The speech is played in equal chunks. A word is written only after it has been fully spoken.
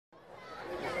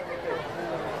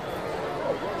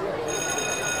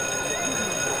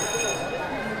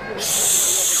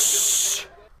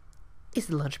It's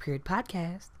the Lunch Period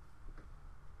Podcast.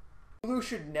 Hulu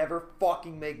should never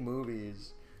fucking make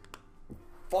movies.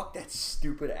 Fuck that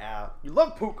stupid app. You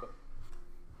love Puka.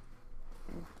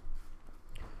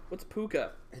 What's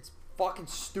Puka? It's fucking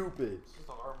stupid. It's just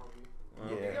a horror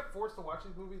movie. Yeah. You get forced to watch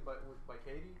these movies by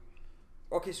Katie?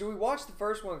 Okay, so we watched the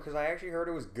first one because I actually heard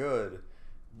it was good.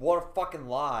 What a fucking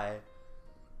lie.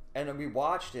 And then we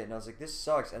watched it and I was like, this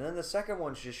sucks. And then the second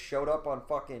one just showed up on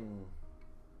fucking...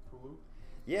 Hulu?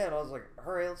 Yeah, and I was like,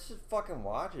 alright, let's just fucking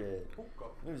watch it. Puka.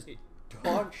 It was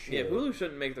dog shit. Yeah, Hulu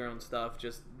shouldn't make their own stuff,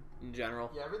 just in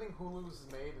general. Yeah, everything Hulu's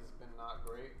made has been not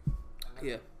great. And then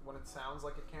Yeah. when it sounds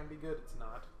like it can be good, it's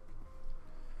not.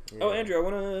 Yeah. Oh, Andrew, I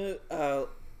want to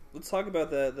let's talk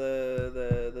about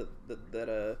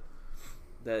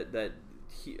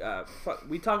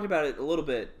we talked about it a little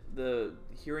bit. The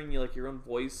hearing like your own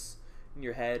voice in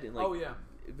your head and like Oh, yeah.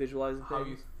 visualizing How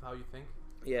things. you think?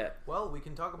 Yeah. Well, we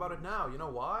can talk about it now. You know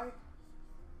why?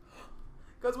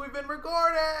 Because we've been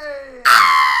recording!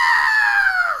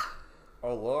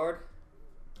 Oh, Lord.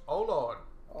 Oh, Lord.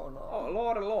 Oh, no. Oh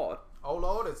Lord, oh Lord. Oh,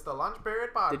 Lord, it's the Lunch Period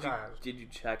Podcast. Did you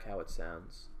check how it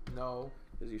sounds? No.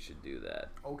 Because you should do that.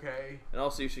 Okay. And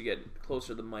also you should get closer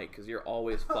to the mic because you're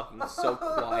always fucking so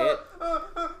quiet.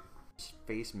 His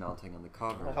face melting on the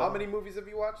cover. How many movies have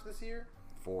you watched this year?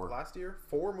 4. Last year?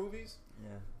 4 movies? Yeah.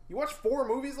 You watched 4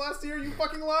 movies last year, you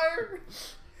fucking liar?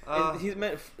 He's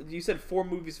meant. You said 4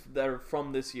 movies that are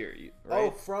from this year, right? Oh,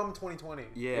 from 2020.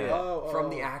 Yeah. Oh, From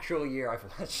the actual year, I've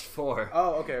watched 4.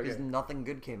 Oh, okay, Because okay. nothing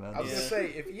good came out I of was it. gonna say,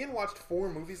 if Ian watched 4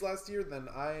 movies last year, then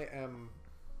I am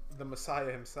the Messiah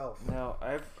himself. Now,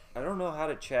 I don't know how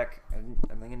to check. I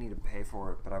think I need to pay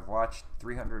for it, but I've watched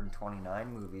 329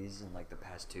 movies in like the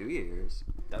past 2 years.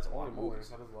 That's a lot of Holy moly, movies.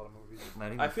 that is a lot of movies. Not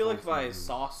even I feel like if 14 I movies.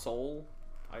 saw Soul,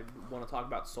 I'd want to talk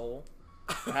about Soul.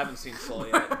 I haven't seen Soul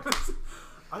yet.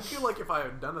 I feel like if I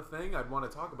had done a thing, I'd want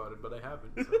to talk about it, but I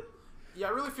haven't. So. Yeah,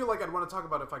 I really feel like I'd want to talk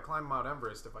about if I climbed Mount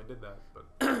Everest if I did that, but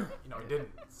I didn't.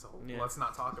 So Yeah. let's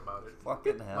not talk about it.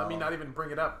 Fucking hell. Let me not even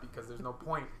bring it up because there's no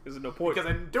point. There's no point. Because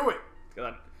I didn't do it,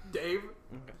 'Cause Dave.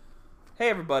 Hey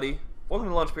everybody, welcome to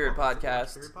the Lunch Period Welcome to the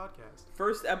Podcast. Lunch Period Podcast.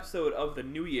 First episode of the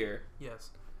new year. Yes.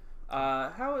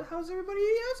 How's everybody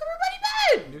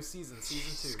been? New season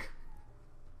 2.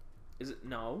 Is it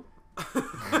no?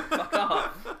 Fuck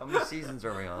off. How many seasons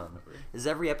are we on? Is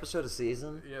every episode a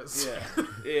season? Yes.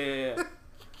 Yeah.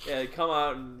 Yeah, they come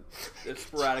out and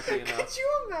sporadically enough. Could you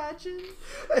imagine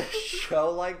a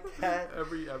show like that?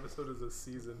 Every episode is a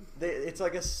season. It's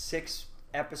like a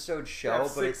 6-episode show,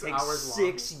 That's but it 6 takes hours long.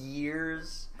 6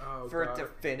 years Oh, for God. it to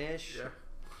finish. Yeah.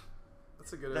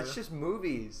 That's a good. That's just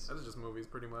movies. That is just movies,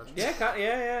 pretty much.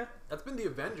 Yeah. That's been the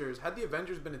Avengers. Had the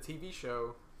Avengers been a TV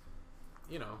show,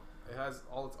 it has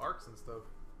all its arcs and stuff.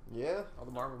 Yeah. All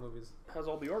the Marvel movies. How's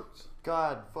all the arcs?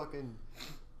 God, fucking.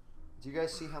 Do you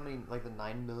guys see how many, like, the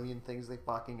 9 million things they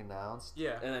fucking announced?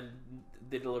 Yeah. And then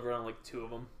they delivered on like 2 of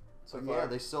them. So But yeah,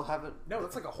 they still haven't. No,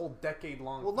 that's like a whole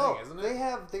decade-long Well, thing, no, isn't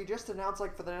it? they just announced,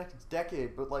 like, for the next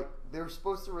decade, but, like, they were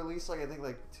supposed to release, like, I think,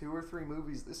 like, 2 or 3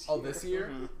 movies this year. Oh, this year?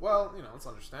 Mhm. Well, it's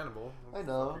understandable. I What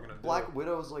know. the fuck you're gonna do? Black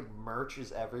Widow's, like, merch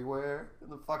is everywhere,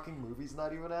 and the fucking movie's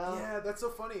not even out. Yeah, that's so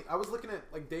funny. I was looking at,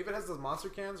 like, David has those monster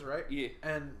cans, right? Yeah.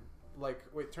 And, like,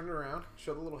 wait, turn it around.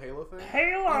 Show the little Halo thing.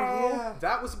 Halo. Oh, yeah.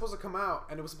 That was supposed to come out,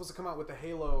 and it was supposed to come out with the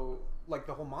Halo, like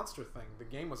the whole monster thing. The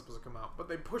game was supposed to come out, but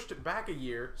they pushed it back a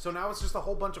year, so now it's just a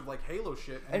whole bunch of like Halo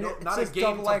shit, and, And it not a says game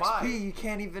double to XP, buy. you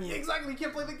can't even... Yeah, exactly, you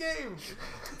can't play the game.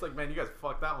 It's like, man, you guys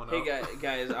fucked that one Hey up.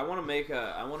 guys, I want to make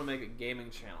a gaming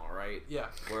channel, right? Yeah.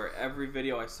 Where every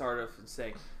video I start off and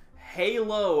say,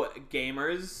 "Halo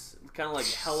gamers," kind of like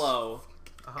 "Hello."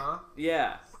 Uh huh.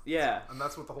 Yeah. And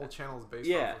that's what the whole channel is based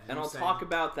Yeah, off of. and you I'll saying, talk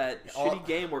about that all- shitty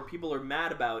game where people are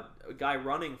mad about a guy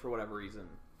running for whatever reason.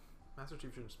 Master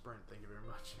Chief shouldn't sprint. Thank you very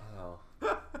much. Oh.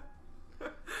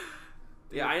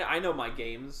 Yeah, I know my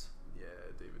games. Yeah,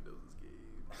 David knows his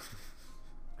game.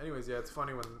 Anyways, yeah, it's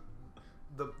funny when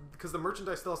because the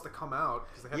merchandise still has to come out.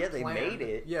 'Cause they had Yeah, they planned. made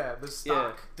it. Yeah, the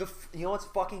stock. You know what's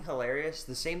fucking hilarious?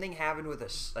 The same thing happened with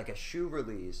a shoe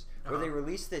release where they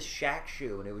released this Shaq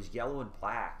shoe and it was yellow and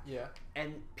black. Yeah.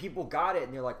 And people got it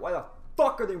and they're like, "Why the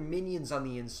fuck are there minions on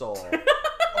the insole?"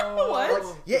 What?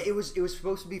 Like, yeah, it was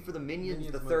supposed to be for the Minions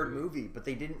Minions the third movie. movie, but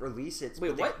they didn't release it. Wait,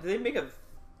 but they- what? Did they make a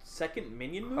second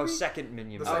Minion movie? Oh, second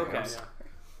Minion The movie. second okay. one,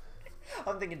 yeah.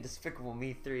 I'm thinking Despicable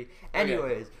Me 3.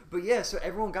 Anyways, but yeah, so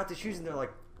everyone got the shoes and they're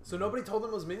like, So nobody told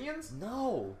them it was Minions?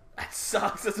 "No." That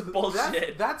sucks. That's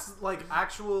bullshit. That's like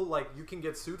actual, like, you can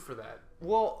get sued for that.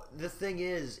 Well, the thing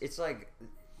is, it's like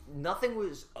nothing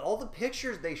was. All the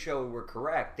pictures they showed were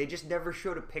correct. They just never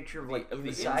showed a picture of like Of the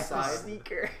inside the inside.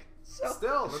 sneaker. So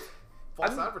Still, that's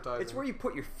false advertising. It's where you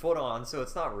put your foot on, so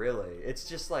it's not really. It's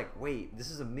just like, wait, this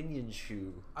is a Minion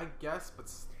shoe. I guess, but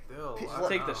still. I Well, don't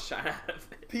Take the know. shine out of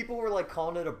it. People were like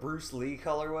calling it a Bruce Lee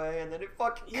colorway, and then it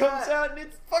fucking Yeah. comes out and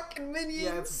it's fucking Minions.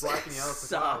 Yeah, it's black and yellow.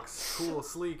 It's like, wow, Sucks. cool,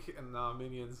 sleek, and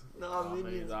Minions. Nah,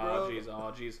 Minions, Oh bro. jeez,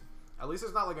 oh jeez. At least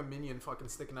there's not like a minion fucking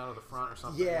sticking out of the front or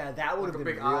something. Yeah, that would Like have a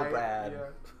been big real eye. bad. Yeah.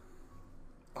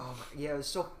 Oh my, yeah, it was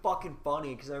so fucking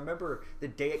funny because I remember the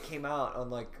day it came out on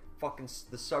like fucking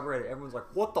the subreddit. Everyone's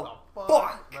like, "What the fuck?"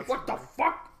 fuck? That's What the funny.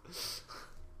 fuck?"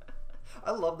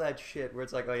 I love that shit where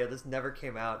it's like, "Oh yeah, this never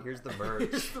came out. Here's the merch."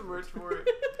 Here's the merch for it.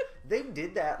 They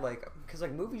did that like because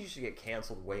like movies used to get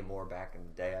canceled way more back in the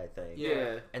day, I think.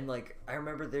 Yeah. And like I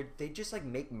remember they just like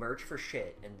make merch for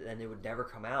shit and then it would never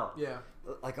come out. Yeah,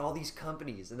 Like all these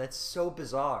companies, and that's so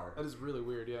bizarre. that is really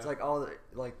weird. Yeah. It's like all the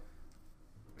like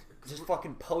just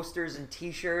fucking posters and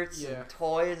T-shirts Yeah. and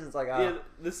toys. It's like Yeah,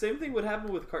 the same thing would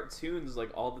happen with cartoons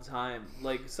like all the time.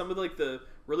 Like some of like the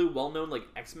really well-known like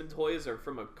X-Men toys are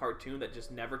from a cartoon that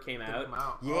just never came Didn't out. come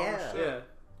out. Yeah. Oh, shit. Yeah.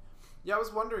 Yeah, I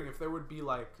was wondering if there would be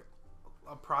like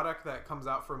a product that comes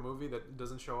out for a movie that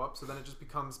doesn't show up, so then it just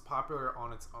becomes popular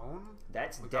on its own.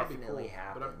 that's Like, that'd be definitely cool.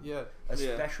 But, happened. yeah.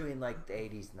 Especially in like the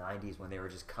 80s, 90s when they were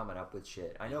just coming up with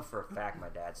shit. I know for a fact my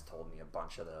dad's told me a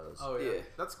bunch of those. Oh yeah. Yeah.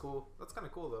 That's cool. That's kind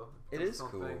of cool though. It It's is its own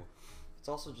cool. thing. It's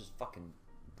also just fucking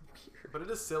weird. But it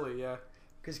is silly. Yeah.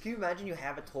 Because can you imagine you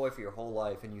have a toy for your whole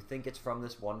life and you think it's from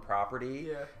this one property?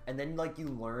 Yeah. And then like you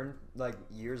learn like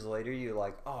years later you're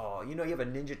like, oh, you know, you have a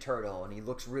Ninja Turtle and he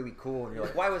looks really cool and you're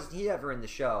like, why was he ever in the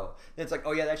show? And it's like,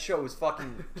 oh yeah, that show was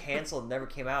fucking canceled and never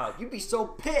came out. You'd be so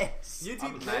pissed. You'd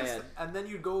I'm see kids, mad. and then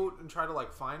you'd go and try to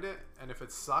like find it, and if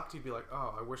it sucked, you'd be like,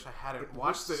 "Oh, I wish I hadn't It would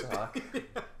watched it." suck. Yeah.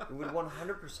 It would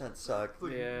 100% suck. It's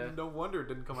like, Yeah. No wonder it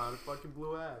didn't come out. It fucking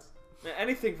blew ass.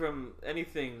 Anything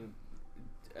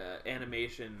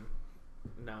animation,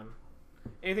 none.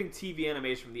 Anything TV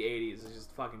animation from the 80s is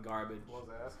just fucking garbage. Blows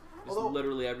ass. Just Although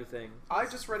literally everything. I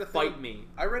just read a thing. Fight me.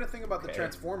 I read a thing about the Okay.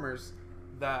 Transformers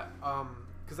that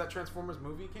because that Transformers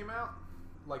movie came out,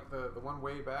 like the one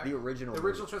way back. The original. The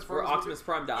original movie. Transformers. Where Optimus movie.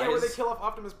 Prime dies. Yeah, where they kill off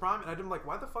Optimus Prime, and I've been like,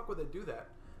 why the fuck would they do that?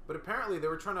 But apparently they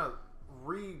were trying to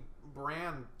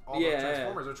rebrand all Yeah, the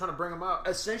Transformers. They're trying to bring them up.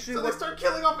 Essentially, So they what- start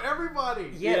killing off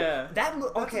everybody. Yeah, Yeah. that That's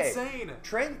okay. insane.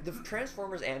 The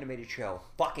Transformers animated show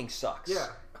fucking sucks. Yeah.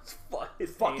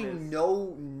 It's Fucking heinous.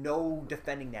 no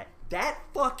defending that. That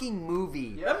fucking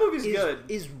movie That movie's is, good.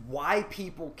 is why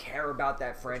people care about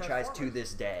that franchise to Transformers.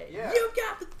 this day. Yeah. You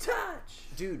got the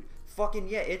touch. Dude, fucking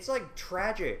yeah, it's like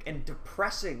tragic and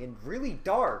depressing and really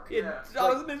dark. Yeah. Yeah.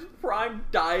 Optimus Prime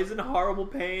dies in horrible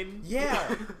pain.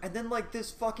 Yeah, and then like this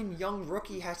fucking young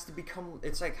rookie has to become,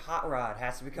 it's like Hot Rod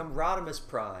has to become Rodimus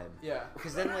Prime. Yeah.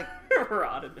 Because then like,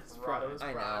 Rodimus Prime. Rodimus.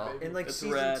 I Prime, know, baby. in like That's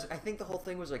season, rad. I think the whole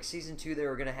thing was like season 2 they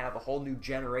were gonna have a whole new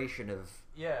generation of,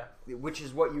 Yeah. which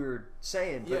is what you were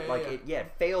saying, but Yeah, yeah, like yeah.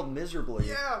 it failed miserably.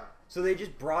 Yeah. So they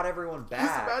just brought everyone Just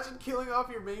back. imagine killing off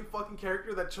your main fucking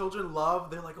character that children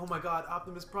love. They're like, oh my god,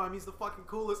 Optimus Prime, he's the fucking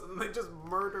coolest, and then they just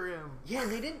murder him. Yeah,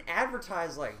 and they didn't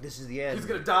advertise like this is the end. He's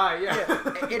gonna die. Yeah.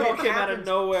 Yeah, and It all came out of happens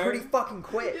nowhere. pretty fucking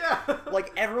quick. Yeah.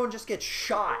 Like everyone just gets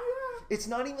shot. Yeah. It's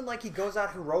not even like he goes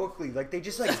out heroically. Like they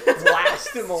just like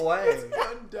blast him away.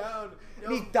 Gunned down.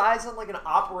 And he dies on like an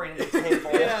operating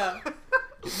table. Yeah.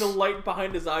 The light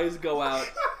behind his eyes go out.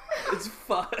 It's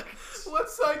fucked. What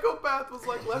psychopath was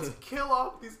like, let's kill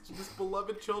off this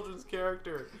beloved children's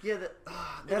character? Yeah,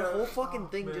 that know, whole fucking oh,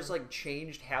 thing man. just like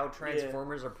changed how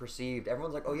Transformers are perceived.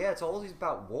 Everyone's like, oh yeah, it's always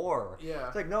about war. Yeah.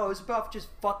 It's like, no, it was about just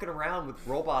fucking around with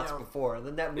robots Yeah. before. And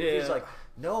then that movie's Yeah. like,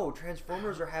 no,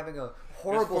 Transformers are having a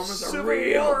horrible Transformers are civil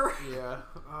real. war. Yeah.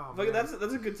 Oh, Like man.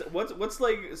 that's a good. What's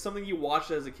like something you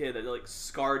watched as a kid that like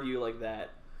scarred you like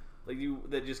that, like you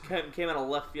that just came out of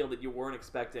left field that you weren't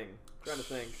expecting. I'm trying to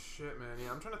think. Shit, man.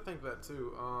 Yeah, I'm trying to think that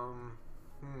too. I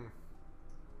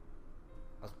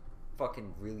was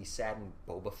fucking really sad when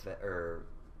Boba Fett or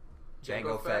Jango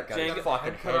Jango Fett Fett got Jango- his fucking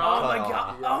head head cut off. Oh my cut god!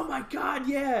 off. Yeah. Oh my god!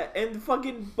 Yeah, and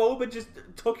fucking Boba just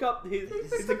took up his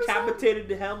took his decapitated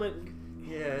helmet.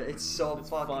 Yeah, it's so It's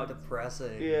fucking fucked.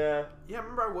 depressing. Yeah. Yeah, I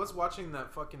remember I was watching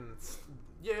that fucking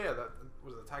that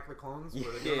was it Attack of the Clones where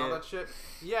they're doing all Yeah. that shit.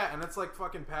 Yeah, and it's like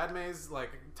fucking Padme's like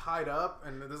tied up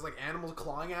and there's like animals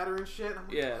clawing at her and shit. I'm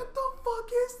like, Yeah. what the fuck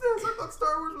is this? I thought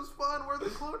Star Wars was fun. Where are the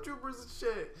clone troopers and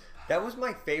shit? That was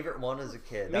my favorite one as a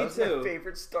kid. That Me was too. my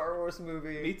favorite Star Wars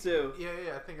movie. Me too. Yeah,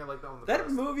 I think I like that one the That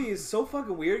best. movie is so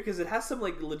fucking weird because it has some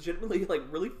like legitimately like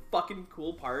really fucking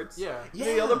cool parts. Yeah. And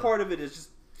then the other part of it is just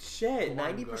shit.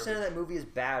 90% of that movie is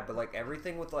bad, but like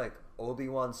everything with like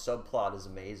Obi-Wan's subplot is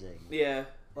amazing. Yeah.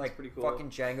 Like pretty cool.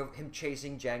 fucking him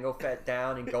chasing Jango Fett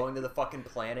down and going to the fucking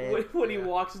planet. When he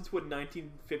walks into a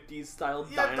 1950s style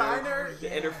Yeah, diner. diner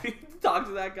to interview, talk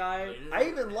to that guy. I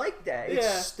even like that. It's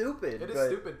Yeah. stupid. It is but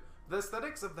stupid. The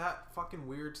aesthetics of that fucking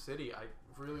weird city, I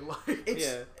really like. It's,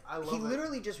 Yeah. I love he it.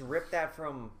 literally just ripped that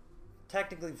from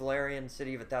technically Valerian,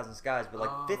 City of a Thousand Skies, but like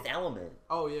Oh. Fifth Element.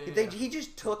 Oh yeah, yeah. He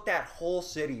just took that whole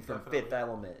city from Definitely. Fifth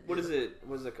Element. What is it?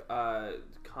 What is it?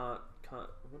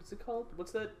 What is it called?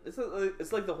 What's that?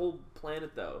 It's like the whole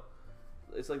planet though.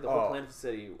 It's like the whole Oh. planet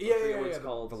city. Yeah, I forget yeah, what yeah, it's the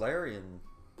called. Valerian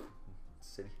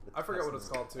City. of the I forget what it's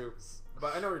Thousand called too, Skies.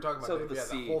 but I know what you're talking about. So Dave. the Yeah,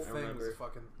 sea, that whole I thing remember. is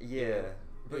fucking. Yeah.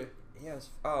 But yes.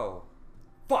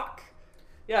 Fuck.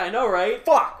 Yeah, I know, right?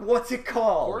 Fuck. What's it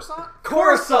called? Coruscant?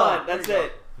 Coruscant. That's There you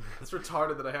it. It's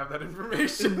retarded that I have that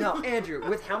information. No, Andrew.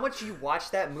 With how much you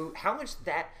watch that movie, how much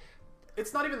that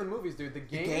It's not even the movies, dude. The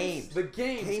games. games. The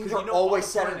games. 'cause games you are know all always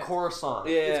the set in planets. Coruscant.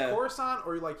 Yeah. It's Coruscant,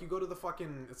 or like you go to the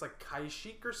fucking. It's like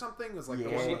Kashyyyk or something. It's like the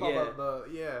one with all Yeah. the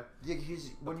Yeah,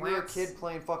 when you were a plants. kid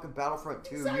playing fucking Battlefront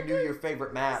 2, Exactly. you knew your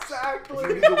favorite maps. Exactly.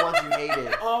 You knew the ones you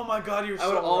hated. Oh my god, you're I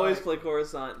would so always right. play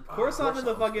Coruscant. Oh, Coruscant in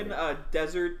the Coruscant was fucking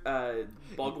desert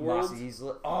bug world. Mossy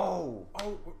Isla- Oh,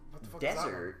 Oh, what the fuck is that one?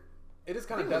 desert. It is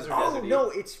kind I of think it was desert. Oh desert-y. no,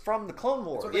 it's from the Clone It's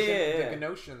Wars. what Yeah, the yeah.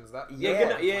 Genoshans. That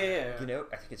Yeah, yeah. You know,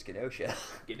 I think it's Genosha.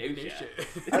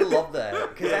 Genosha. I love that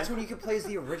because that's when you can play as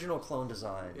the original clone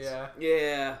designs. Yeah.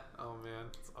 Yeah. Oh man.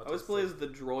 It's I always play as the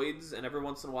droids, and every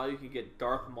once in a while you can get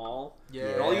Darth Maul. Yeah.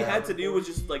 And all you had to Yeah. do was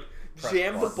just like Press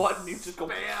jam the buttons. button, you just go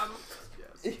Bam.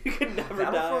 Yes. You can never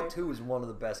die. Battlefront 2 is one of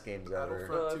the best games ever.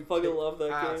 Battlefront I 2 fucking kicked love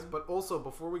that ass. game. But also,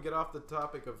 before we get off the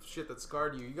topic of shit that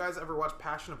scarred you, you guys ever watch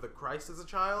Passion of the Christ as a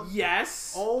child?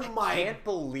 Yes. Oh my! I can't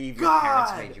believe your God!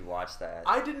 parents made you watch that.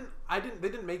 I didn't. They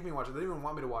didn't make me watch it. They didn't even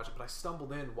want me to watch it. But I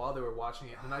stumbled in while they were watching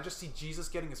it, and I just see Jesus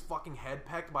getting his fucking head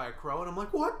pecked by a crow, and I'm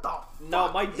like, what the? No,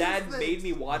 fuck my is dad this? made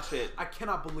me watch it. I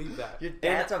cannot believe that. Your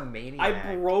dad's a maniac.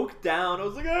 I broke down. I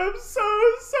was like, I'm so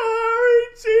sorry,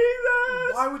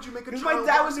 Jesus. Why would you make a Because child? my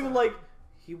dad watch was even that? like,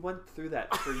 he went through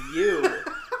that for you.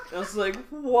 And I was like,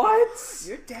 what?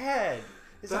 Your dad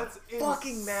is That's a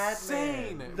fucking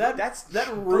insane. madman. That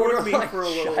ruined me borderline for a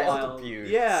little child while. abuse.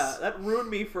 Yeah, that ruined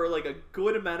me for like a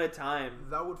good amount of time.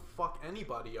 That would fuck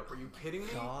anybody up. Are you kidding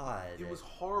me? God. It was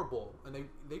horrible, and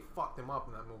they fucked him up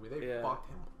in that movie. They Yeah. fucked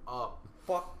him up.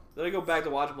 Fuck. Then I go back to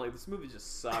watch it, I'm like, this movie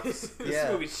just sucks. This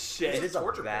Yeah. movie's shit. It is a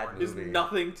torture bad porn. There's movie.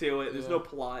 nothing to it. There's Yeah. no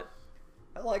plot.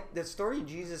 I like the story of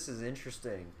Jesus is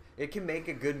interesting. It can make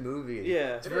a good movie.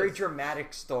 Yeah. It's a It very is.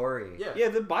 dramatic story. Yeah. Yeah,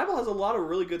 the Bible has a lot of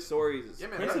really good stories. Yeah,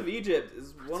 man, Prince that- of Egypt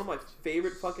is one of my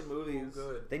favorite fucking movies.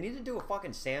 Good. They need to do a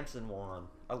fucking Samson one.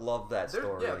 I love that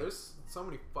story. Yeah, there's so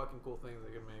many fucking cool things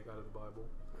they can make out of the Bible.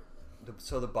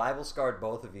 So the Bible scarred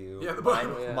both of you. Yeah, the mine,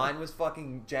 Bible- yeah. mine was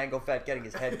fucking Jango Fett getting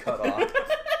his head cut off.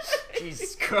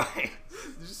 Jesus Christ. Did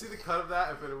you see the cut of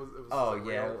that? If it was Oh like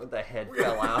yeah, real- the head real-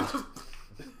 fell out.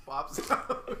 just pops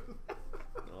out.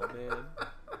 Oh man.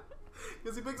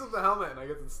 Because he picks up the helmet and I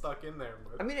guess it's stuck in there.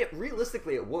 But I mean,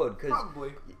 realistically, it would because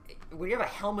probably. when you have a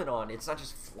helmet on, it's not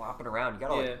just flopping around. You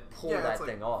gotta Yeah. like pull Yeah, that it's like-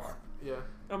 thing off. Yeah.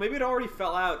 Oh, maybe it already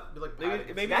fell out. You're like,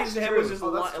 Maybe That's his head was true. just Oh,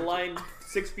 that's true. lying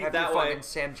 6 feet Have that you way. fucking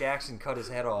Sam Jackson cut his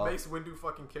head off. Mace Windu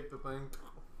fucking kicked the thing.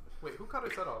 Wait, who cut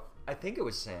his head off? I think it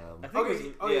was Sam. I think Okay, it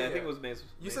was, oh, yeah, yeah, I think yeah. it was Mace.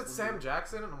 You Mace said Windu. Sam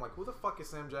Jackson, and I'm like, who the fuck is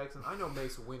Sam Jackson? I know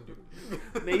Mace Windu.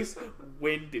 Mace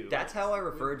Windu. That's how I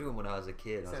referred to him when I was a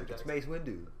kid. I was Sam like, it's Jackson. Mace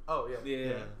Windu. Oh yeah.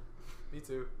 Yeah. Me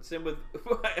too. Same with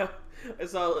I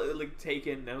saw like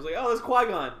Taken and I was like, oh, that's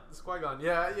Qui-Gon. It's Qui-Gon.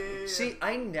 Yeah. See,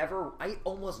 I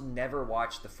almost never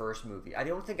watched the first movie. I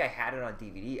don't think I had it on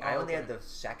DVD. I Oh, only okay. had the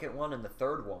second one and the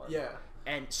third one. Yeah.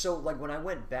 And so, like, when I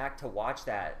went back to watch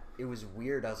that, it was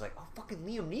weird. I was like, oh, fucking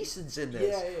Liam Neeson's in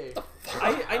this. Yeah. The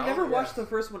fuck? I never yeah. watched the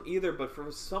first one either, but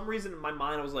for some reason in my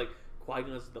mind I was like,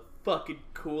 Qui-Gon is the fucking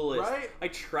coolest. Right? I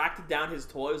tracked down his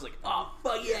toy. I was like, oh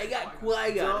fuck yeah, I got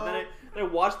Qui-Gon's Qui-Gon. And then I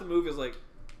watched the movie. I was like,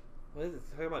 what is it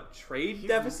talking about? Trade He's-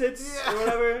 deficits yeah. or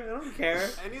whatever? I don't care.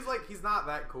 And he's not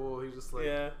that cool. He's just like,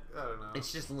 Yeah. I don't know.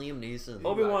 It's just Liam Neeson.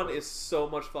 Obi-Wan is so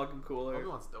much fucking cooler.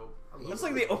 Obi-Wan's dope. I love That's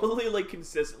like the only like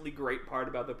consistently great part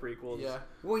about the prequels. Yeah.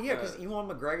 Well, yeah, because Uh, Ewan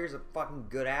McGregor's a fucking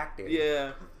good actor.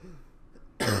 Yeah.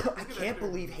 I good can't actor.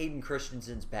 believe Hayden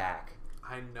Christensen's back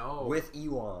I know. with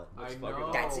Ewan. That's I fucking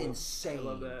know. That's I insane.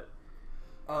 love that.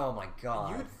 Oh my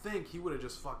god. You'd think he would have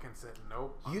just fucking said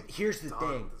nope. I'm Here's the done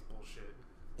thing. with this bullshit.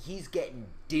 He's getting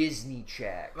Disney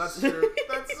checks. That's true.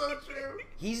 That's so true.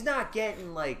 He's not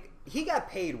getting like he got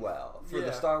paid well for Yeah.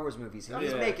 the Star Wars movies.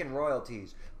 He's Yeah. making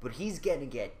royalties, but he's gonna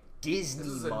get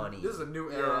Disney money. This is a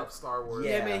new era of Star Wars.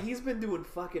 Yeah, Yeah. man, he's been doing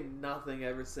fucking nothing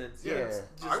ever since. Yeah.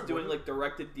 Just doing like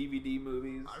directed DVD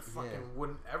movies. I fucking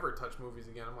wouldn't ever touch movies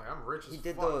again. I'm like, I'm rich as He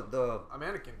did fuck. the I'm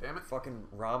Anakin, damn it. fucking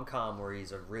rom-com where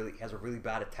has a really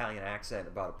bad Italian accent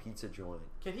about a pizza joint.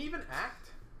 Can he even act?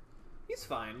 He's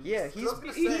fine. Yeah, I was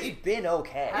gonna say- he's been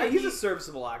okay. Yeah, he's a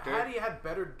serviceable actor. Had he had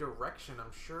better direction,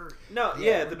 I'm sure. No,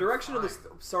 Yeah. yeah, the direction of the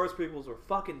Fine. Star Wars prequels were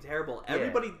fucking terrible. Yeah.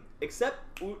 Everybody except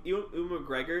Uma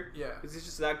McGregor, Yeah. because he's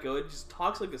just that good, just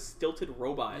talks like a stilted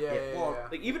robot. Yeah, Yeah, yeah, well, yeah.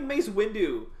 Like even Mace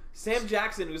Windu, Sam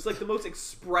Jackson, who's like the most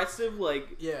expressive like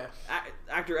Yeah.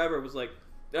 actor ever, was like,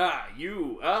 ugh.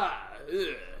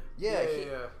 Yeah,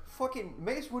 yeah. fucking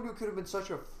Mace Windu could have been such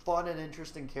a fun and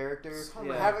interesting character. So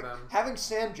many having, of them. having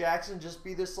Sam Jackson just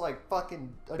be this like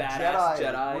fucking a Badass Jedi,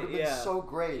 Jedi, would have been yeah. so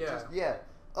great. Yeah. Just, yeah.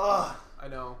 Ugh. I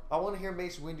know. I want to hear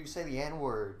Mace Windu say the N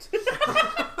word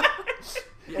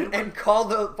Yeah, and call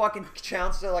the fucking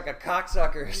chancellor like a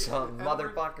cocksucker or something,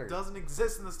 N-word motherfucker. doesn't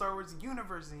exist in the Star Wars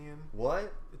universe, Ian.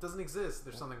 What? It doesn't exist.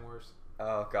 There's something worse.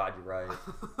 Oh God, you're right.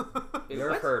 Wait, You're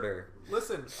a what? herder.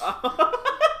 Listen,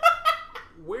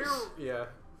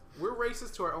 we're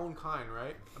racist to our own kind,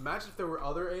 right? Imagine if there were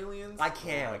other aliens. I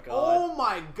can't. Oh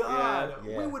my god,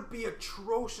 Yeah. we would be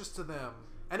atrocious to them,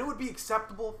 and it would be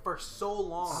acceptable for so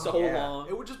long. so Yeah. long.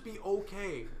 It would just be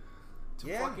okay to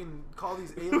Yeah. fucking call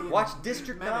these aliens. Watch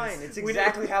District menace. 9. It's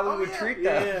exactly how we Oh, would yeah, treat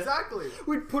yeah, them. yeah. Exactly.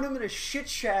 We'd put them in a shit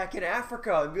shack in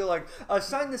Africa and be like,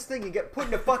 sign this thing and get put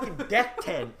in a fucking death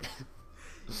tent.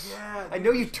 Yeah. I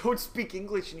know you don't speak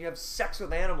English and you have sex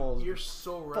with animals. You're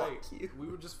so right. Fuck you. We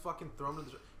would just fucking throw them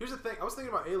to the. Here's the thing. I was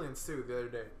thinking about aliens too the other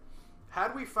day.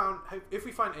 If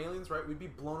we find aliens, right, we'd be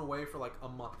blown away for like a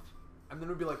month, and then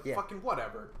we'd be like, Yeah. fucking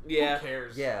whatever. Yeah. Who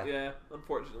cares? Yeah. Yeah,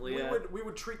 unfortunately, We yeah.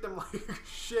 would treat them like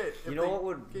shit. If You know they what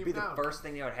would came be the down. first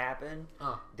thing that would happen?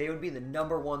 Uh. They would be the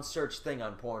 #1 search thing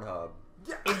on Pornhub.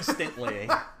 Yeah. Instantly.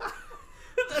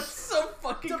 That's so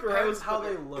fucking Depends gross. how but-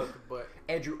 they look, but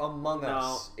Andrew, Among No.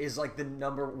 Us is like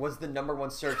was the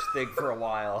 #1 search thing for a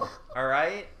while.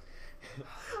 Alright?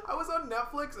 I was on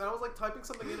Netflix and I was like typing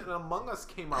something in and Among Us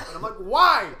came up and I'm like,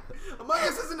 why? Among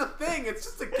Us isn't a thing. It's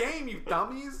just a game, you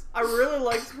dummies. I really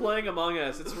liked playing Among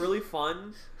Us. It's really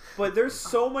fun, but there's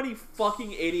so many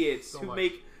fucking idiots So who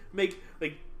much. make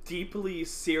like deeply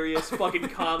serious fucking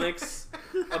comics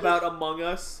about Among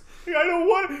Us. I don't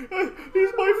want.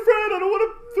 He's my friend. I don't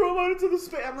want to throw him out into the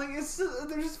space. I'm like,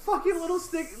 they're just fucking little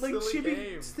stick, like Silly chibi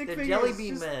game. stick The figures. Jelly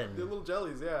Bean Just- Men. The little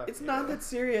jellies, yeah. It's not that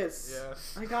serious. Yeah.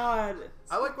 My God.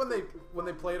 I like when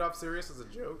they play it off serious as a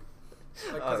joke.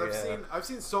 Like, cause Oh, yeah. I've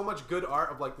seen so much good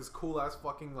art of like this cool ass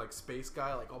fucking like space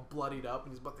guy like all bloodied up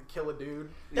and he's about to kill a dude.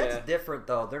 That's Yeah. different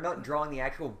though. They're not drawing the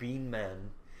actual Bean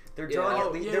Men. They're Yeah. drawing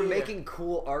Oh, it. yeah, They're yeah, yeah. making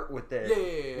cool art with it.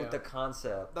 Yeah. With the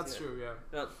concept. That's Yeah. true, yeah.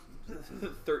 Now,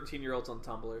 13-year-olds on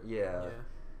Tumblr. Yeah.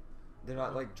 They're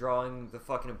not like drawing the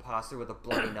fucking imposter with a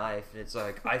bloody knife, and it's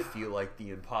like I feel like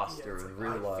the imposter it's in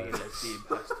like, real I life. feel like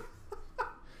the imposter.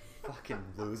 Fucking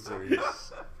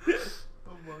losers.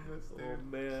 Among Us, dude. Oh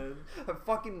man. I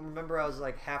fucking remember I was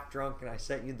like half drunk and I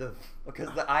sent you the because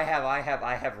the I have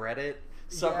Reddit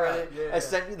subreddit. Yeah, yeah. I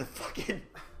sent you the fucking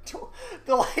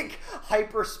the like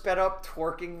hyper sped up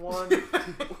twerking one.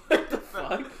 What the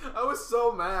fuck? I was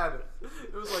so mad.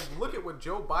 It was like, look at what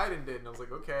Joe Biden did, and I was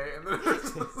like, okay. And then it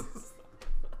was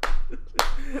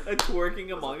A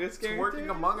twerking Among Us character? working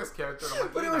Among Us character. And I'm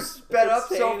like, But it Ian, was sped up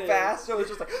so Insane. fast, so it was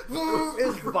just like it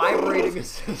was vibrating. the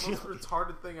most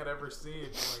retarded thing I'd ever seen.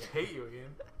 I'm like, I hate you,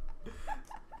 Ian.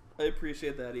 I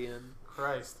appreciate that, Ian.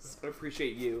 Christ. I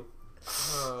appreciate you.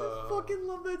 I fucking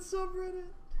love that subreddit.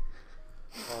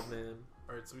 Oh man.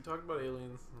 Alright, so we talked about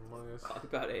aliens and Among Us. Talk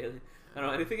about alien. I don't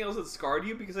know, anything else that scarred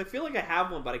you? Because I feel like I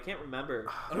have one, but I can't remember.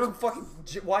 I don't know, fucking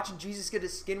watching Jesus get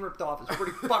his skin ripped off is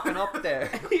pretty fucking up there.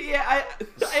 Yeah,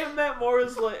 I meant more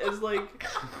as like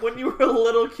when you were a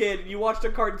little kid and you watched a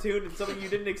cartoon and something you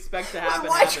didn't expect to happen.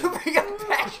 Why'd you happened. bring up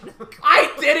Passion?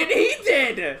 I didn't. He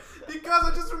did.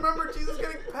 Because I just remember Jesus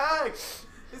getting pegged.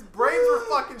 His brains were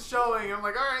fucking showing. I'm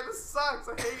like, alright, this sucks.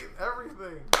 I hate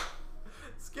everything.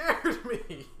 It scared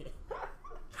me.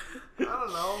 I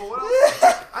don't know. What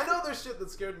else? I know there's shit that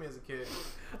scared me as a kid.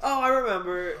 Oh, I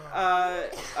remember. I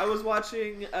was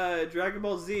watching Dragon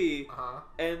Ball Z, Uh-huh.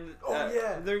 and Oh,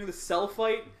 yeah. during the Cell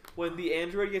fight, when the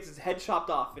android gets his head chopped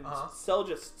off, and Uh-huh. Cell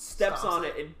just steps Stomps on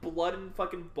it. it, and blood and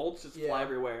fucking bolts just Yeah. fly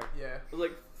everywhere. Yeah. I was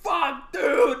like, "Fuck,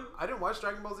 dude!" I didn't watch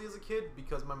Dragon Ball Z as a kid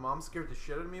because my mom scared the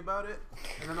shit out of me about it.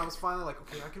 And then I was finally like,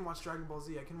 okay, I can watch Dragon Ball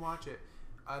Z. I can watch it.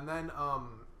 And then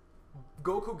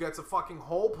Goku gets a fucking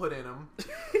hole put in him.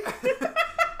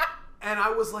 And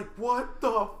I was like, what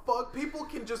the fuck? People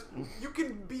can just... You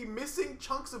can be missing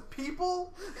chunks of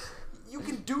people? You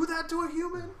can do that to a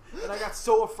human? And I got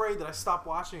so afraid that I stopped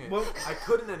watching it. I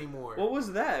couldn't anymore. What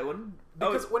was that?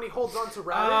 Because when he holds on to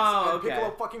rabbits and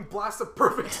Piccolo fucking blasts a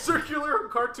perfect circular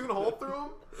cartoon hole through him,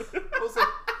 I was like,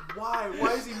 why?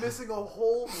 Why is he missing a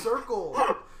whole circle?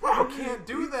 You can't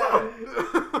do that.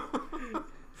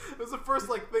 It was the first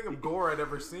thing of gore I'd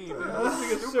ever seen. It was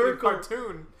like a stupid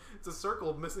cartoon. It's a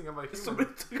circle missing of a human. Somebody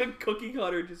took a cookie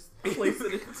cutter, just placed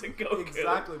it into Goku.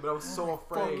 Exactly, but I was so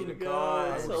afraid. Fucking God,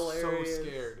 I was hilarious. so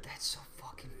scared. That's so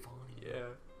fucking funny. Yeah,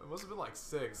 it must have been like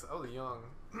 6. I was young.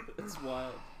 That's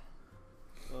wild.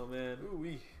 Oh man. Ooh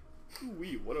wee. Ooh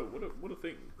wee. What a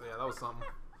thing. Yeah, that was something.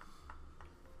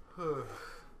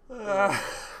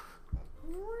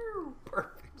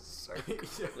 Perfect circle.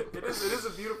 Yeah, it is a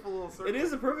beautiful little circle. It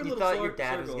is a perfect You little thought circle. your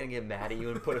dad was gonna get mad at you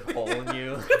and put a hole in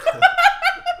you.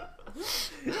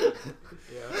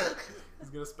 Yeah. He's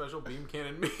gonna special beam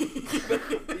cannon me.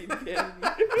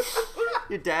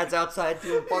 Your dad's outside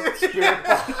doing fucking spirit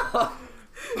bomb.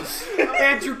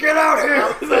 Andrew, get out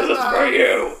here! This is for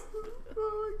you.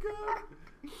 Oh my god.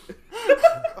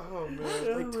 Oh man.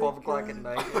 It's like 12 o'clock at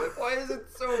night. You're like, why is it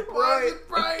so Why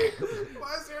bright? is it bright?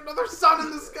 Why is there another sun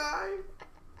in the sky?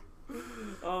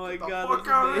 Oh my The God. fuck that's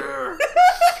out amazing.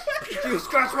 here! You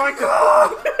scratch my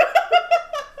car!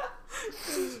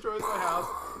 He destroys my house.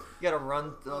 You gotta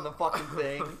run on the fucking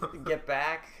thing and get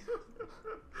back.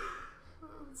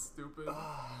 It's stupid.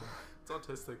 It's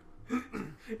autistic.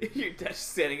 Your dad's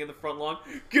standing in the front lawn.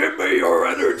 Give me your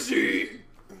energy.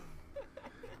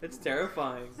 It's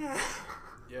terrifying.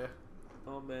 Yeah.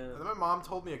 Oh man. And then my mom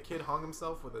told me a kid hung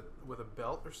himself with a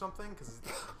belt or something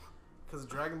because of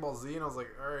Dragon Ball Z, and I was like,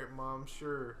 all right, mom,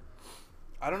 sure.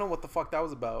 I don't know what the fuck that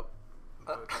was about.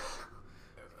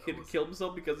 Kid killed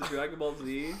himself because of Dragon Ball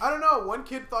Z. I don't know. One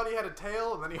kid thought he had a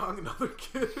tail, and then he hung another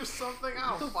kid or something.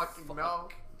 I don't fucking know.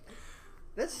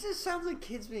 That just sounds like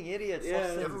kids being idiots. Yeah. Less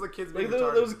Yeah, than- those are kids Like being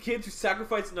retarded. those kids who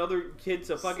sacrificed another kid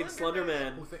to fucking Slender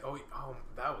Slenderman. Oh,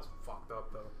 that was fucked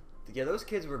up though. Yeah, those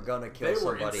kids were gonna kill They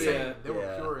were somebody. insane. Yeah. They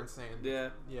were pure insane. Yeah.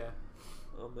 Yeah.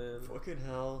 Oh man. Fucking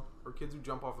hell. Or kids who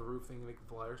jump off the roof thinking they can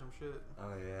fly or some shit.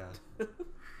 Oh yeah.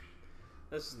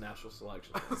 That's just natural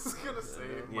selection. I was gonna say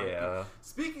it might be. Yeah.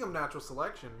 Speaking of natural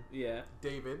selection, Yeah.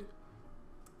 David,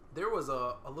 there was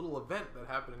a little event that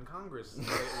happened in Congress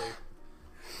lately.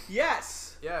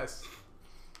 Yes. Yes.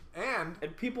 And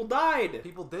people died.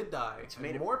 people did die. Which And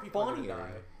made it more people did funnier.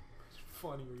 die.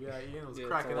 Funnier, yeah. Ian was Yeah,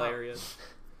 cracking it's up. hilarious.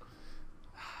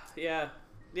 Yeah.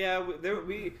 Yeah.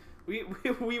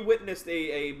 We witnessed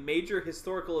a major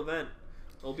historical event.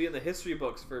 It'll be in the history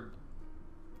books for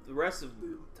the rest of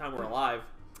the time we're alive.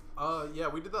 Yeah,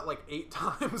 we did that like 8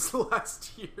 times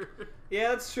last year. Yeah,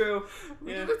 that's true.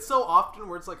 We Yeah. did it so often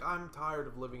where it's like, I'm tired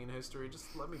of living in history.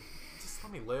 Just let me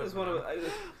live. I just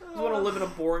man. want to live in a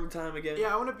boring time again.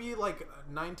 Yeah, I want to be like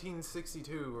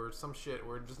 1962 or some shit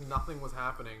where just nothing was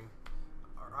happening.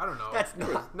 Or, I don't know. That's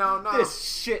not. No. This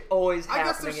shit always I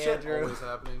guess happening, there's shit Andrew. always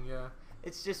happening, yeah.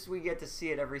 It's just we get to see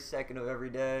it every second of every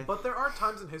day. But there are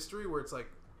times in history where it's like,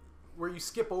 where you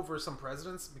skip over some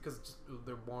presidents because just,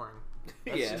 they're boring.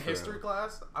 Yeah. In history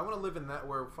class, I want to live in that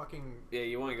where fucking... Yeah,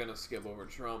 you ain't gonna skip over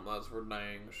Trump, that's for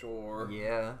dang sure.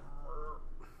 Yeah.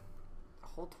 The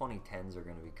whole 2010s are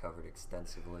going to be covered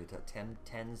extensively. To 10s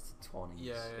to 20s.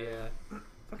 Yeah.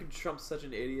 Fucking Trump's such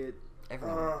an idiot.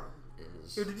 Everyone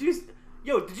is.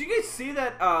 Yo, did you guys see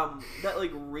that that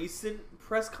like recent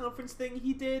press conference thing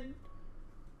he did?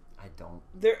 I don't.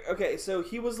 Okay, so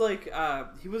he was like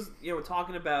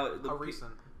talking about How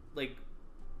recent? like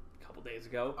a couple days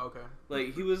ago. Okay.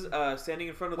 Like he was standing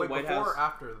in front of Wait, the White before House or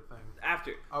after the thing?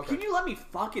 after. Okay. Can you let me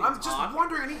fucking I'm talk? just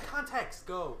wondering, any context,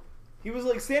 go. He was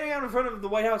like standing out in front of the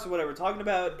White House or whatever, talking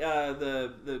about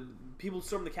the people who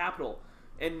stormed the Capitol,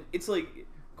 and it's like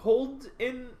cold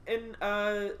in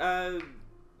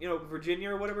Virginia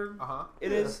or whatever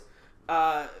it is.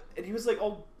 And he was like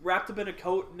all wrapped up in a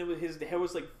coat, and his hair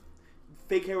was like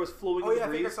fake hair was flowing in the I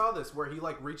think I breeze. saw this where he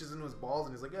like reaches into his balls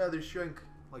and he's like, yeah, they shrink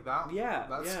like that. Yeah,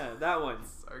 that one.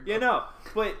 Sorry, Yeah, no,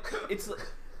 but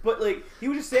like he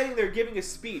was just standing there giving a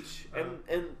speech,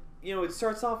 and you know, it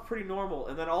starts off pretty normal,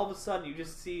 and then all of a sudden you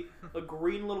just see a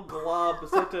green little glob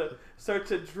start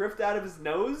to drift out of his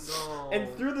nose, No. and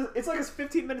it's like his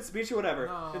 15-minute speech or whatever,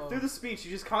 No. and through the speech you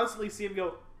just constantly see him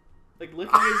go, like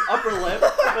lifting his upper lip,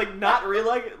 like not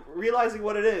realizing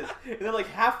what it is, and then like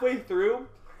halfway through,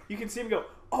 you can see him go,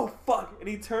 oh fuck, and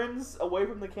he turns away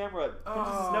from the camera,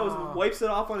 pinches his nose, and wipes it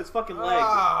off on his fucking leg.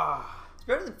 It's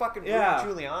better than fucking Yeah.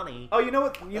 Rudy Giuliani. Oh, you know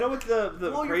what? You know what the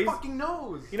Blow crazy? your fucking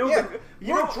nose. You know Yeah, what?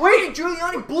 You know. Rudy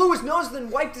Giuliani blew his nose and then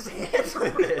wiped his hands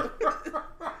with it.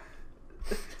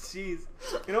 Jeez.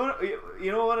 You know what?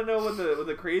 You don't want to know what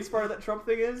the craziest part of that Trump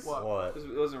thing is? What? What?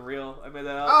 It wasn't real. I made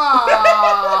that up.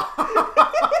 Ah!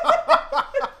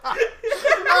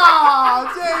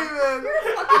 Ah, David!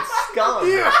 Fucking scum.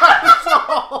 You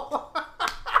asshole!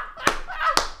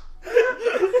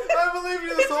 I believe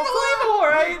you this whole Unbelievable,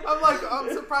 right?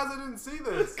 I'm surprised I didn't see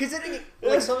this. Because then,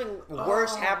 like, something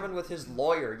worse happened with his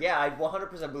lawyer. Yeah, I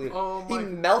 100% believe it. Oh He my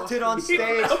melted on He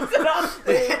stage. melted on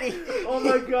stage. And Oh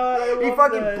my god, I love he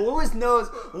fucking that. blew his nose,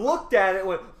 looked at it,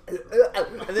 went,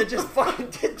 and then just fucking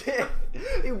did that.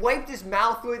 He wiped his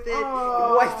mouth with it,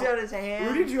 Oh. wiped out his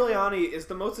hand. Rudy Giuliani is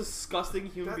the most disgusting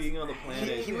human That's being on the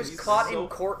planet. He was He's caught so in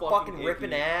court fucking icky.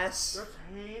 ripping ass. That's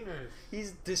heinous.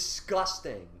 He's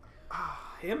disgusting.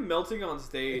 Him melting on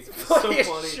stage is It's so funny as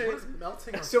funny. shit. What is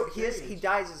melting on So stage? he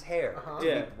dyes his hair Uh-huh. to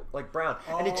Yeah. be, like brown,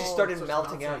 and it just Oh, started so it's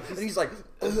melting out. melting. And he's like,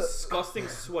 "Ugh." Disgusting,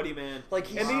 sweaty man. Like,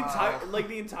 he's- and the entire Wow.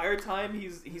 the entire time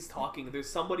he's talking, there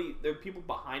are people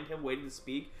behind him waiting to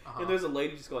speak, Uh-huh. and there's a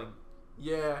lady just going,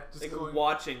 Yeah, just like going.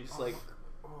 watching, just like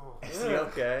Oh, Is he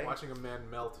okay? watching a man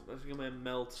melt. watching a man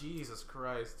melt. Jesus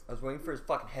Christ. I was waiting for his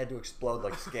fucking head to explode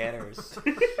like scanners.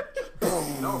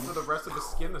 No, for the rest of his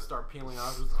skin to start peeling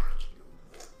off. Just...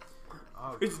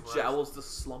 Oh, His Christ. jowls to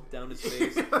slump down his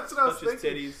face, That's what I was touch his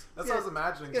thinking. titties. That's what I was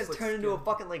imagining. He's gonna just, turn into a skin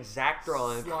fucking like Zack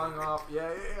drawing. slung off.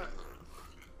 Yeah.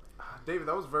 David,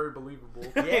 that was very believable.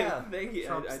 Yeah. Thank you.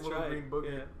 Trump's I little tried. green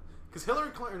boogie. Yeah. Because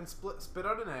Hillary Clinton spit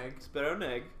out an egg. Spit out an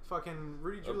egg. Fucking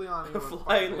Rudy Giuliani. A went fly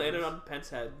fucking landed fingers. on Pence's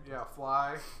head. Yeah,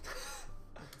 fly.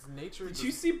 It's nature. Did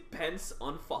you see Pence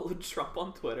unfollowed Trump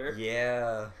on Twitter?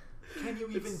 Yeah. Can you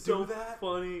even It's do so that?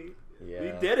 funny. Yeah.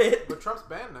 He did it. But Trump's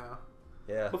banned now.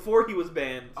 Yeah. Before he was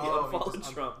banned, he He unfollowed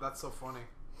just Trump. That's so funny.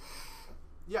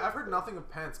 Yeah, I've heard nothing of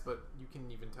Pence, but you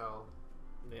can even tell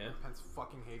Yeah. Pence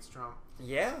fucking hates Trump.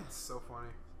 Yeah. It's so funny.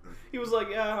 He was like,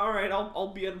 yeah, all right, I'll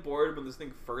be on board when this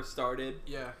thing first started.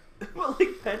 Yeah. But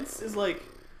like Pence is like,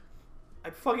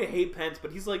 I fucking hate Pence,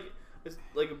 but he's like a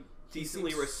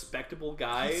decently seems- respectable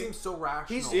guy. He seems so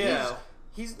rational. Yeah.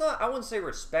 He's not. I wouldn't say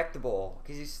respectable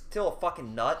because he's still a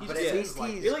fucking nut. He But just at is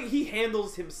least like- he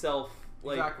handles himself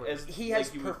like Exactly. as he has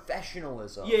like you would-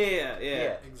 professionalism. Yeah.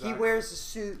 Yeah. Exactly. He wears a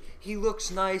suit. He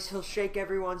looks nice. He'll shake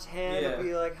everyone's hand Yeah. and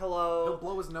be like, "Hello." He'll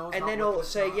blow his nose. And not then lick he'll his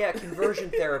say, tongue. "Yeah, conversion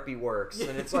therapy works."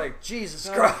 And it's like, Jesus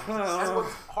Christ. And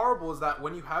what's horrible is that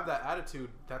when you have that attitude,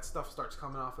 that stuff starts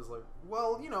coming off as like,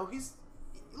 well, you know,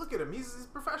 look at him, he's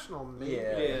professional. Maybe,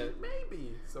 Yeah.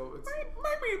 maybe. So it's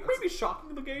maybe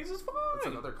shocking the gays is fine. that's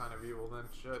another kind of evil then.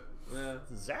 Shit. Yeah.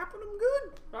 Zapping him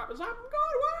good. That was good.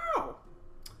 Wow.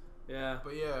 Yeah.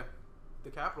 But yeah, the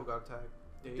Capitol got attacked.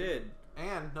 It did.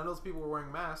 And none of those people were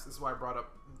wearing masks. This is why I brought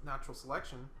up natural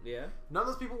selection. Yeah. None of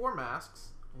those people wore masks.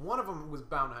 One of them was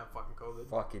bound to have fucking COVID.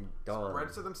 Fucking dumb. Spread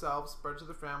it to themselves, spread it to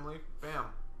their family. Bam.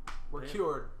 We're Bam.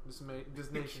 cured. This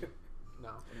nation. No.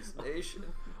 Nation.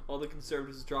 All the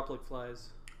conservatives drop like flies.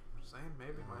 Just saying,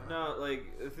 maybe. Why not? No, like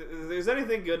if there's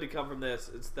anything good to come from this,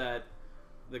 it's that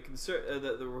the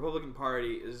the Republican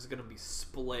Party is going to be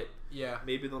split. Yeah.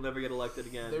 Maybe they'll never get elected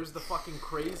again. There's the fucking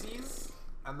crazies,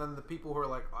 and then the people who are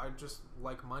like, I just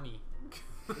like money.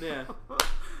 Yeah.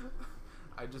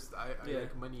 I Yeah.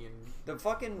 like money and The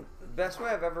fucking best way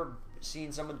I've ever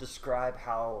seen someone describe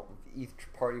how each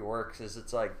party works is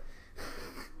it's like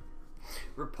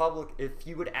if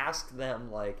you would ask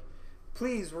them like,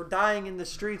 please, we're dying in the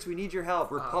streets, we need your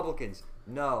help. Republicans,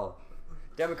 no.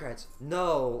 Democrats,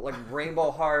 no. Like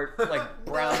rainbow heart, like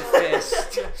brown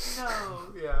fist. no,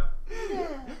 yeah,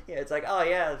 Yeah, it's like, oh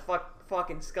yeah,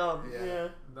 fucking scum. Yeah.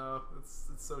 no, it's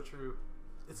so true.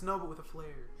 It's no, but with a flair.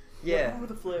 Yeah. With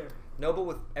a flair. No, but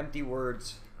with empty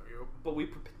words.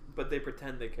 But they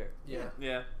pretend they care. Yeah.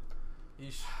 Yeah.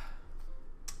 Yeesh.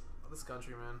 This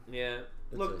country, man. Yeah.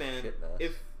 It's Look, a man, shit mess.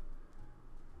 if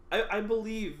I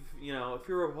believe, you know, if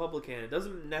you're a Republican, it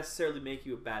doesn't necessarily make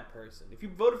you a bad person. If you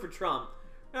voted for Trump,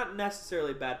 you're not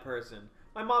necessarily a bad person.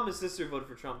 My mom and sister voted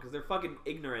for Trump because they're fucking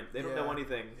ignorant. They don't know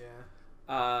anything.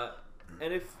 Yeah.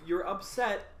 And if you're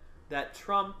upset that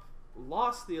Trump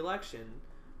lost the election,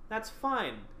 that's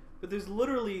fine. But there's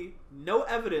literally no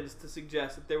evidence to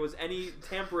suggest that there was any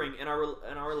tampering in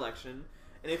our election.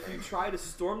 And if you try to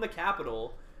storm the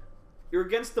Capitol, you're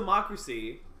against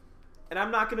democracy. And I'm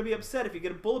not going to be upset if you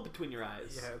get a bullet between your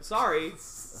eyes. Yeah. Sorry.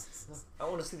 I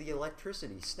want to see the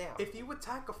electricity snap. If you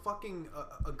attack a fucking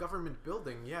a government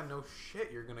building, yeah, no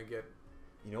shit, you're gonna get.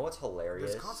 You know what's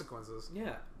hilarious? There's consequences.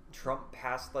 Yeah. Trump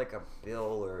passed like a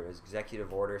bill or an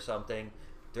executive order or something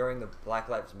during the Black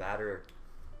Lives Matter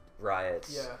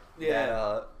riots. Yeah. Yeah.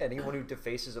 That, anyone who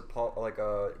defaces a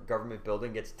government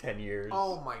building gets 10 years.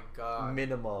 Oh my god.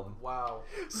 Minimum. Wow.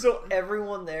 So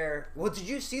everyone there. Well, did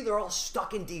you see they're all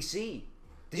stuck in DC?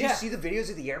 Did you Yeah. see the videos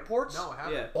of the airports? No, I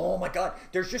haven't. Yeah. Oh my god,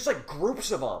 there's just like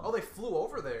groups of them. Oh, they flew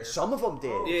over there. Some of them did.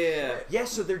 Oh, Yeah. shit. Yeah,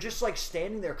 so they're just like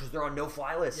standing there because they're on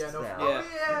no-fly lists Yeah, no- now. Oh,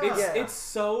 Yeah. yeah. It's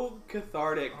so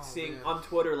cathartic Oh, seeing man. on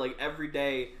Twitter like every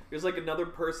day. There's like another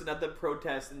person at the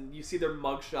protest, and you see their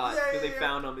mugshot Yeah, because yeah, they yeah.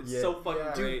 found them. It's Yeah. so fucking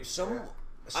Yeah. great. Dude,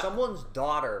 someone's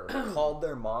daughter called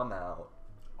their mom out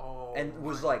Oh, and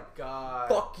was my like, God.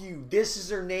 "Fuck you! This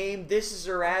is her name. This is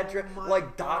her address." my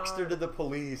Like doxed her God. to the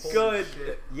police. Holy Good.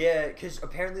 shit. Yeah, because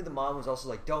apparently the mom was also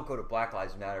like, "Don't go to Black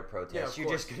Lives Matter protests. Yeah, of You're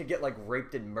course. just gonna get like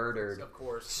raped and murdered." Of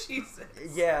course. Jesus.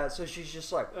 Yeah, so she's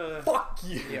just like, "Fuck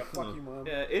you." Yeah, fuck you, mom.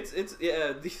 Yeah, it's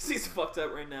DC's fucked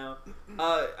up right now.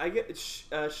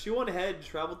 She went ahead and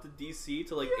traveled to DC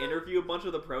to like interview a bunch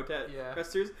of the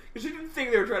protesters because she didn't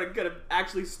think they were trying to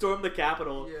actually storm the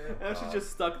Capitol. Yeah. And she's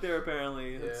just stuck there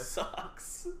apparently. Yeah. It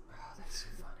sucks. Oh, that's so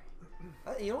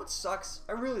funny. You know what sucks?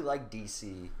 I really like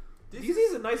DC.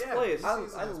 DC's a nice place. I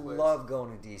DC's a nice place. love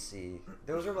going to DC.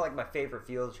 Those are like my favorite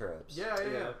field trips.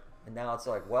 Yeah. And now it's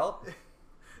like, well,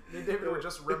 Me and David were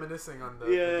just reminiscing on the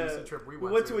Yeah, DC trip we we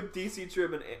went to a DC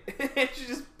trip and she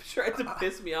just tried to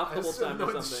piss me off a I couple just times or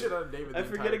annoyed the something. shit out of David I the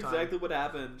forget entire time. exactly what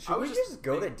happened. should we was just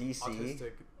go to being DC?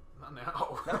 Autistic. Not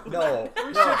now. No.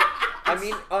 We no. I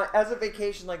mean, as a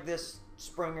vacation like this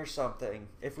spring or something,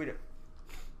 if we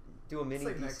do a mini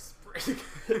Say DC. next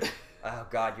spring. Oh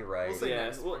God, you're right. We'll say Yeah,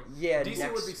 next well, spring. Yeah, DC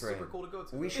next would be spring. super cool to go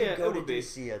to. We though. should Yeah, go it to would be.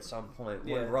 DC at some point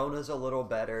Yeah. when Rona's a little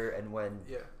better and when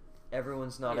Yeah.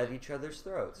 everyone's not Yeah. at each other's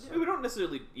throats. We don't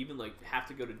necessarily even like have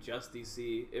to go to just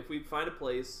DC. If we find a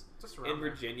place Just in around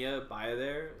there. Virginia, by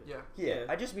there. Yeah. Yeah, Yeah.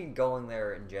 I just mean going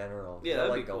there in general. 'Cause Yeah, I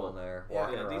that'd like be cool. going there. Yeah.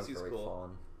 Walking Yeah, around's DC's really cool.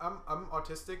 fun. I'm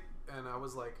autistic, and I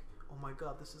was like, oh my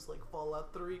god, this is like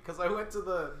Fallout 3. Because I went to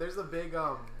there's a big,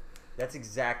 That's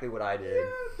exactly what I did. yeah,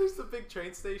 there's a big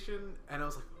train station, and I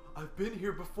was like, I've been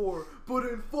here before, but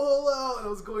in Fallout, and I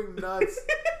was going nuts.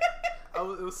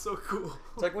 It was so cool.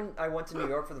 It's like when I went to New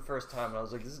York for the first time and I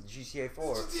was like, this is GTA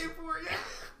 4. GTA 4,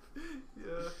 yeah.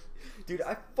 Yeah. Dude,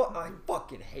 I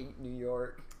fucking hate New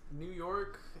York. New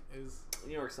York is...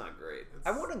 New York's not great.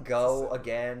 I want to go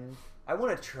again. I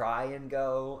want to try and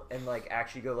go and like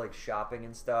actually go like shopping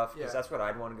and stuff because Yeah. that's what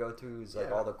I'd want to go to is like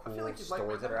Yeah. all the I cool feel like you'd like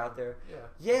stores that are out there. Yeah.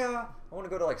 Yeah, I want to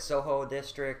go to like Soho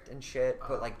District and shit,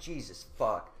 but like Jesus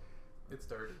fuck, It's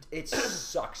dirty. it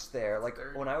sucks there. Like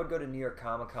dirty. when I would go to New York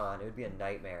Comic Con, it would be a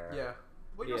nightmare. Yeah.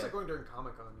 Well, you're Yeah. also going during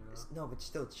Comic-Con, you know? No, but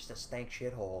still, it's just a stank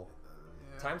shithole.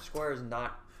 Yeah. Times Square is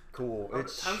not cool. Oh,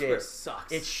 It's Times shit. Square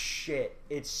sucks. It's shit.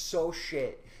 It's so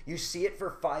shit. You see it for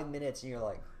 5 minutes and you're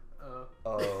like,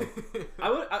 oh.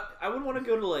 I would want to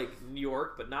go to like New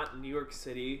York, but not New York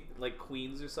City, like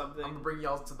Queens or something. I'm gonna bring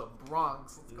y'all to the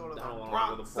Bronx. Let's go to the I don't wanna Bronx,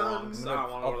 go to the Bronx. son. I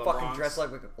don't wanna go to I'll the fucking Bronx. dress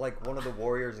like one of the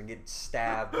warriors and get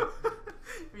stabbed.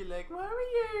 Be like,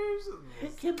 warriors.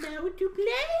 Come out to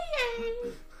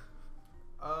play.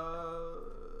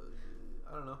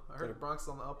 I don't know. I heard the Bronx is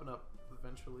on the up and up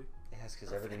eventually. Yeah, it's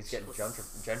because everything's getting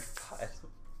gentrified.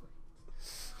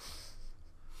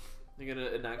 You're gonna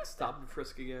enact Stop and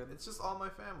Frisk again. It's just all my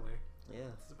family. Yeah.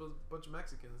 It's a bunch of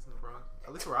Mexicans in the Bronx.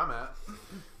 At least where I'm at.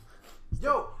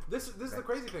 Yo, this is the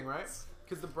crazy thing, right?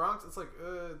 Because the Bronx, it's like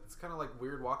it's kind of like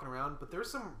weird walking around, but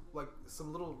there's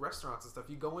some little restaurants and stuff.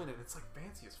 You go in and it's like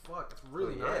fancy as fuck. It's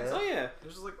really Oh, yeah. nice. Oh yeah.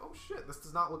 It's just like, oh shit, this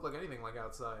does not look like anything like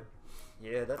outside.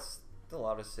 Yeah, that's a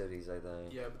lot of cities, I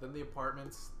think. Yeah, but then the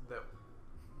apartments that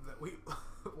we,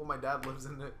 well, my dad lives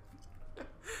in it.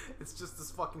 It's just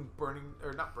this fucking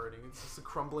not burning. It's just a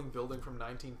crumbling building from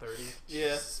 1930.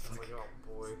 Yeah. It's like, oh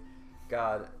boy.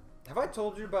 God, have I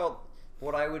told you about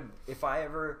what I would if I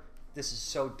ever? This is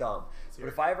so dumb. hear But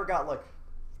it. if I ever got like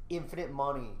infinite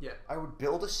money, Yeah. I would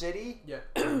build a city Yeah.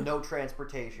 with no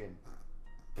transportation,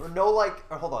 or no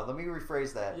like. Hold on, let me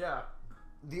rephrase that. Yeah.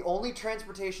 The only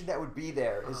transportation that would be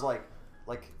there is like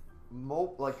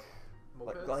Mopeds?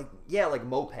 like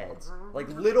mopeds, like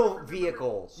little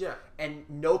vehicles. Yeah. And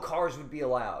no cars would be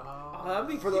allowed. Oh, that'd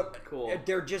be For the cool.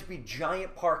 There'd just be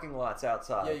giant parking lots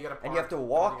outside. Yeah, you gotta and you have to park,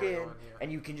 walk and then in, you gotta go in, yeah.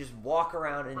 and you can just walk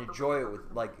around and enjoy it with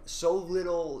like so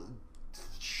little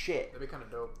shit. That'd be kind of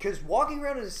dope. Because walking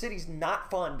around in the city's not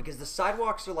fun because the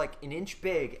sidewalks are like an inch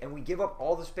big, and we give up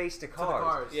all the space to cars.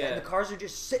 cars. Yeah. And the cars are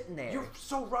just sitting there. You're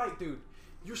so right, dude.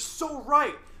 You're so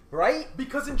right. Right?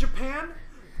 Because in Japan,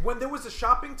 when there was a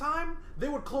shopping time, they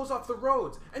would close off the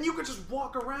roads, and you could just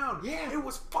walk around. Yeah. It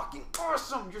was fucking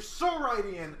awesome. You're so right,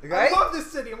 Ian. Right? I love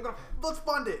this city. Let's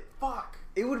fund it. Fuck.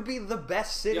 It would be the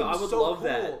best city. Yo, I would so love cool.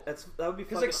 that. That would be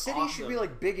Because fucking like cities awesome. should be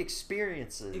like big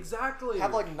experiences. Exactly.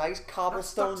 Have like nice Not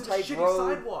cobblestone stuck to the type shitty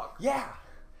road. sidewalk. Yeah.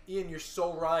 Ian, you're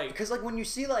so right. Because like when you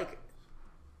see like,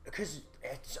 because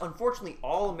it's unfortunately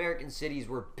all American cities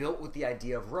were built with the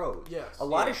idea of roads. Yes. A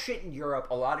lot Yeah. of shit in Europe,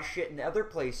 a lot of shit in other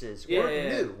places. Yeah, we're yeah, yeah.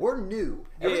 new. We're new.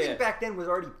 Yeah, Everything yeah. back then was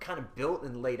already kind of built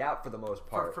and laid out for the most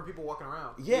part. For people walking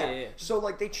around. yeah. Yeah, yeah. So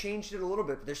like they changed it a little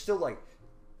bit, but there's still like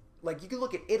you can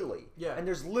look at Italy. Yeah. And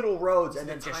there's little roads It's and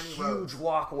then the just tiny huge roads.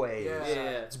 walkways. Yeah. Yeah.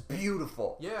 It's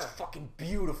beautiful. Yeah. It's fucking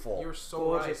beautiful. You're so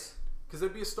Gorgeous. right. Because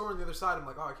there'd be a store on the other side. I'm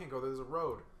like, oh, I can't go there. There's a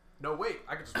road. No, wait.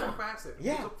 I could just walk past it.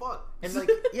 Yeah. Who gives a fuck? And like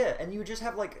yeah, and you just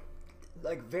have like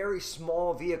very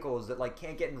small vehicles that like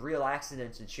can't get in real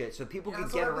accidents and shit, so people can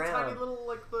so get I have the around. tiny little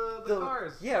like the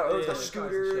cars. Yeah, or Yeah, the yeah.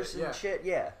 scooters Yeah. and shit.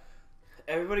 Yeah.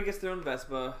 Everybody gets their own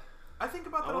Vespa. I think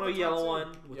about that. I all want the a time, yellow too.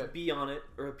 one with Yeah. a B on it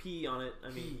or a P on it. I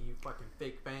P, mean, you fucking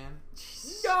fake fan.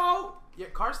 no. Yeah,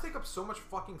 cars take up so much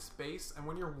fucking space, and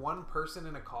when you're one person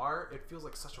in a car, it feels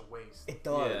like such a waste. It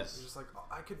does. Yeah. It's just like, oh,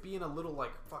 I could be in a little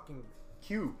like fucking.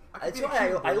 Cute. I could That's be a why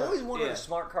cube I with always that. wanted Yeah. a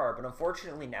smart car, but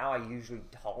unfortunately now I usually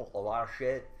haul a lot of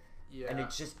shit, Yeah. and it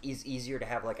just is easier to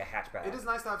have like a hatchback. It is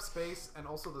nice to have space, and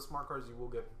also the smart cars you will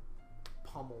get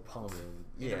pummeled. Pummeled. In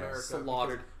Yeah. America,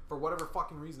 Slaughtered. because For whatever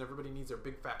fucking reason, everybody needs their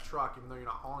big fat truck, even though you're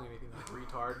not hauling anything. You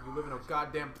retard. You live in a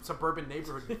goddamn suburban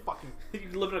neighborhood. You fucking.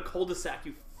 You live in a cul-de-sac,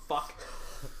 you fuck.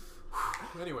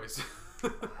 Anyways.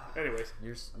 Anyways,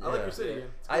 I like yeah. your city. Yeah. Ian.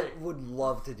 It's I great. would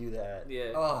love to do that.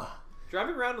 Yeah. Ugh.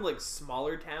 driving around in like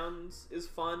smaller towns is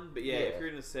fun, but yeah, Yeah. if you're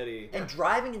in a city, And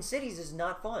driving in cities is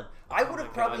not fun. I would my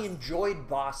have probably God. enjoyed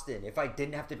Boston if I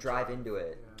didn't have to drive into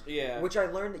it. yeah, Which I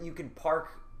learned that you can park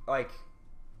like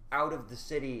out of the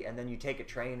city and then you take a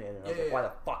train in. And I was Yeah, like, yeah. why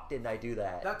the fuck didn't I do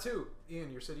that? That too.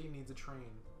 Ian, your city needs a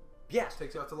train. Yes.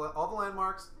 Takes you out to all the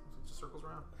landmarks. It just circles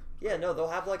around. Yeah, no, they'll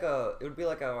have like it would be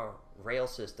like a rail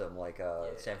system like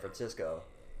San Francisco.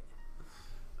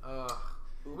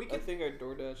 We I can. think our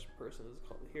DoorDash person is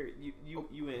called. Here,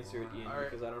 you answer it, Ian, All right.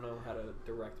 because I don't know how to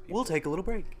direct people. take a little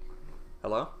break.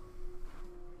 Hello?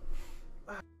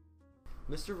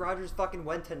 Mr. Rogers fucking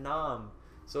went to Nam.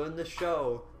 So in the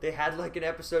show, they had like an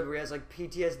episode where he has like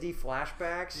PTSD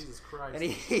flashbacks. Jesus Christ. And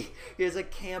he has a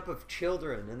camp of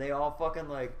children and they all fucking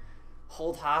like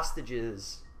hold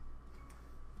hostages.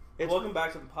 It's, Welcome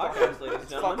back to the podcast, ladies and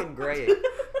it's gentlemen. fucking great.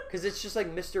 Because it's just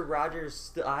like Mr. Rogers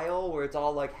style where it's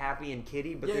all like happy and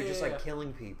kitty, but Yeah, they're yeah, just yeah. like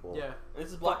killing people. Yeah. This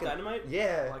is Black Fucking- Dynamite.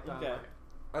 Yeah. Like that. Okay.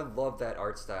 I love that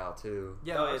art style too.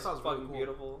 Yeah, Oh, that it's sounds fucking really cool.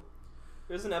 beautiful.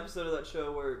 There's an episode of that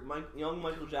show where young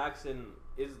Michael Jackson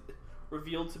is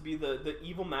revealed to be the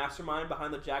evil mastermind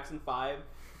behind the Jackson 5.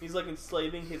 He's like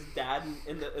enslaving his dad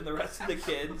and the rest of the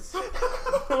kids.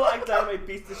 Black Dynamite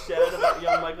beats the shit out of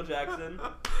young Michael Jackson.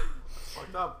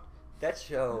 Fucked up. That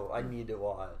show I need to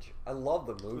watch. I love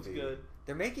the movie. good.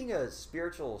 They're making a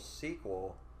spiritual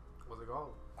sequel, What's it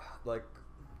called? like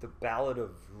the Ballad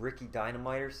of Ricky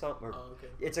Dynamite or something. Or, Oh, okay.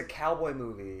 It's a cowboy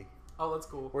movie Oh, that's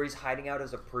cool. where he's hiding out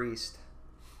as a priest,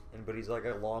 but he's like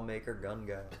a lawmaker, gun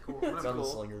guy, Cool. I'm gonna, have to,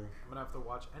 gunslinger. I'm gonna have to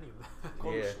watch any of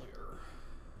that. Yeah.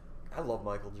 I love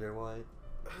Michael J. White.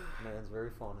 Man, it's very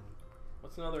funny.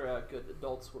 What's another good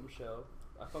Adult Swim show?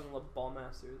 I fucking love Ball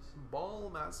Masters.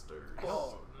 Ball Master.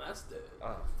 Ball Masters.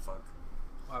 Oh fuck.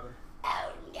 What happened?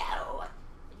 Oh no!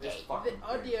 It's fucking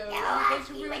audio. great. You guys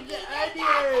ruined the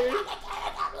audio.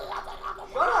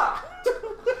 Shut up!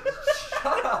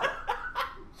 Shut up!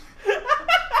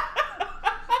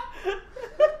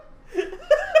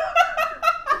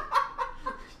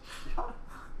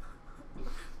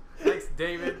 Thanks,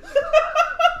 David.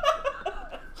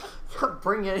 Don't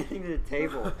bring anything to the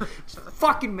table. Just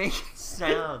fucking make it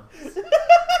sound.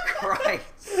 Christ.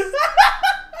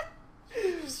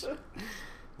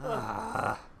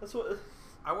 Ah. That's what.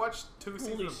 I watched 2 Holy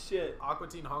seasons of shit. Aqua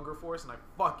Teen Hunger Force and I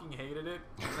fucking hated it.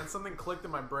 And then something clicked in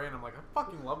my brain. I'm like, I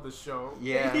fucking love this show.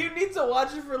 Yeah. You need to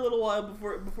watch it for a little while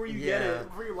before you get Yeah. it.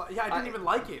 Before you yeah, I didn't even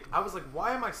like it. I was like,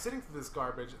 why am I sitting through this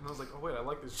garbage? And I was like, oh wait, I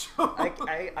like this show.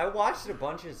 I watched it a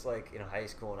bunch as like in high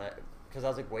school and because I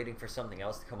was like waiting for something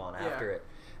else to come on after Yeah. it.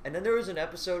 And then there was an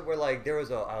episode where like there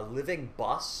was a living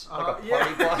bus, like a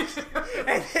yeah. party bus,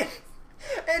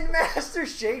 and Master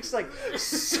Shake's like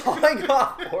sawing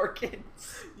off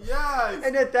orchids. Yes.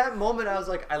 And at that moment, I was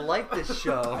like, I like this I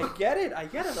show. get it. I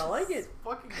like it. It's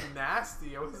fucking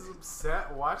nasty. I was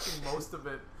upset watching most of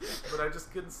it, but I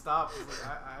just couldn't stop. I was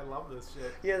like, I love this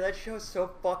shit. Yeah, that show's so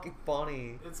fucking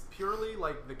funny. It's purely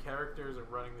like the characters are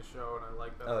running the show, and I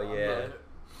like that. Oh, a lot. yeah.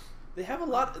 They have a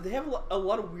lot. They have a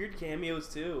lot of weird cameos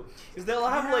too, because they'll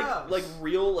have Yeah. like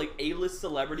real like A-list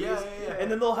celebrities, Yeah.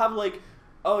 and then they'll have like,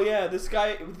 oh yeah, this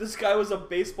guy was a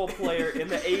baseball player in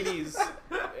the '80s.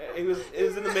 He was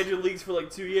in the major leagues for like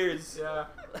 2 years. Yeah.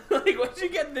 Like, where'd you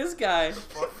get this guy? I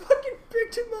fucking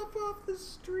picked him up off the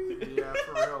street. Yeah,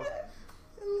 for real.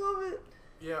 I love it.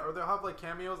 Yeah, or they'll have like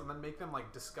cameos and then make them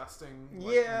like disgusting,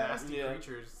 like, Yeah. nasty Yeah.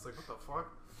 creatures. It's like, what the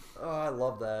fuck? Oh, I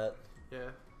love that. Yeah,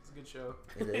 it's a good show.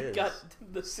 It They is. got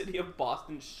the city of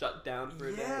Boston shut down for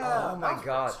a day. Yeah. Oh my that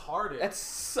God. was retarded. That's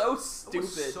so That stupid.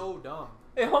 was so dumb.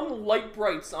 They hung light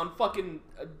brights on fucking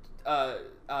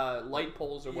light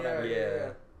poles or whatever. Yeah.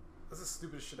 That's the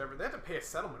stupidest shit ever. They had to pay a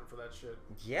settlement for that shit.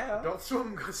 Yeah. Adult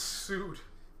Swim got sued.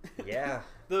 Yeah.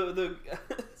 The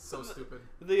So stupid.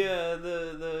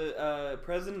 the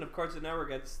president of Cartoon Network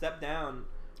got stepped down.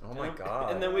 Oh my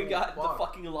god. And then we got Fuck. the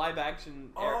fucking live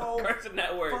action era Oh, of Cartoon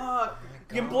Network. Fuck.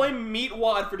 You can blame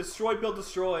Meatwad for Destroy Build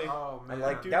Destroy. Oh I man.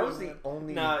 like Dude, that was wasn't the it?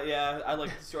 only. Nah, yeah, I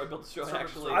like Destroy Build Destroy Destroy,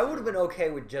 actually. I would have been okay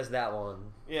with just that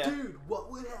one. Yeah. Dude,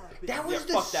 what would happen? That was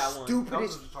the fuck that one. stupidest That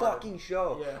was retarded. fucking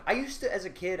show. Yeah. I used to, as a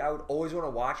kid, I would always want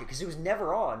to watch it because it was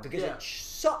never on because Yeah. it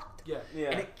sucked. Yeah. Yeah.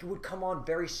 And it would come on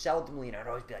very seldomly, and I'd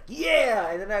always be like,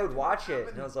 "Yeah!" And then I would watch it,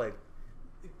 and I was like,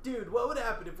 Dude, what would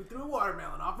happen if we threw a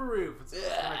watermelon off a roof? It's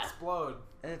gonna explode.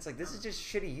 and it's like, this is just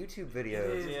shitty YouTube It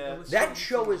is. videos. Yeah. It was That so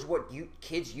show stupid. is what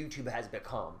kids' YouTube has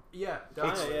become. Yeah, It's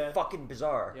definitely. yeah. fucking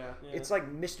bizarre. Yeah. Yeah. It's like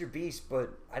Mr. Beast, but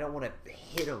I don't want to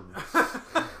hit him.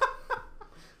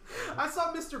 I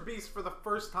saw Mr. Beast for the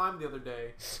first time the other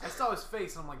day. I saw his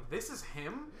face and I'm like, this is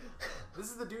him? This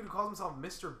is the dude who calls himself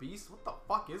Mr. Beast? What the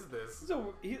fuck is this?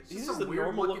 He's some just a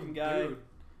normal looking weird-looking guy. dude.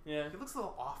 Yeah. He looks a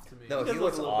little off to me. No, He he does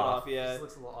looks look a little bit off. off, He yeah. just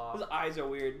looks a little off. His eyes are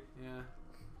weird. Yeah.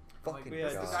 Fucking But yeah,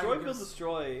 This guy Destroy who Build gives-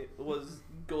 Destroy was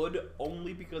good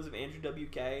only because of Andrew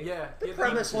WK. Yeah. The he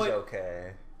premise is put-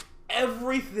 okay.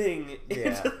 Everything Yeah.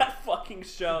 into that fucking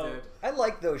show. did. I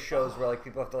like those shows where like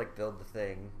people have to like build the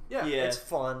thing. Yeah. Yeah. It's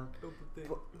fun. Build the thing.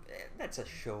 But that's a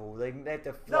show. They have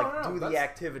to No, like no, no, do the that's-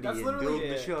 activity That's and literally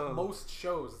build the show. most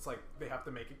shows. It's like they have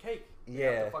to make a cake. They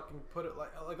have Yeah. to fucking put it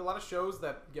like a lot of shows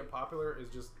that get popular is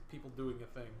just people doing a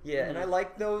thing. Yeah, and I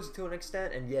like those to an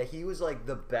extent. And yeah, he was like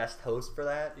the best host for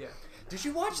that. Yeah. Did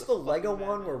you watch He's a the Lego fucking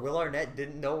one madman. where Will Arnett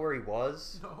didn't know where he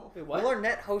was? No. Wait, what? Will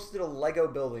Arnett hosted a Lego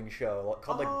building show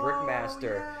called like Oh,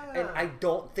 Brickmaster, and yeah. I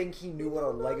don't think he knew what a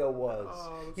Lego was.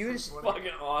 Oh, that's he so was funny.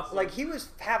 Fucking awesome. like he was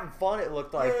having fun. It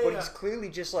looked like, Yeah, but yeah. he's clearly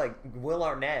just like Will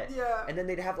Arnett. Yeah. And then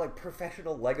they'd have like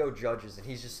professional Lego judges, and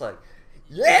he's just like,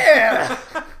 yeah,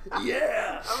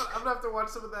 yeah. I'm gonna have to watch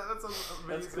some of that. That sounds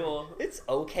amazing. That's cool. It's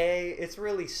okay. It's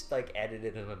really like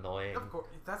edited and annoying. Of course,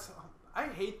 I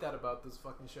hate that about those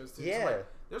fucking shows too. Yeah. Like,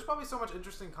 there's probably so much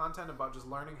interesting content about just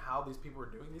learning how these people are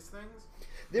doing these things.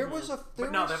 There was a there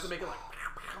But no, was, they have to make it like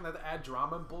and they have to add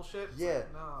drama and bullshit. It's yeah,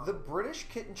 like, no. the British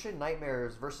Kitchen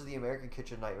Nightmares versus the American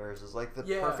Kitchen Nightmares is like the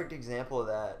Yeah. perfect example of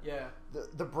that. Yeah.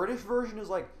 The British version is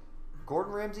like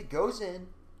Gordon Ramsay goes in,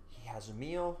 he has a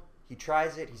meal, he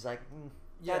tries it, he's like,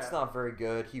 that's Yeah. not very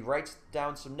good. He writes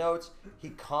down some notes. He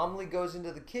calmly goes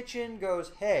into the kitchen,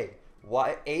 goes, hey,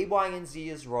 A, Y, and Z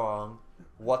is wrong.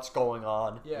 What's going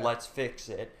on? Yeah. Let's fix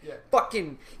it. Yeah.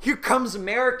 Fucking, here comes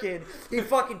American. He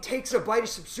fucking takes a bite of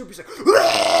some soup. He's like,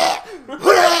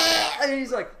 and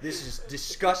he's like, this is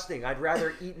disgusting. I'd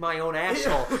rather eat my own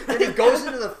asshole. And he goes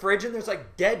into the fridge and there's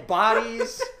like dead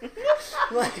bodies.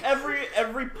 Like, every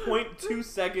 0.2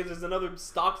 seconds is another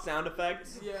stock sound effect.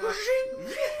 Yeah.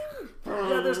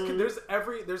 Yeah,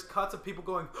 there's cuts of people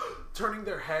going, turning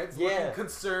their heads, Yeah. looking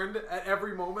concerned at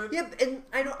every moment. Yeah, and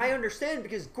I understand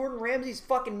because Gordon Ramsay's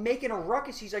fucking making a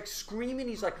ruckus. He's like screaming.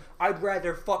 He's like, I'd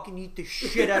rather fucking eat the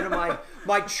shit out of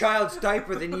my child's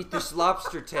diaper than eat this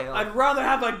lobster tail. I'd rather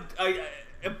have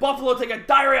a buffalo take a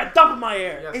diarrhea dump in my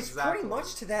air. Yes, it's exactly. pretty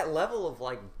much to that level of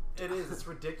like, It is. It's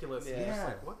ridiculous. Yeah. You're just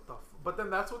like, what the? But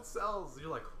then that's what sells. You're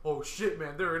like, oh shit,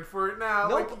 man, they're in for it now.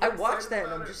 no, Like, you I get watched excited that and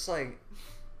about I'm it. just like,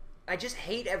 I just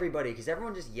hate everybody because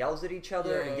everyone just yells at each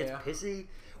other Yeah, and gets yeah. pissy.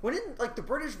 When in like the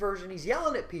British version, he's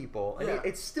yelling at people, and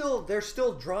Yeah. there's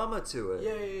still drama to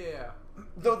it. Yeah.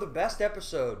 Though the best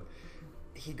episode,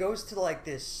 he goes to like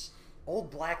this old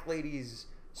black lady's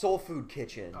soul food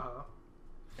kitchen,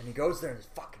 and he goes there and there's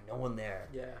fucking no one there.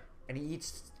 Yeah. And he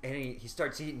eats, and he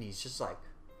starts eating. He's just like,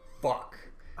 fuck.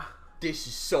 this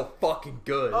is so fucking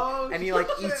good. Oh, and he like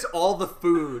shit. eats all the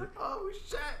food. Oh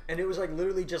shit. And it was like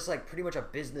literally just like pretty much a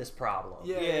business problem.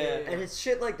 Yeah. And it's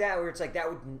shit like that where it's like that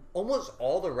would almost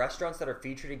all the restaurants that are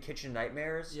featured in Kitchen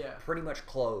Nightmares pretty much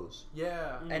close.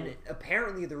 Yeah. And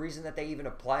apparently the reason that they even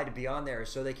apply to be on there is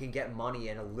so they can get money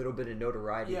and a little bit of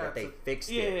notoriety that they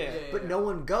fixed it. But no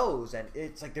one goes, and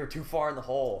it's like they're too far in the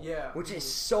hole. Yeah. Which is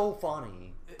so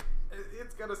funny.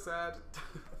 It's kind of sad.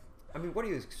 I mean, what do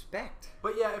you expect?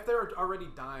 But yeah, if they're already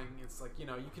dying, it's like, you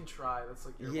know, you can try. That's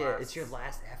like your last... it's your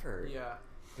last effort. Yeah.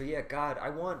 But yeah, God, I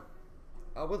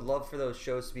would love for those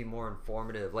shows to be more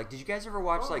informative. Like, did you guys ever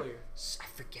watch, like, I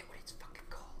forget what it's fucking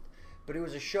called, but it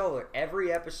was a show where every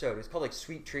episode, it's called, like,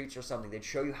 Sweet Treats or something. They'd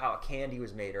show you how a candy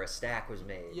was made or a snack was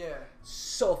made. Yeah.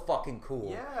 So fucking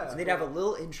cool. Yeah. And they'd have a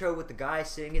little intro with the guy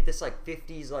sitting at this, like,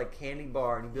 50s, like, candy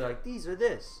bar, and he'd be like, these are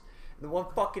this. And the one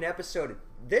fucking episode,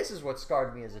 this is what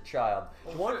scarred me as a child.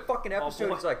 One fucking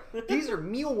episode, he's like, these are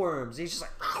mealworms. He's just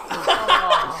like,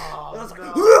 Oh, and I was like,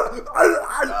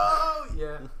 no.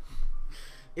 Yeah.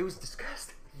 It was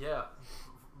disgusting. Yeah.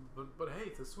 But hey,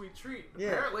 it's a sweet treat, Yeah.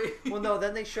 apparently. Well, no,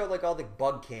 then they showed like all the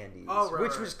bug candies, right,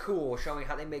 which was cool, showing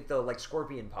how they make the like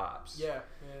scorpion pops. Yeah.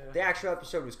 The actual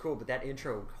episode was cool, but that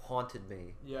intro haunted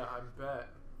me. Yeah, I bet.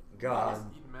 God.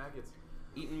 Eating maggots.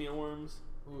 Eating mealworms.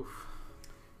 Oof.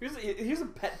 Here's a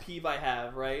pet peeve I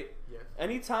have, right? Yeah.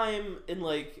 Anytime in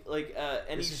like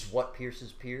any This is what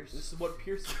pierces Pierce. This is what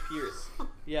pierces Pierce.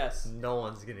 Yes. No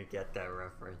one's gonna get that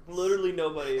reference. Literally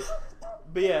nobody.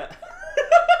 But yeah.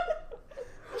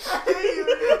 I hate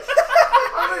you.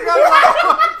 I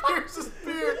forgot about Pierce's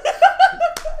beard.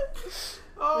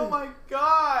 Oh my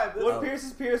god. What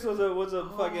pierces Pierce was a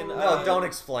fucking. No, don't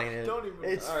explain it. Don't even.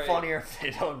 It's Right. funnier if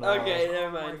they don't know. Okay, never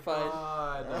Oh my mind.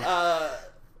 Fine. God.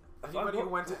 Anybody who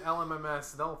went to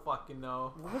LMMS, they'll fucking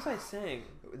know. What was I saying?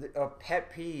 A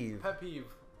pet peeve. Pet peeve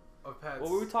of pets. What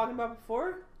were we talking about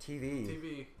before?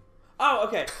 TV. Oh,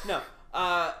 okay. No.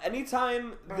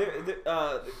 Anytime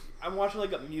I'm watching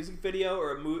like a music video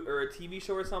or a TV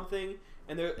show or something,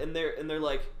 and they're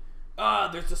like,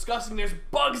 there's disgusting. There's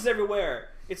bugs everywhere.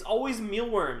 It's always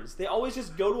mealworms. They always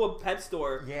just go to a pet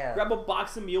store, grab a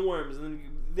box of mealworms, and then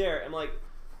there. I'm like,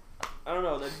 I don't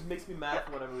know. That just makes me mad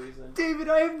for whatever reason. David,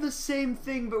 I have the same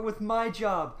thing, but with my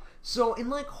job. So in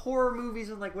like horror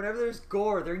movies and like whenever there's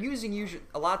gore, they're usually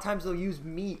a lot of times they'll use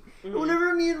meat. And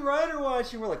whenever me and Ryan are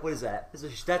watching, we're like, "What is that?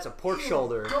 That's a pork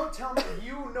shoulder." Don't tell me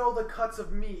you know the cuts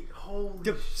of meat. Holy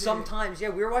shit. Sometimes, yeah,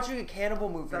 we were watching a cannibal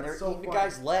movie and they're eating a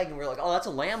guy's leg, and we were like, "Oh, that's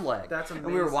a lamb leg." That's amazing.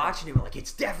 And we were watching it, and we're like,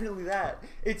 "It's definitely that."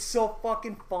 It's so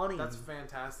fucking funny. That's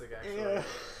fantastic, actually. Yeah.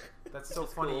 That's so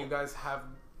funny. cool. You guys have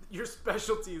your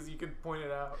specialties. You can point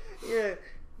it out. Yeah,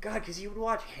 God, because he would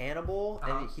watch Hannibal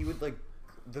and he would like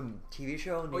the TV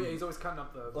show. And he's always cutting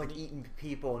up the like meat. eating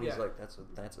people, and he's like,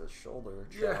 "That's a shoulder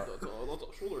chop. Yeah. That's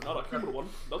a shoulder, not a human one.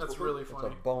 That's really That's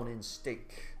funny. a bone-in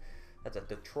steak. That's a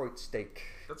Detroit steak."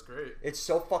 That's great. It's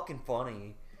so fucking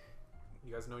funny.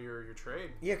 You guys know your trade.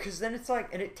 Yeah, because then it's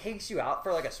like, and it takes you out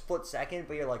for like a split second,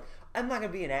 but you're like, I'm not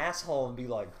gonna be an asshole and be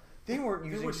like, they weren't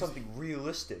using something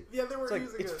realistic. Yeah, they were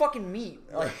It's using fucking meat.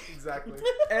 Yeah, Like, exactly.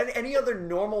 any other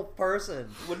normal person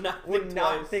Would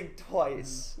not think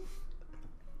twice.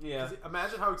 Yeah.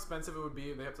 Imagine how expensive it would be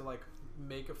if they have to like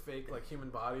make a fake like human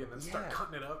body and then start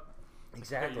cutting it up. Hey,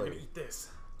 Exactly. you're gonna eat this.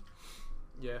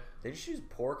 Yeah. They just use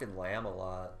pork and lamb a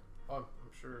lot. Oh, I'm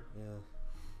sure. Yeah.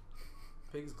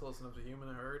 Pig's close enough to human,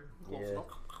 I heard. Close Yeah. enough.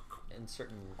 And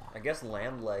certain, I guess,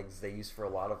 lamb legs they use for a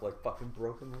lot of like fucking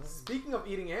broken legs. Speaking of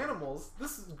eating animals,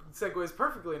 this segues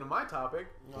perfectly into my topic.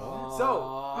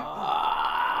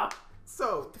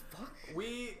 So, Fuck.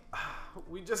 we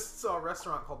just saw a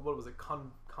restaurant called, what was it,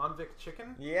 Convict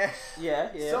Chicken? Yeah.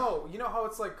 Yeah. So, you know how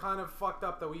it's like kind of fucked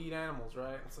up that we eat animals,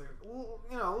 right? It's like,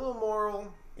 you know, a little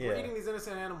moral. We're Yeah. eating these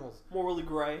innocent animals. Morally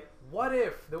gray. What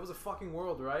if there was a fucking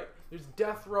world, right? There's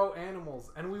death row animals,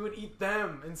 and we would eat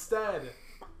them instead.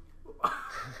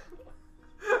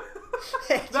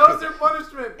 That was their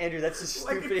punishment. Andrew, that's the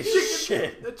Like a stupidest chicken,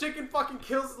 shit. the chicken fucking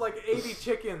kills like 80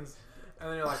 chickens. And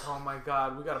then you're like, oh my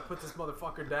god, we gotta put this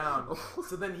motherfucker down.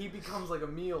 So then he becomes like a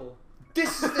meal.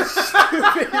 This is the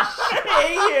stupidest shit. I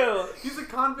hate you. He's a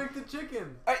convicted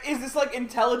chicken. Is this like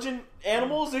intelligent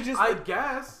animals? They're just. I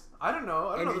guess. I don't know.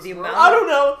 I don't know And this the world. amount- I don't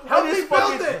know. Help I me just build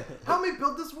fucking- it! Help me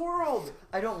build this world!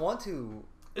 I don't want to.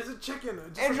 It's a chicken.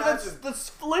 Just Andrew, that's imagine. the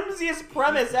flimsiest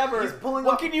premise ever. He's pulling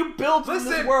what off- can you build in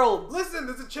this world? Listen,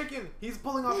 there's a chicken. He's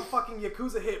pulling off a fucking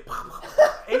Yakuza hit.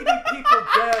 80 people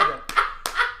dead.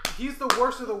 He's the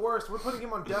worst of the worst. We're putting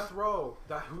him on death row.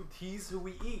 He's who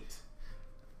we eat.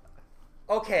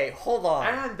 Okay, hold on.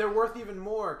 And they're worth even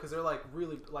more because they're like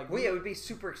really like. Well, yeah, it would be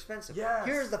super expensive. Yes.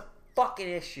 Here's the fucking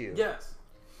issue. Yes.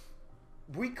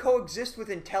 We coexist with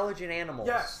intelligent animals.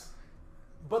 Yes.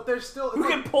 But they're still... Who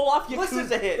can pull off Yakuza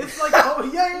Listen, hits? it's like... Oh,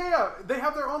 yeah. They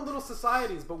have their own little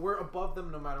societies, but we're above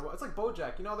them no matter what. It's like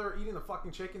BoJack. You know they're eating the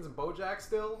fucking chickens in BoJack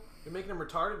still? They're making them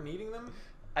retarded and eating them?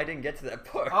 I didn't get to that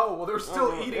part. Oh, well, they're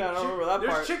still eating... Yeah, I don't remember that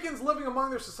There's part. chickens living among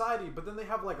their society, but then they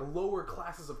have, like, lower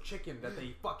classes of chicken that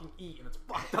they fucking eat, and it's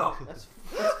fucked up. That's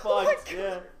fucked.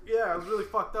 Yeah. Yeah, it was really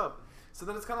fucked up. So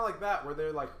then it's kind of like that, where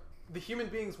they're like... The human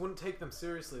beings wouldn't take them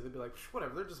seriously. They'd be like,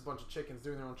 whatever, they're just a bunch of chickens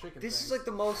doing their own chicken This thing. is like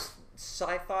the most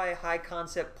sci-fi high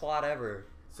concept plot ever.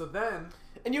 So then...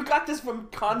 And you got this from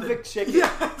Convict Chicken.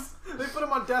 Yes! They put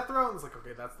them on death row, and it's like,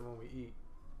 okay, that's the one we eat.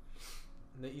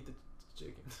 And they eat the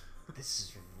chicken. This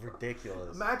is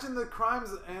ridiculous. Imagine the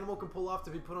crimes an animal can pull off to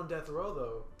be put on death row,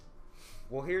 though.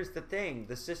 Well, here's the thing.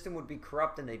 The system would be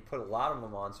corrupt and they'd put a lot of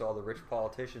them on so all the rich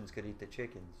politicians could eat the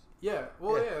chickens. Yeah,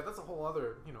 well, yeah, that's a whole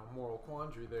other, moral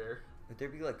quandary there. Would there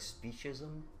be, like,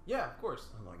 speciesism? Yeah, of course.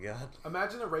 Oh, my God.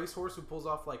 Imagine a racehorse who pulls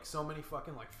off, like, so many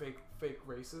fucking, like, fake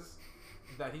races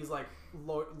that he's, like,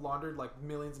 laundered, like,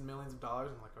 millions and millions of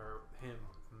dollars and, like, are him,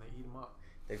 and they eat him up.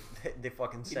 They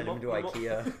fucking send him to eat 'em up.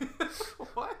 Ikea.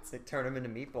 What? They turn him into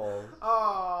meatballs.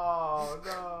 Oh,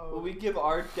 no. Will we give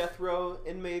our death row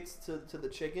inmates to the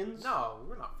chickens? No,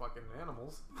 we're not fucking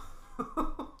animals.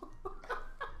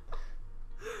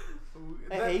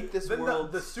 I hate this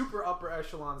world. The super upper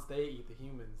echelons, they eat the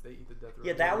humans. They eat the death row.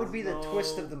 Yeah, that would be the No.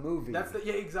 twist of the movie. That's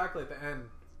the exactly at the end.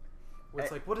 Where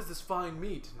it's like, what is this fine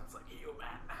meat? And it's like human.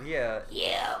 Yeah.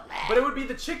 But it would be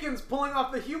the chickens pulling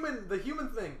off the human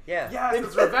thing. Yeah. Yes,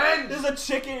 it's revenge. There's a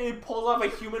chicken and he pulls off a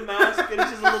human mask and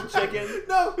it's just a little chicken.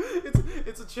 No,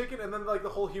 it's a chicken, and then like the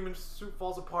whole human suit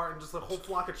falls apart, and just a whole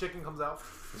flock of chicken comes out.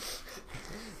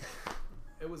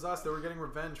 It was us. They were getting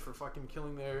revenge for fucking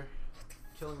killing their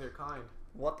kind.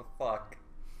 What the fuck?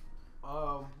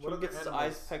 What What other gets his animals?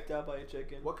 eyes pecked out by a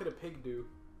chicken? What could a pig do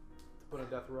to put on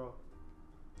death row?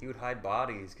 He would hide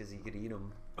bodies because he could eat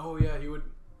them. Oh yeah,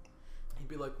 he'd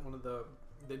be like one of the.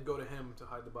 They'd go to him to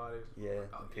hide the bodies. Yeah,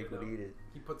 Oh, the pig you would know. eat it.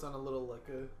 He puts on a little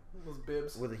those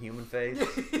bibs. With a human face.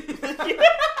 Yeah.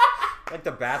 Like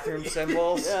the bathroom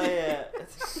symbols. Yeah.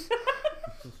 It's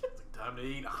like, time to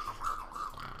eat.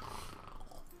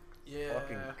 Yeah.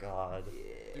 Fucking God.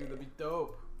 Dude, that'd be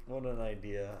dope. What an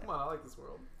idea. Come on, I like this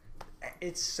world.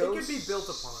 It's so It could be built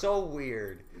upon. so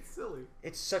weird. It's silly.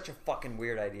 It's such a fucking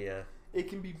weird idea. It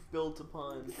can be built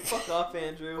upon. Fuck off,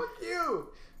 Andrew. Fuck you.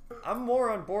 I'm more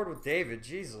on board with David.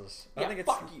 Jesus. I Yeah, think it's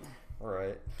fuck you.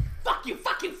 Alright. Fuck you,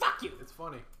 fuck you, fuck you. It's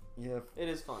funny. Yeah. It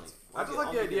is funny. I just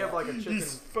like the idea of like a chicken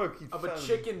fucking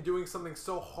chicken doing something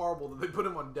so horrible that they put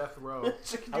him on death row.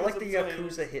 Chicken I like the does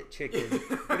its Yakuza hit chicken.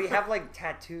 Would he have like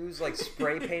tattoos, like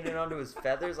spray painted onto his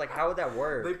feathers? Like, how would that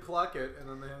work? They pluck it and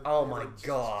then they. Oh they my like,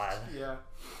 God. Yeah.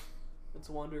 It's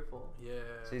wonderful. Yeah.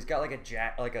 So he's got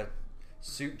like a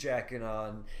suit jacket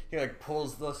on. He like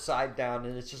pulls the side down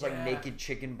and it's just like Yeah. naked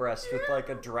chicken breast with like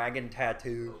a dragon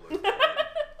tattoo.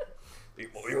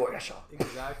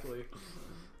 Exactly.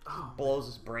 Oh, Blows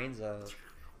his brains out. Can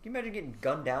you imagine getting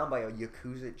gunned down by a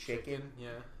Yakuza chicken? yeah.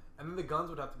 And then the guns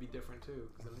would have to be different too.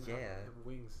 'Cause they didn't Yeah. have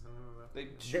wings. I remember that. They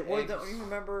Don't shoot eggs. you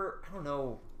remember? I don't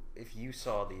know if you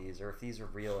saw these or if these are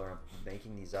real or I'm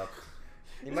making these up.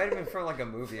 They might have been from like a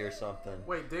movie or something.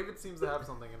 Wait, David seems to have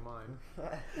something in mind.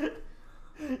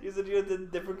 You said you had the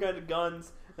different kind of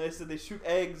guns, and I said they shoot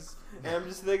eggs, and I'm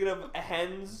just thinking of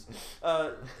hens,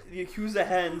 the Yakuza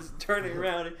hens turning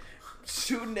around and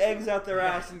shooting eggs out their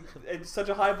ass and such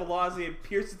a high velocity it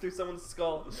pierces through someone's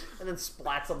skull. And then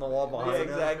splats on the wall behind Yeah, him.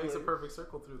 exactly. Makes a perfect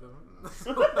circle through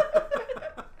them.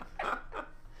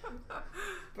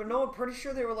 But no, I'm pretty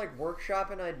sure they were like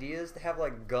workshopping ideas to have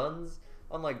like guns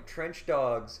on like trench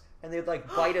dogs, and they'd like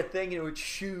bite a thing and it would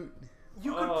shoot.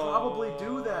 You could probably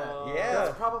do that. Yeah.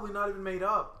 That's probably not even made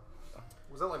up.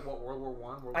 Was that like what, World War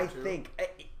One, World War I Two? think that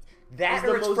It's the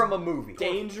or it's most from a movie.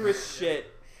 Dangerous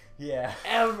shit Yeah,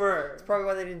 ever. that's probably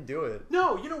why they didn't do it.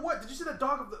 No, you know what? Did you see that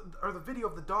the video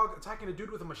of the dog attacking a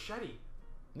dude with a machete?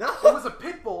 No, It was a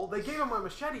pit bull. They gave him a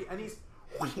machete, and he's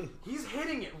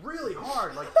hitting it really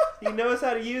hard, like. He knows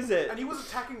how to use it. And he was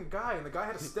attacking a guy, and the guy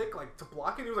had a stick like to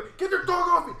block it. He was like, "Get your dog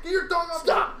off me! Get your dog off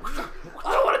Stop! me!"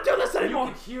 I don't want to do this And you anymore.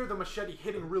 can hear the machete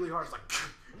hitting really hard. It's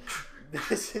like,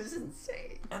 this is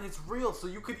insane. and it's real. So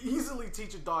you could easily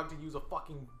teach a dog to use a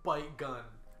fucking bite gun.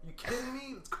 You kidding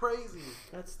me? It's crazy.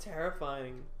 That's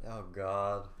terrifying. Oh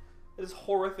God. It is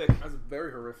horrific. That's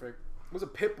very horrific. It was a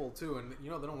pit bull too, and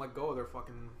you know they don't let go of their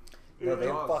fucking. No, they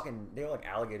were jaws. fucking. They were like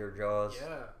alligator jaws.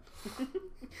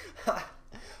 Yeah.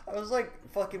 I was like,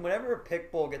 fucking, whenever a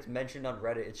pit bull gets mentioned on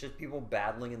Reddit, it's just people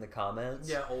battling in the comments.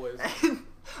 Yeah, always.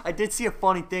 I did see a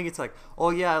funny thing. It's like, oh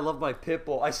yeah, I love my pit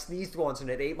bull. I sneezed once and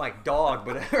it ate my dog,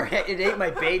 but it ate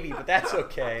my baby, but that's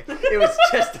okay. It was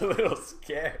just a little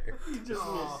scared. Just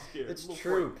a little scared. It's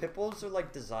true. Pit bulls are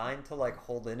like designed to like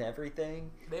hold in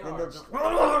everything. They and are. they'll just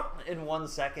in 1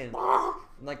 second, and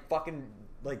like fucking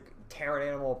like tear an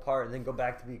animal apart and then go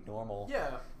back to being normal. Yeah,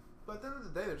 but at the end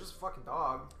of the day, they're just a fucking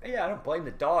dog. Yeah, I don't blame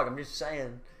the dog. I'm just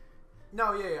saying.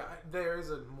 No, yeah. There's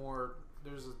a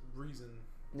reason.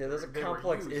 Yeah, there's a They were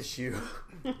complex used. issue.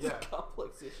 It's Yeah. a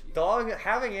complex issue.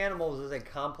 Having animals is a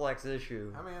complex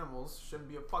issue. Having animals shouldn't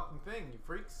be a fucking thing, you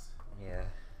freaks. Yeah.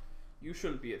 You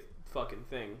shouldn't be a fucking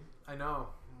thing. I know.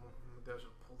 My dad should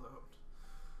have pulled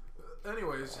out.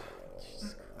 Anyways.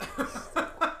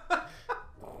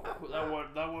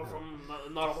 That went from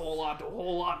not a whole lot to a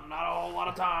whole lot, not a whole lot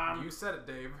of time. You said it,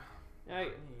 Dave.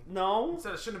 No. You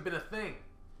said it shouldn't have been a thing.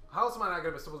 How else am I not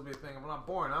gonna be supposed to be a thing? I'm not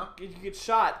born, huh? You get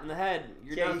shot in the head.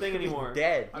 You're not a thing anymore.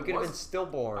 Dead. I You could have was- been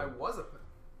stillborn. I was a thing.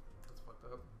 That's fucked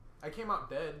up. I came out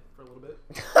dead for a little bit.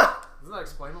 Doesn't that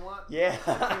explain a lot? Yeah.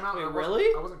 I came out Wait, and really?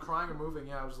 I wasn't crying or moving.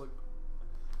 Yeah, I was like,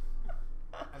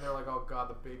 and they're like, "Oh God,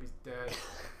 the baby's dead."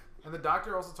 And the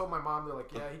doctor also told my mom, they're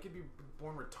like, "Yeah, he could be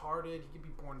born retarded. He could be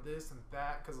born this and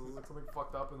that because it was like something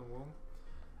fucked up in the womb."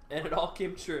 And it all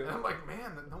came true. And I'm like,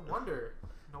 man, no wonder.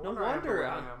 No No wonder. I am the wonder, way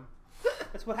I huh? am.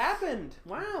 That's what happened.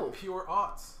 Wow. Pure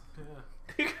aughts.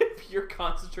 Yeah. Pure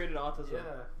concentrated autism. Yeah.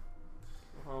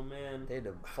 Oh man. They had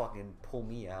to fucking pull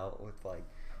me out with like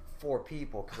 4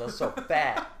 people because I was so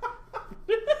fat.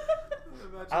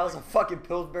 Imagine, I was a like, fucking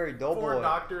Pillsbury 4 Doughboy.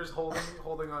 doctors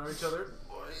holding on to each other.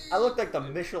 I looked like the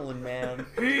Michelin Man.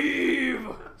 Heave.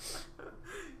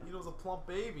 You know, it was a plump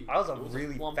baby. I was a It was a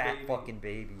really plump fat baby. fucking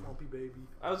baby. Plumpy baby.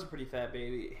 I was a pretty fat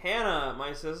baby. Hannah,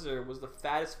 my sister, was the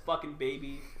fattest fucking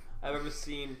baby I've ever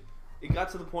seen. It got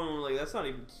to the point where we're like, that's not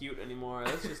even cute anymore.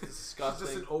 That's just She's disgusting.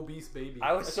 just an obese baby.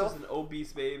 I was That's so just an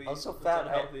obese baby. I was so That's fat.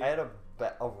 unhealthy. I had a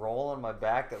roll on my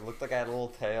back that looked like I had a little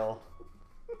tail.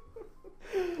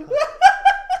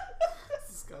 It's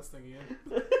disgusting, Ian.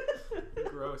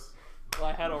 Gross. Well,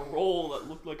 I had a roll that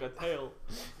looked like a tail.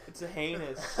 It's a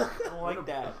heinous. I don't like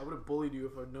that. I would have bullied you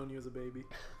if I'd known you as a baby.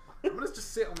 I'm gonna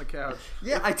just sit on the couch.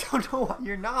 Yeah, I don't know why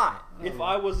you're not. If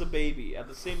I was a baby, at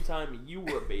the same time you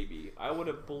were a baby, I would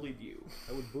have bullied you.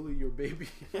 I would bully your baby.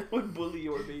 I would bully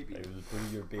your baby. I was putting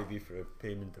your baby for a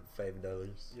payment of $5.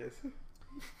 Yes.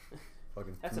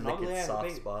 Fucking That's an lick ugly its ass soft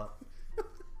baby. spot.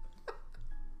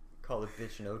 Call it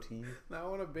bitch no tea. Now I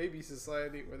want a baby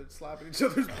society where they're slapping each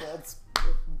other's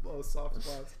soft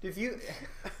spots. If you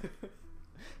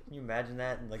can you imagine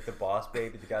that and like the boss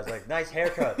baby, the guy's like, nice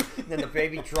haircut, and then the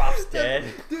baby drops dead.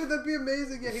 Dude, that'd be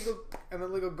amazing. Yeah, he goes and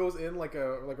then like it goes in like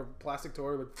a plastic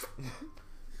toy. Like,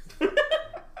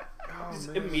 oh, Just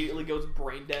man. immediately goes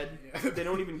brain dead. Yeah. They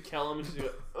don't even kill him. It's just go,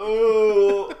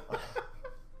 oh,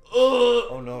 oh.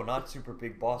 Oh no, not super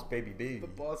big boss baby B. The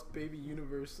Boss Baby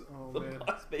universe. Oh The man,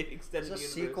 Boss Baby extended There's a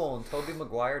universe. sequel and Tobey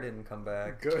Maguire didn't come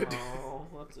back. good. Oh,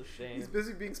 that's a shame. He's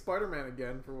busy being Spider-Man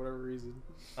again for whatever reason.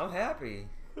 I'm happy.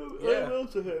 Yeah. I'm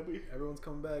also happy. Everyone's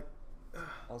coming back.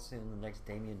 I'll see him in the next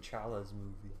Damien Chala's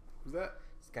movie. Who's that?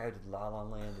 This guy who did La La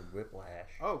Land and Whiplash.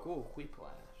 Oh, cool.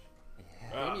 Whiplash.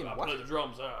 Yeah. Damien I what? play the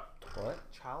drums. What?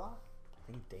 Chala?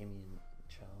 I think Damien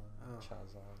Chala. Oh.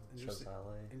 Interesting.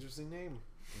 Chazale. Interesting name.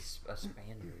 He's a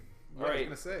Spaniard. Yeah, Alright. I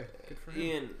was gonna say. Good for him.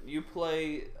 Ian, you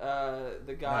play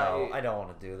the guy. No, I don't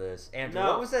want to do this. Andrew,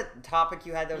 No. what was that topic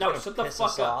you had that was No, going to shut the piss fuck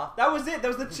us up. off? That was it. That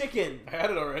was the chicken. I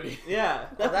had it already. Yeah,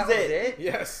 Oh, that, that was was it. it?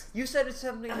 Yes. You said it's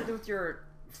something to do with your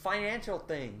financial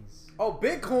things. Oh,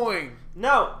 Bitcoin.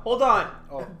 No, hold on.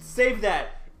 Oh. Save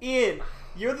that. Ian,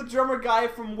 you're the drummer guy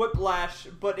from Whiplash,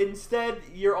 but instead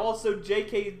you're also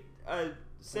J.K.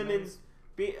 Simmons,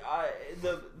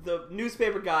 the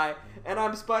newspaper guy, and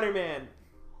I'm Spider-Man.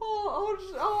 I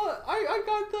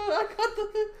got the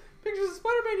pictures of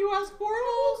Spider-Man you asked for. I'm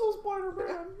also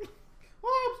Spider-Man.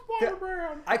 I'm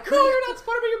Spider-Man. I No, couldn't- you're not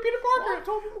Spider-Man. You're Peter Parker.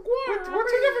 Tobey Maguire. We're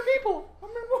two different people. I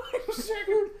mean, wait a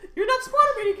second. You're not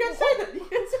Spider-Man. You can't say that. You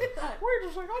can't say that. Wait a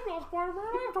second. I'm not Spider-Man.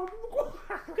 I'm Tobey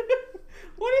Maguire.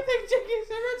 What do you think J.K.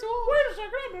 Simmons was? Wait a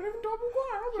second. I'm not even Tobey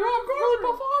Maguire. I'm You have really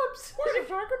buff arms. Wait a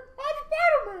second. I'm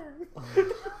Spider-Man.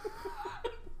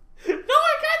 No,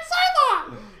 I can't say that.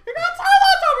 You can't say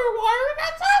that, Tobey Maguire. You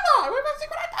can't say that. We have a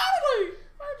secret identity.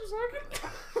 Wait a second.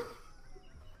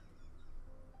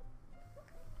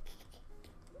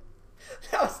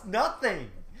 That was nothing.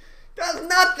 That was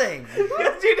nothing.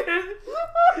 Yes, you did.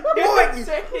 You What? didn't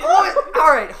say All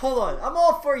right, hold on. I'm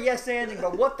all for yes anding,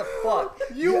 but what the fuck?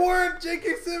 You weren't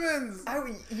J.K. Simmons.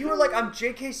 You were like, I'm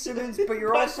J.K. Simmons, but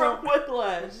you're But also from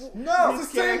Whiplash. no. It's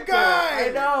the same Character. guy.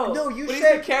 I know. No, you but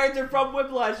said- he's the character from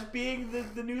Whiplash, being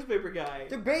the newspaper guy.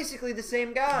 They're basically the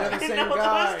same guy. They're the I same know,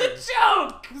 guy. that's the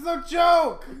joke. There's no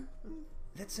joke.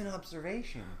 That's an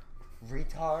observation,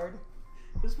 retard.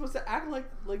 You're supposed to act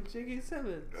like J.K.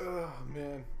 Simmons. Oh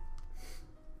man.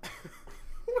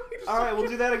 All right, we'll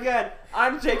do that again.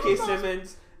 I'm J.K.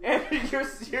 Simmons, and you're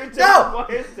David No!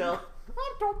 Moyer still.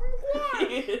 I'm Tobey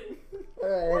Maguire.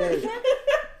 Alright,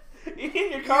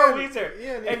 Ian, your Carl Ian, Weezer,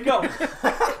 Ian. and go. Oh,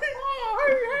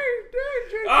 hey,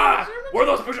 J.K. Simmons. Where are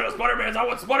those pictures of Spider-Man? I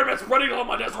want Spider-Man spreading on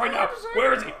my desk right now.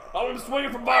 Where is he? I want him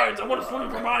swinging from vines. I want him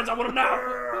swinging from vines. I want him now.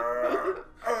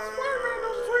 Spider-Man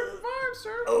doesn't swing from vines,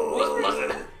 sir.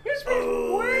 Listen. He swings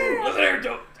from wings. Listen here,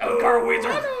 Carl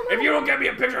Weezer. If you don't get me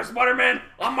a picture of Spider-Man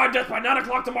on my desk by 9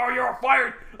 o'clock tomorrow, you're all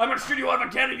fired. I'm gonna shoot you out of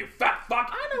a cannon, you fat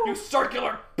fuck. I know. You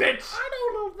circular bitch. I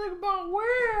know nothing about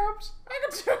webs. I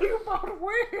can tell you about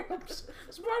webs.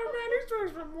 Spider-Man, he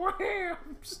swings from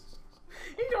webs.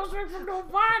 He don't swing from no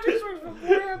vines. He swings from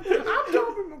webs. I'm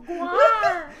Tobey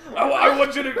Maguire. I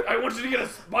want you to get a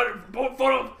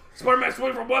photo of Spider-Man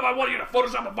swinging from web. I want you to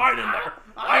Photoshop a vine in there.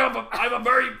 I have a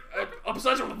very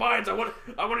obsession with vines. I want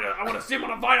to see him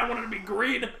on a vine. I want it to be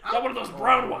green, not one of those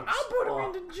brown ones. I'll put him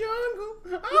in the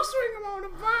jungle. I'll swing him on a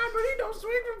vine, but he don't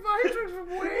swing from vine. He swings from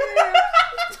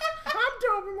webs. I'm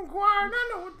Tobey Maguire, and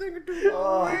I know what thing to do with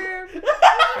webs.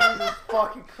 Jesus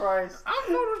fucking Christ. I'm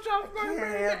Photoshop Spider-Man in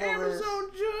the handle this. Amazon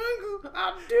jungle.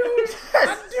 I'll do it.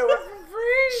 I'll do it for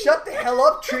free. Shut the hell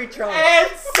up, tree trunk. And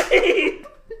scene.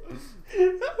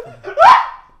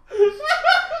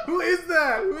 Who is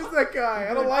that? Who is that guy?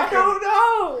 I don't like I him. don't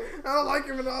know. I don't like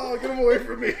him at all. Get him away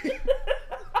from me.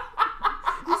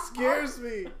 He scares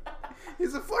me.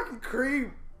 He's a fucking creep.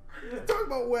 He's talking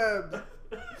about webs.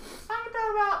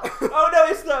 Oh no,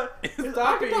 it's the. I can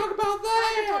Toppy. talk about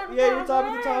that. talk Yeah, you're about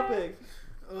topping the that. topic.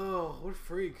 Oh, what a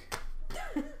freak.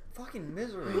 Fucking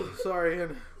misery. Sorry,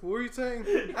 Ian. What were you saying?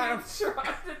 I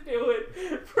tried to do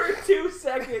it for 2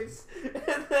 seconds,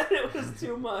 and then it was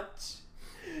too much.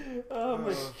 Oh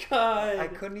my god. I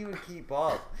couldn't even keep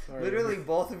up. Sorry. Literally,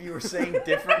 both of you were saying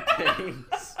different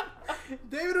things.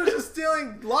 David was just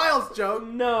stealing Lyle's joke.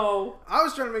 No. I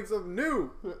was trying to make something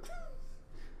new.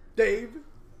 Dave.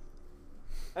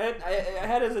 I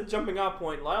had as a jumping off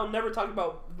point. Lyle never talked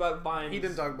about vines. He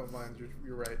didn't talk about vines.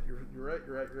 You're right. You're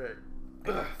right.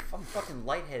 I'm fucking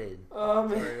lightheaded. Oh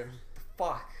man. Sorry, Ian.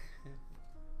 Fuck.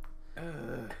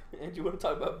 And you want to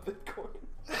talk about Bitcoin?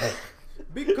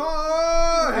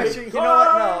 Bitcoin! Actually, you know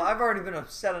what? No, I've already been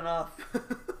upset enough.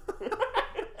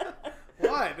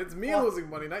 What? It's me losing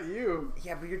money, not you.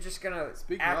 Yeah, but you're just gonna.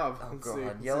 Speaking act... of, oh let's god.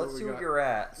 see. Yeah, let's what see we what got. you're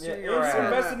at. See Yeah, where you're it's at.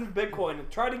 invested in Bitcoin.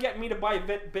 Try to get me to buy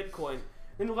Bitcoin.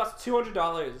 Then you lost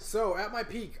 $200. So at my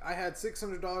peak, I had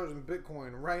 $600 in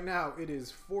Bitcoin. Right now, it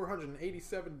is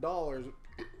 $487.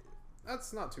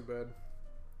 That's not too bad.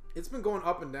 It's been going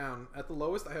up and down. At the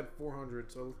lowest, I had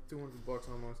 400, so $200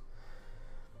 almost.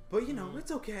 But you know,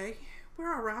 it's okay.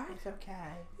 We're all right. It's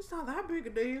okay. It's not that big a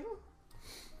deal.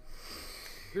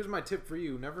 Here's my tip for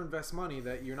you: never invest money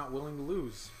that you're not willing to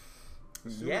lose.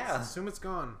 Assume it's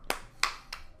gone.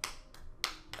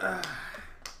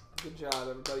 Good job,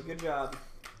 everybody. Good job.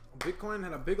 Bitcoin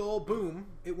had a big old boom.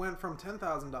 It went from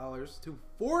 $10,000 to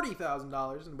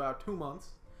 $40,000 in about 2 months,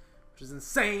 which is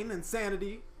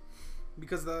insanity.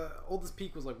 Because the oldest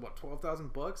peak was like what,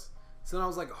 $12,000? So then I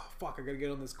was like, oh fuck, I gotta get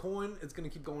on this coin. It's gonna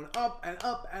keep going up and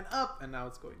up and up, and now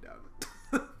it's going down.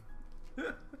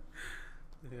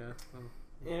 Yeah.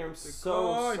 And I'm Bitcoin.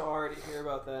 so sorry to hear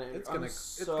about that. It's gonna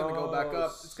go back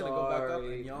up. It's gonna go back up,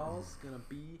 and y'all's gonna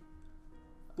be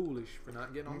foolish for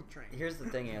not getting on the train. Here's the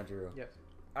thing, Andrew. Yes.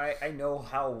 I know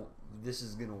how this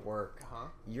is gonna work. Uh-huh.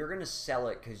 You're gonna sell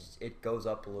it because it goes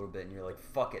up a little bit, and you're like,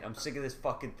 "Fuck it, I'm sick of this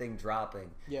fucking thing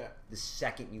dropping." Yeah. The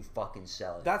second you fucking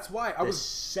sell it, That's why I the was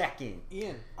second.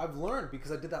 Ian. I've learned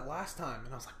because I did that last time,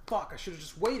 and I was like, "Fuck! I should have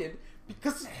just waited."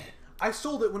 Because I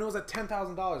sold it when it was at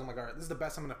 $10,000. I'm like, "All right, this is the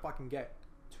best I'm gonna fucking get."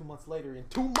 2 months later, and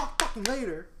 2 months fucking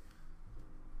later.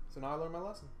 So now I learned my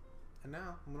lesson, and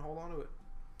now I'm gonna hold on to it.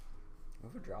 What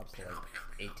if it drops to like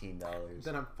 $18?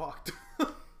 Then I'm fucked.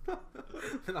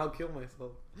 Then I'll kill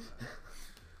myself.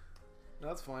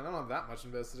 That's fine. I don't have that much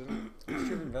invested in it. You should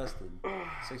have invested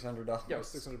 $600. Yeah, it was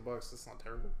 $600. That's not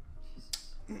terrible.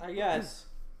 I guess.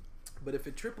 But if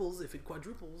it triples, if it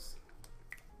quadruples,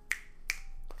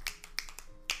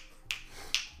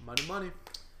 money.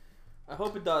 I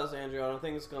hope it does, Andrew. I don't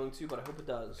think it's going to, but I hope it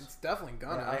does. It's definitely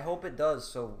gonna. I hope it does,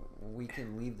 so we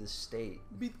can leave the state.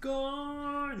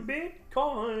 Bitcoin.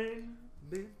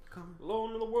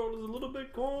 Alone in the world is a little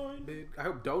Bitcoin. I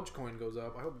hope Dogecoin goes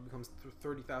up. I hope it becomes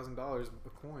 $30,000 a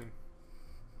coin.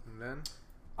 And then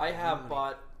I have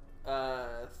bought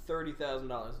 $30,000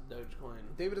 of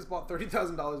Dogecoin. David has bought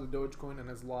 $30,000 of Dogecoin and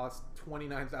has lost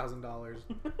 $29,000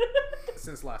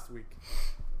 since last week.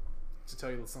 To tell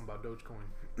you something about Dogecoin.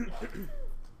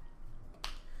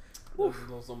 I'm gonna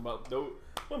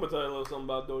tell you a little something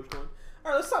about Dogecoin.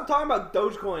 Alright, let's stop talking about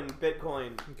Dogecoin and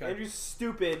Bitcoin. Okay. Andrew's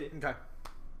stupid.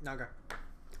 Okay.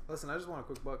 Listen, I just want a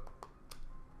quick buck.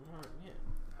 Alright, yeah.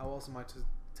 How else am I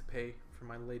to pay for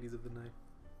my ladies of the night?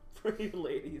 Pretty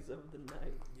ladies of the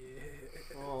night.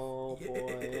 Yeah. Oh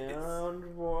boy, Yes.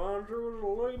 Andrew is a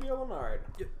lady of the night.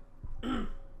 Yep.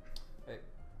 Hey,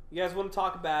 you guys want to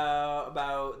talk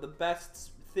about the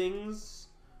best things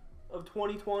of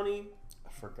 2020?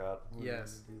 I forgot.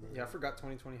 Yes. Yeah, I forgot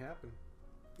 2020 happened.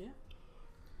 Yeah.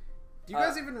 Do you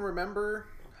guys even remember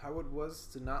how it was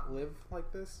to not live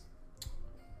like this?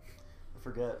 I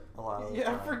forget a lot of the Yeah,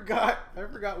 time. I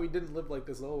forgot we didn't live like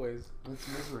this always. It's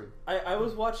misery. I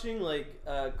was watching like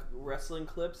wrestling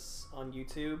clips on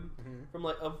YouTube Mhm. from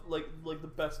like the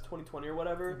best 2020 or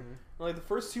whatever. Mhm. And, like the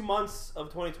first 2 months of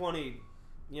 2020,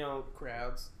 you know,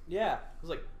 Crowds. yeah, I was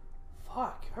like,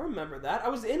 fuck, I remember that. I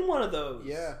was in one of those.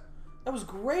 Yeah. That was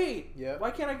great. Yep.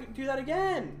 Why can't I do that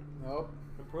again? Nope.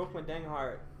 It broke my dang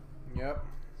heart. Yep.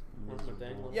 Broke my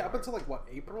dang little Yeah, up heart. until like what,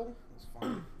 April? It was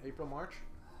fine. April, March.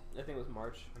 I think it was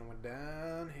March. And it went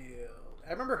downhill.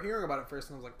 I remember hearing about it first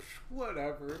and I was like,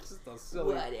 whatever, it's just a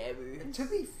silly... Whatever. To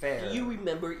be fair. Do you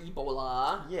remember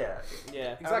Ebola? Yeah.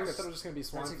 Yeah. Exactly, I was- thought it was just going to be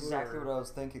swine That's flu exactly or- what I was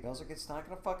thinking. I was like, it's not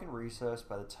gonna fucking recess.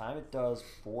 By the time it does,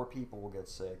 4 people will get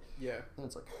sick. Yeah. And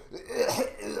it's like,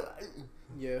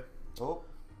 Yeah. oh,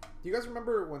 Do you guys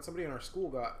remember when somebody in our school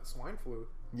got swine flu?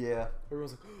 yeah. Everyone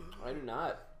was like, I do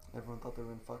not. Everyone thought they were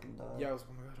gonna fucking die. yeah, I was,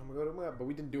 oh my god, oh my god, oh my god. But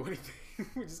we didn't do anything.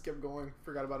 We just kept going.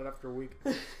 Forgot about it after a week.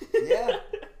 Yeah.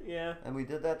 Yeah. And we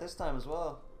did that this time as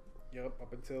well. Yep,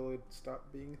 up until it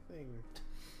stopped being a thing.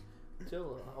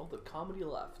 Still, all the comedy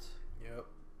left. Yep.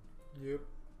 Yep.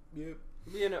 Yep.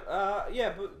 You know,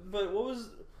 yeah, but what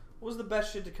was the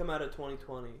best shit to come out of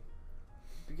 2020?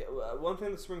 One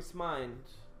thing that springs to mind: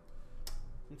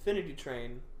 Infinity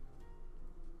Train.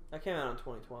 That came out in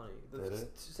 2020. Did it?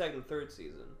 Second and third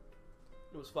season.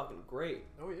 It was fucking great.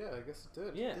 Oh yeah, I guess it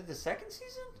did. Yeah, Did the second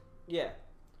season? yeah.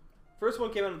 First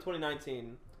one came out in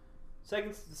 2019.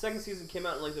 The second season came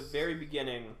out in like the very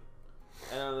beginning,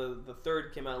 and the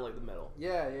third came out in like the middle.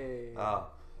 Yeah. Oh.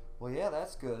 Well, yeah,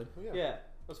 that's good. Oh, yeah. Yeah, it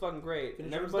was fucking great. Finish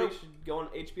And it, everybody was dope. should go on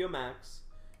HBO Max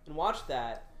and watch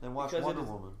that. Then watch Because it Wonder is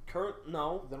Woman.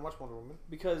 No, Then watch Wonder Woman.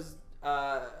 because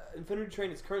Infinity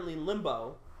Train is currently in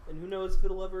limbo, and who knows if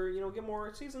it'll ever get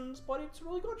more seasons. But it's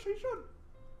really good. So you should.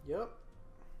 Yep.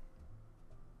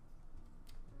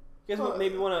 You guys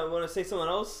maybe want to say something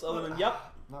else other than yep.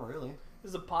 Not really. This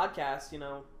is a podcast. You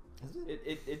know, Is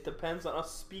it? it depends on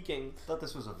us speaking. I thought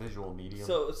this was a visual medium.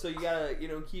 So you gotta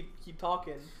keep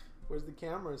talking. Where's the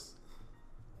cameras?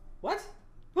 What?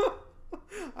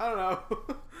 I don't know.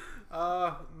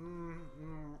 I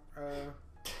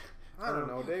don't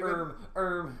know, David.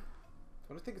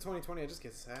 When I think of 2020, I just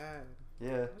get sad.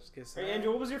 Yeah. I just get sad. Hey,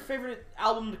 Andrew, what was your favorite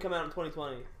album to come out in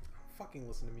 2020? I don't fucking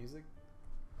listen to music.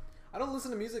 I don't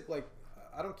listen to music like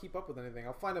I don't keep up with anything.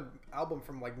 I'll find an album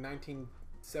from like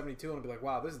 1972 and I'll be like,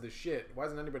 wow, this is the shit. Why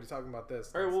isn't anybody talking about this?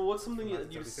 All right, well, what's something From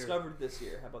that you 1972. discovered this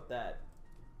year? How about that?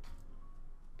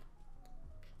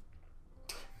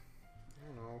 I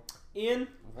don't know. Ian,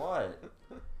 What?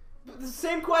 the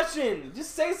same question.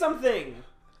 Just say something.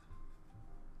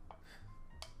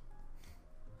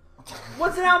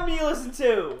 What's an album you listen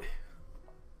to?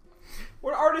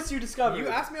 What artists you discovered? You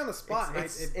asked me on the spot. and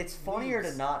It's funnier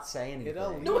to not say anything.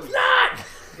 all No, it's not.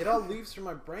 It all leaves from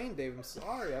my brain, Dave. I'm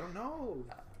sorry. I don't know.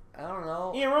 I don't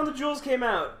know. Ian, Run the Jewels came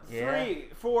out. Yeah.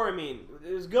 4. I mean,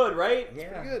 it was good, right? Yeah.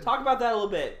 Pretty good. Talk about that a little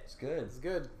bit. It's good. It's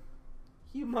good.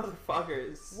 You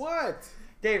motherfuckers. What?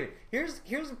 David, here's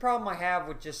the problem I have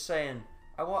with just saying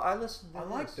I listen to I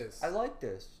like this. I like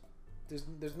this.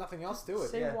 There's nothing else to it.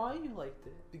 Say yeah. why you liked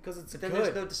it. Because it's But then good.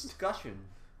 there's no discussion.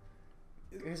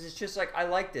 Because it's just like I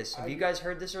like this. Have you guys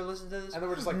heard this or listened to this? And then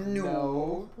we're just like, no.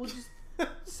 no. Well, just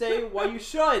say why you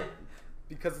should.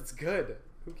 Because it's good.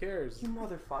 Who cares? You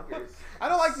motherfuckers. I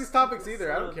don't like these topics either.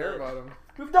 I Son don't of care a about them.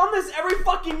 We've done this every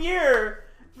fucking year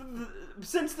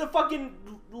since the fucking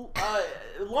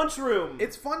lunchroom.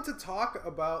 It's fun to talk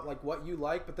about like what you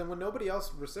like, but then when nobody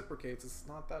else reciprocates, it's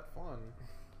not that fun.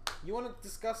 You want to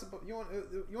discuss about you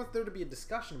want there to be a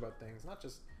discussion about things, not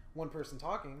just one person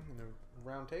talking in a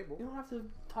round table. You don't have to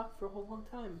talk for a whole long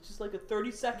time. It's just like a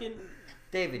 30-second.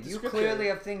 David, you Description. clearly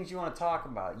have things you want to talk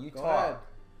about. You Go talk. ahead.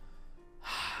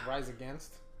 Rise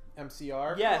Against,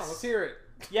 MCR. Yes. Come on, let's hear it.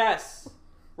 Yes.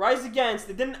 Rise Against.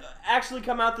 It didn't actually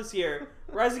come out this year.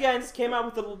 Rise Against came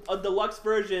out with a deluxe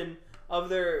version of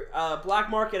their Black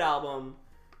Market album.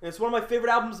 And it's one of my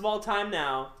favorite albums of all time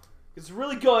now. It's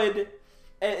really good.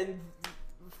 And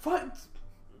fuck.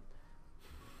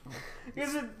 You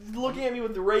guys are looking at me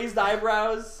with raised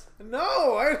eyebrows. No,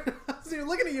 I wasn't even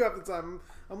looking at you half the time.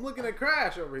 I'm looking at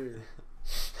Crash over here.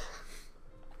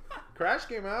 Crash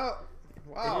came out.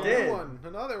 Wow, It did.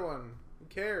 Another one. Who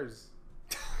cares?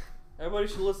 Everybody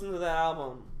should listen to that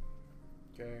album.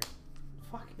 Okay.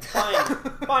 Fuck. Fine.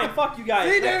 Fine. Fuck you guys.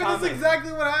 See, for David, that's commenting.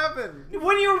 exactly what happened.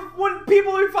 When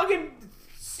people are fucking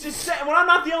just saying, when I'm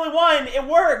not the only one, it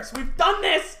works. We've done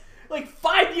this like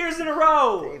 5 years in a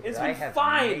row. David, It's I been have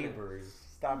fine. neighbors.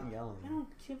 Stop I yelling. don't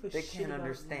give a They shit can't about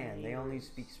understand. They only neighbors.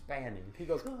 speak Spanish. He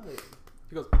goes. Good.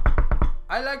 He goes.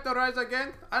 I like the Rise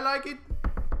Again. I like it.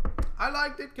 I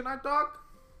liked it. Can I talk?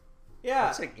 Yeah.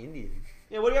 That's like Indian.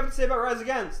 Yeah. What do you have to say about Rise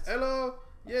Against? Hello.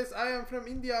 Yes, I am from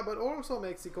India, but also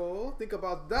Mexico. Think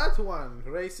about that one,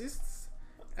 racists.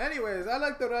 Anyways, I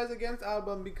like the Rise Against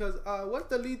album because what's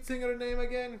the lead singer name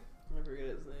again? I forget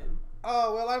his name.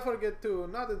 Oh well, I forget too.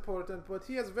 Not important, but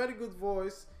he has very good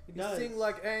voice. He Does. sing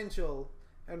like Angel,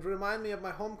 and remind me of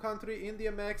my home country,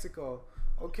 India, Mexico.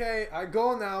 Okay, I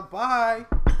go now. Bye.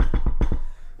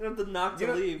 You don't have to knock to You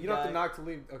don't, leave. you don't have to guy. knock to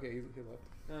leave. Okay, he left.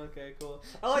 Okay, cool.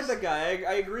 I like that guy.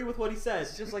 I agree with what he It's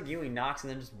says. just like you. He knocks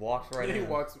and then just walks right he in.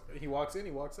 walks. He walks in.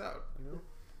 He walks out. You know,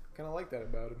 kind of like that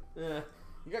about him. Yeah.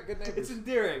 You got good It's neighbors.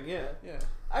 endearing. Yeah. Yeah,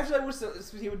 Actually, I wish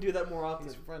he would do that more often.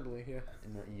 he's friendly. Yeah,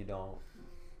 No, you don't.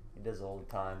 He does it all the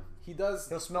time. he does.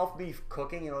 He'll smell beef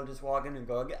cooking and he'll just walk in and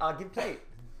go, I'll give plate.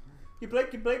 You play.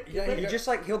 Yeah, He just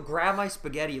like, he'll grab my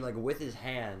spaghetti like with his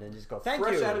hand and just go, thank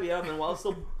fresh you. out of the oven while it's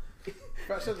still.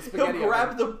 Fresh out the He'll spaghetti grab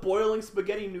oven. the boiling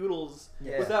spaghetti noodles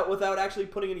Yeah. without actually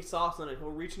putting any sauce on it.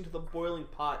 He'll reach into the boiling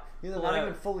pot. They're pull not it even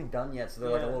out. fully done yet, so they're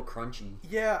like a Yeah. little crunchy.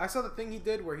 Yeah, I saw the thing he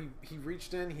did where he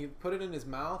reached in, he put it in his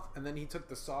mouth, and then he took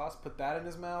the sauce, put that in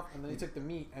his mouth, and then he took the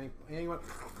meat, and he went.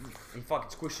 He fucking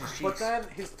squished his cheeks. But then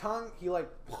his tongue,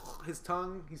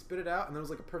 he spit it out, and then it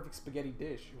was like a perfect spaghetti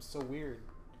dish. It was so weird.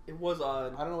 It was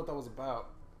odd. I don't know what that was about.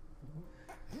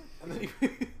 And then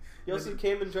he, He also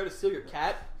came and tried to steal your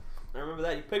cat. I remember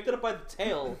that. He picked it up by the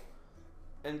tail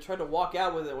and tried to walk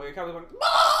out with it. Where your cat was going,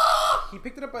 "Ah!" he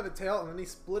picked it up by the tail, and then he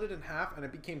split it in half, and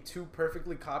it became two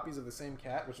perfectly copies of the same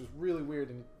cat, which was really weird,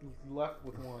 and he left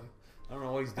with one. I don't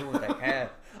know what he's doing with that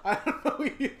cat. I don't know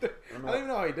either. I don't even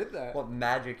know how he did that. What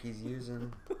magic he's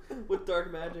using. with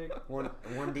dark magic. One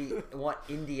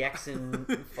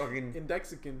Indiexin fucking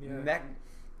Indexican, yeah.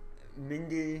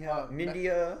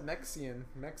 Mindia. Mexian.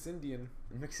 Mex-Indian.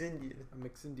 Mixindia. A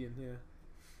Mex-Indian, yeah.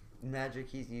 Magic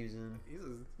he's using.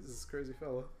 He's a crazy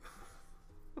fellow.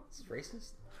 It's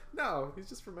racist? No, he's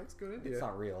just from Mexico and India. It's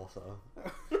not real, so.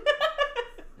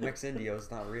 Mexindio is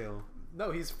not real.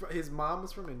 No, his mom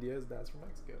was from India. His dad's from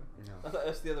Mexico. No. I thought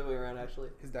that's the other way around, actually.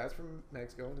 His dad's from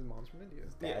Mexico and his mom's from India.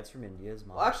 Dad's from India. His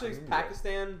mom's Well, actually, from it's India.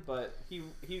 Pakistan, but he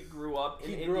grew up in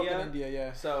He India. grew up in India,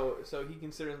 yeah. So he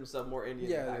considers himself more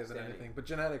Indian Yeah, than than Pakistani. anything. But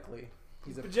genetically,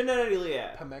 he's a But genetically,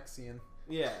 yeah. Pamexian.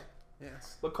 Yeah.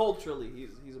 Yes. But culturally,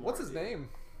 he's more What's his Indian. name?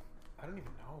 I don't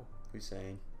even know.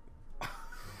 Hussein.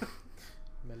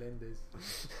 Melendez.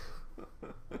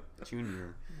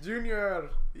 Junior. Junior.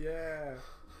 Yeah.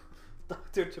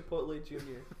 Dr. Chipotle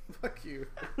Jr. Fuck you.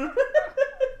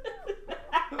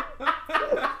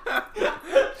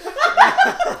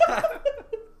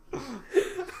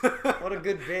 What a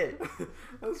good bit.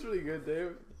 That's really good,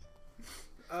 Dave.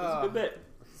 That's a good bit.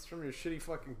 It's from your shitty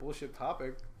fucking bullshit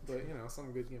topic, but you know,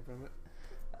 something good came from it.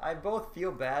 I both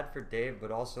feel bad for Dave,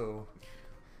 but also.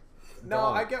 No,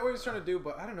 don't. I get what he's trying to do,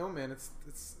 but I don't know, man. It's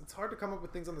hard to come up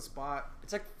with things on the spot.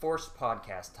 It's like forced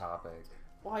podcast topic.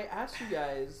 Well, I asked you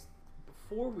guys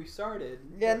before we started.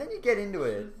 Yeah, and then you get into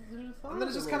it. And then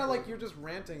it's just kind of like you're just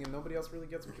ranting and nobody else really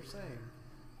gets what you're saying.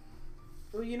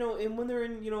 Well, you know, and when they're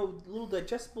in, you know, little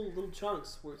digestible little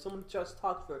chunks where someone just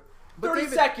talks for But 30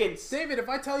 David- seconds. David, if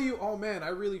I tell you, oh man,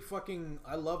 I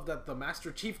love that the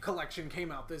Master Chief collection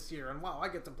came out this year, and wow, I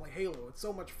get to play Halo. It's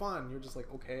so much fun. You're just like,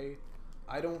 okay,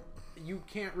 you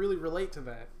can't really relate to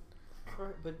that.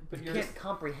 Right, but You you're can't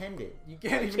comprehend it. You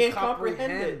can't I even can't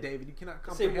comprehend, comprehend it. David. You cannot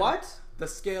say comprehend what? the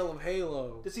scale of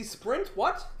Halo. Does he sprint?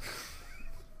 What?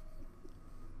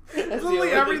 That's Literally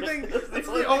the only everything. thing- It's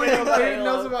the only thing Kane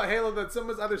knows about Halo, that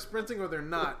someone's either sprinting or they're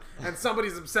not, and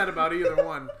somebody's upset about either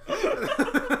one.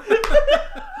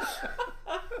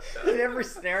 In every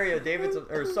scenario, David's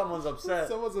or someone's upset.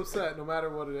 Someone's upset, no matter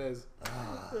what it is.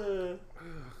 Fuck.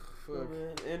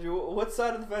 Man. Andrew, what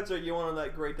side of the fence are you on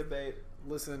that great debate?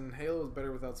 Listen, Halo is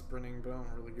better without sprinting, but I don't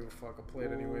really give a fuck. I'll play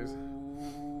it anyways.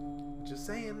 Just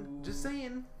saying. Just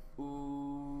saying.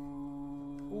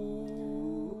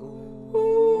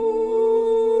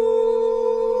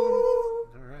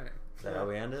 All right. Is that how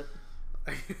we end it?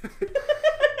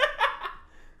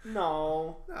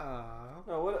 No. Aw.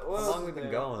 No. What How else long is we been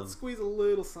there? going? Let's squeeze a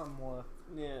little something more.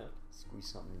 Yeah. Squeeze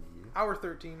something into you. Hour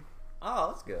 13. Oh,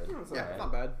 that's good. That's Yeah, alright.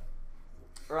 not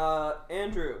bad.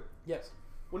 Andrew, Yes.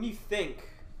 when you think,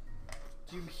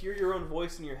 do you hear your own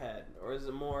voice in your head, or is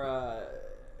it more?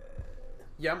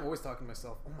 Yeah, I'm always talking to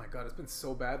myself. Oh my god, it's been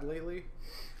so bad lately.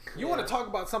 You want to talk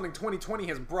about something 2020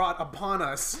 has brought upon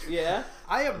us? Yeah.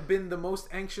 I have been the most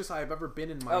anxious I've ever been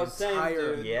in my Oh, same,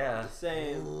 entire dude. Yeah.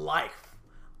 Same. life.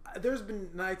 There's been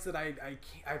nights that I've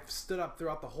stood up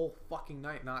throughout the whole fucking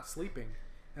night not sleeping,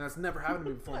 and that's never happened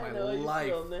to me before in I my know how you life.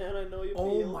 feel, man. I know you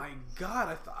Oh feel. my god,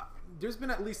 I thought there's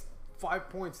been at least 5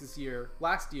 points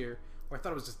last year, where I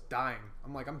thought I was just dying.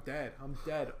 I'm like, I'm dead,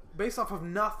 based off of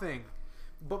nothing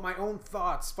but my own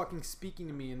thoughts fucking speaking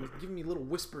to me and giving me little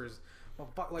whispers,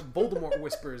 like Voldemort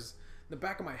whispers in the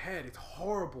back of my head. It's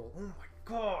horrible. Oh my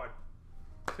god.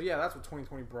 So yeah, that's what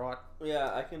 2020 brought.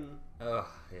 Yeah, I can Ugh,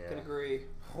 can yeah. agree.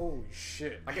 Holy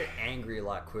shit. I get angry a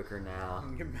lot quicker now.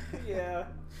 Get mad. Yeah.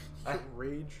 I-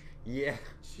 Rage. Yeah.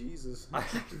 Jesus. I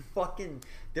fucking.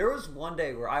 There was one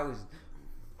day where I was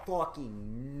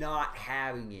fucking not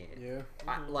having it. Yeah.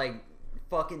 Like,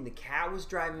 fucking, the cat was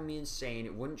driving me insane.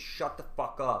 It wouldn't shut the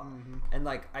fuck up. Mm-hmm. And,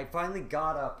 like, I finally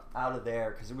got up out of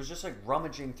there because it was just, like,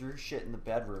 rummaging through shit in the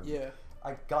bedroom. Yeah.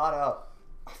 I got up.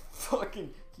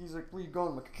 He's like, where you going?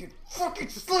 I'm like, I can't fucking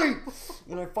sleep.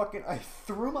 And I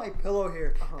threw my pillow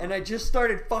here and I just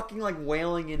started fucking like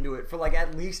wailing into it for like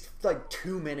at least like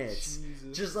 2 minutes.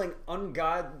 Jesus. Just like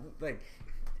like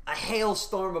a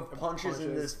hailstorm of punches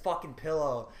into punches. this fucking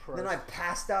pillow. Then I Christ.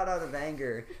 passed out of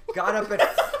anger. Got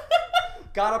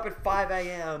up at 5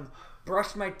 a.m.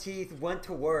 Brushed my teeth. Went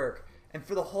to work. And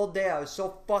for the whole day, I was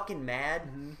so fucking mad.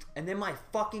 And then my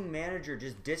fucking manager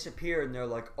just disappeared. And they're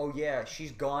like, oh yeah,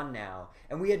 she's gone now.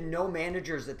 And we had no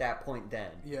managers at that point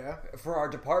then. Yeah. For our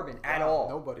department at Wow, all.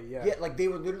 nobody, yeah. Yeah, like they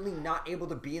were literally not able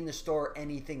to be in the store or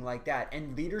anything like that.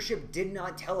 And leadership did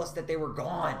not tell us that they were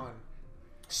gone.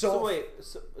 So wait,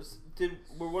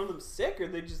 were one of them sick or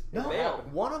they just No,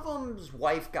 bailed? one of them's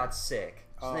wife got sick.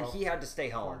 So then Oh. he had to stay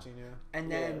home. Quarantine, yeah. And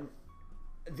then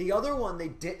the other one, they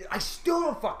did. I still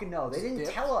don't fucking know. They didn't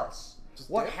dipped? tell us Just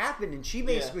what dipped? happened, and she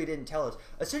basically didn't tell us.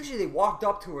 Essentially, they walked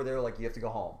up to her. They were like, "You have to go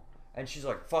home," and she's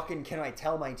like, "Fucking, can I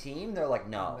tell my team?" They're like,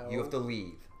 "No, you No. have to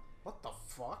leave." What the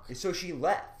fuck? So she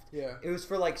left. Yeah. It was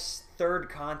for like third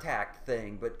contact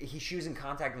thing, but she was in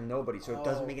contact with nobody, so it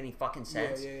doesn't Oh. make any fucking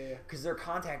sense. yeah. Because their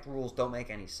contact rules don't make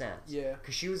any sense. Yeah.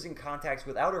 Because she was in contacts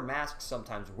without her mask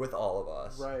sometimes with all of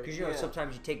us. Right. Because you know Yeah.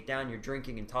 sometimes you take down, you're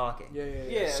drinking and talking. Yeah.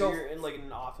 Yeah, So- you're in like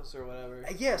an office or whatever.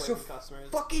 Yeah, away so from customers.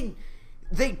 fucking,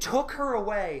 they took her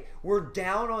away. We're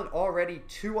down on already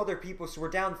 2 other people, so we're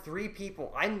down 3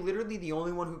 people. I'm literally the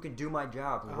only one who can do my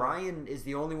job. Ryan is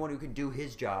the only one who can do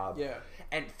his job. Yeah.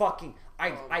 And fucking,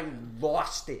 I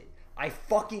lost it. I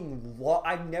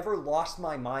never lost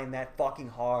my mind that fucking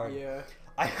hard. Yeah.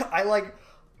 I like,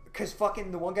 cause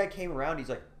fucking the one guy came around. He's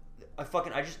like,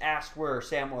 I just asked where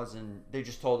Sam was, and they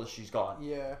just told us she's gone.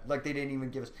 Yeah. Like they didn't even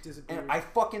give us. Disappeared. And I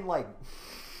fucking like,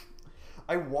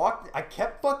 I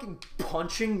kept fucking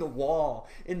punching the wall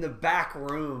in the back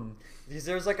room because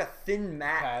there's like a thin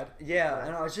mat. Pad? Yeah,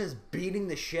 and I was just beating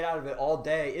the shit out of it all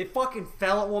day. It fucking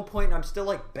fell at one point, and I'm still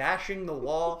like bashing the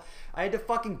wall. I had to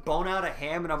fucking bone out a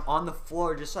ham, and I'm on the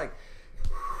floor just like.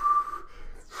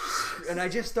 And I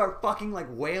just start fucking like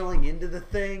wailing into the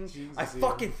thing. Jesus, I Ian.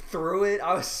 fucking threw it.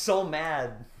 I was so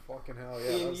mad. Fucking hell,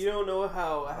 yeah. Ian, you don't know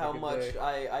how good much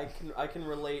day. I can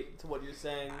relate to what you're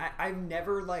saying. I've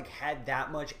never like had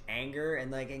that much anger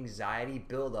and like anxiety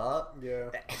build up. Yeah.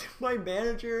 My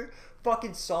manager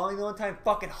fucking saw me the one time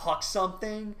fucking huck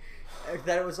something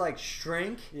that it was like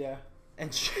shrink, Yeah.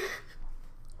 and she,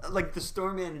 like the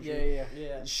store manager.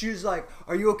 Yeah. She was like,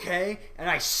 "Are you okay?" And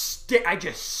I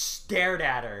just stared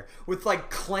at her with like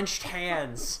clenched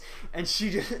hands, and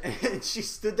she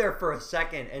stood there for a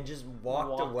second and just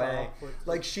walked away. off with-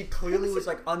 Like she clearly was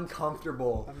like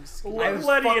uncomfortable. I'm I Let was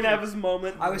Ian fucking- have his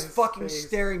moment. I was his fucking face.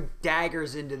 staring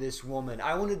daggers into this woman.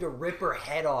 I wanted to rip her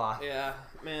head off. Yeah,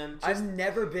 man. Just, I've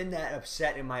never been that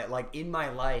upset in my life. Ian,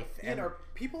 And are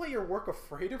people at your work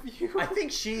afraid of you? I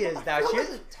think she is now. She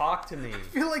doesn't talk to me. I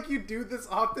feel like you do this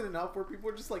often enough where people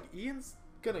are just like, Ian's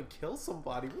gonna kill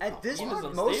somebody. What At the this fuck?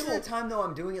 point, most of the time though,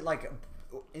 I'm doing it like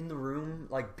in the room,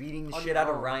 like beating the shit out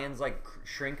of Ryan's like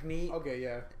shrink meat. Okay,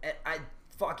 yeah. And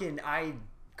I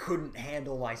couldn't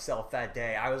handle myself that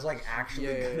day. I was like actually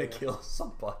gonna kill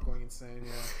somebody. Going insane,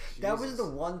 yeah. That was the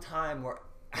one time where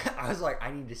I was like,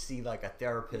 I need to see like a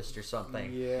therapist or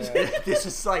something. Yeah.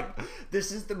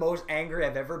 This is the most angry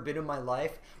I've ever been in my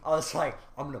life. I was like,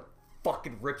 I'm gonna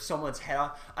fucking rip someone's head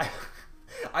off.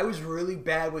 I was really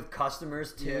bad with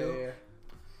customers too. Yeah.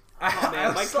 Oh,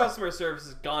 man, my was customer service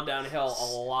has gone downhill a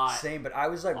lot. Same, but I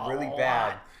was like really A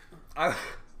bad. lot.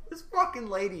 This fucking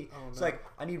lady, it's like,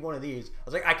 I need one of these. I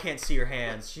was like, I can't see your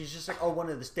hands. She's just like, oh, one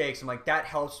of the steaks. I'm like, that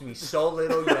helps me so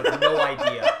little, you have no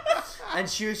idea. And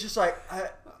she was just like,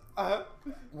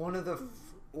 one of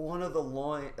the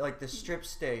loin, like the strip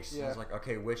steaks. I was like,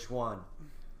 okay, which one?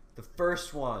 The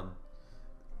first one.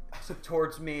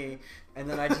 Towards me, and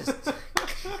then I just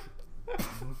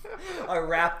I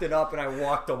wrapped it up and I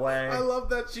walked away. I love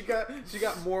that she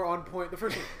got more on point. The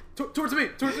first one, towards me.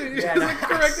 Yeah, She's like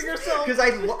correcting herself. Because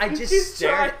I just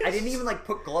stared. I didn't even like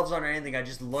put gloves on or anything. I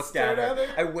just looked at her.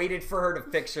 I waited for her to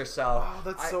fix herself. Oh,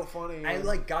 that's so funny. I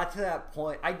like got to that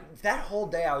point. That whole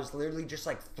day I was literally just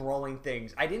like throwing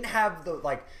things. I didn't have the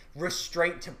like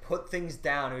restraint to put things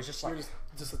down. It was just like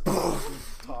just a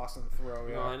toss and throw.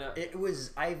 Yeah. No, I know. it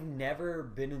was. I've never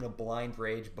been in a blind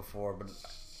rage before, but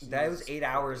those 8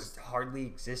 hours hardly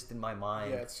exist in my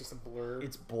mind. Yeah, it's just a blur.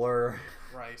 It's blur.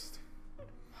 Christ.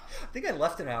 I think I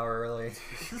left an hour early.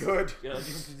 Good. Good.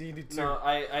 No,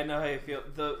 I know how you feel.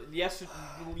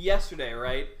 Yesterday,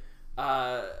 right?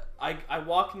 I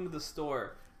walk into the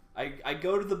store. I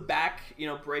go to the back,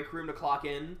 break room to clock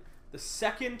in. The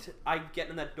second I get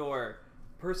in that door,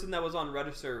 person that was on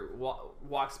register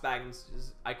walks back and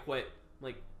says, "I quit."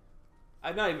 Like,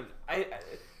 I'm not even.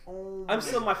 I'm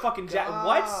still in my fucking jacket.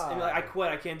 What? And you're like, "I quit.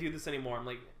 I can't do this anymore." I'm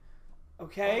like,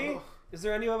 okay. Oh. Is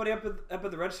there anybody up at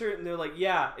the register? And they're like,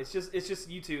 "Yeah, it's just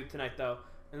you two tonight though."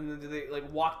 And then they like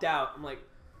walked out. I'm like,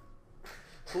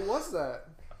 Who was that?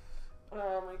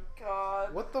 oh my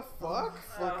god. What the fuck?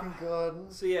 Fucking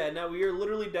god. So yeah, now we are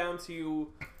literally down to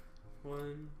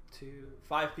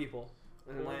 5 people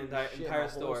in my entire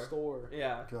store.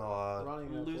 Yeah. God. Running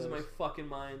I'm that losing my place. fucking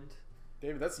mind.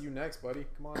 David, that's you next, buddy.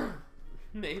 Come on.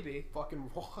 Maybe. Fucking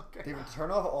walk. David,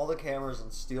 turn off all the cameras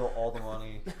and steal all the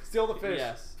money. Steal the fish.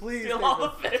 Yes. Please. Steal David. all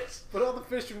the fish. Put all the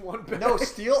fish in one bag. No,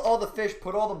 steal all the fish.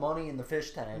 Put all the money in the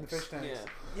fish tanks. In the fish tanks.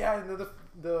 Yeah. Yeah, and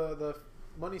the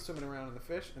money swimming around in the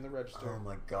fish and the register. Oh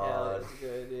my Yeah, god. that's a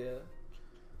good idea.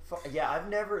 Yeah, I've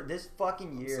never. This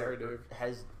fucking year sorry, dude.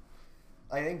 has,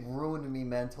 I think, ruined me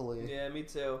mentally. Yeah, me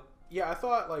too. Yeah, I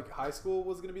thought like high school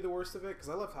was gonna be the worst of it because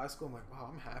I left high school. I'm like, wow,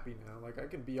 I'm happy now. Like I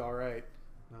can be all right.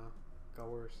 No, got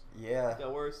worse. Yeah.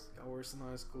 Got worse. Got worse in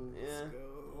high school. Yeah. Let's go.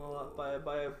 Well,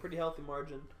 by a pretty healthy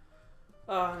margin.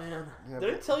 Oh man. Yeah, Did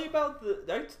I but- tell you about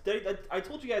I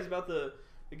told you guys about the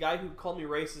guy who called me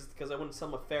racist because I wouldn't sell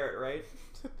him a ferret, right?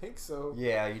 I think so.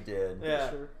 Yeah, you did. Yeah.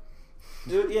 Sure.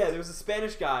 There was a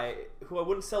Spanish guy who I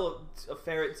wouldn't sell a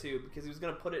ferret to because he was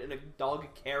gonna put it in a dog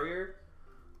carrier,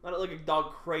 not like a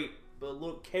dog crate, but a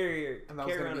little carrier And that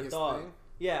was carry gonna around be a his dog. thing?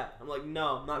 Yeah, I'm like,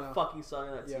 no, I'm not No. fucking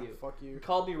selling that Yeah, to you. fuck He you.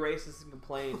 called me racist and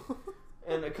complained.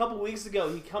 And a couple weeks ago,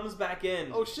 he comes back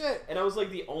in. Oh shit. And I was like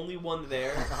the only one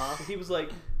there. And he was like,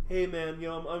 "Hey man,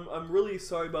 I'm really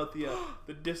sorry about the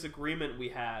disagreement we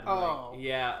had." I'm Oh. like,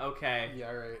 yeah, okay,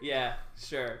 Yeah, right. yeah,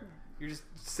 sure. You're just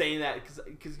saying that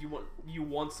because you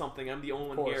want something. I'm the only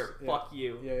one course, here. yeah. Fuck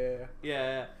you. Yeah.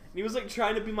 Yeah. And he was like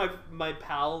trying to be my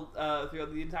pal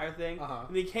throughout the entire thing. Uh-huh.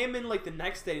 And he came in like the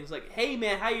next day and he's like, "Hey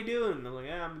man, how you doing?" And I'm like,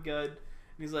 "Yeah, I'm good." And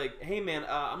he's like, "Hey man,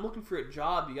 I'm looking for a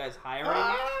job. You guys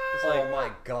hiring?" It's like, Oh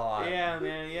my god. "Yeah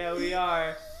man, yeah we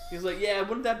are." He's like, "Yeah,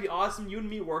 wouldn't that be awesome? You and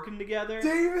me working together?"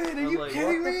 David, are I'm you like,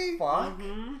 kidding What me? the fuck?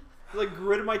 Mm-hmm. I like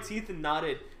gritted my teeth and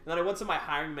nodded. And then I went to my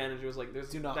hiring manager. Was like, "There's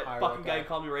Do not that hire fucking that guy guy. who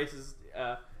called me racist.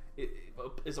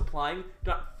 Is applying.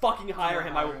 Do not fucking hire not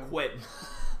him. I will hire him." quit."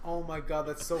 Oh my god,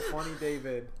 that's so funny,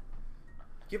 David.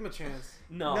 Give him a chance.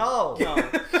 No. No. No.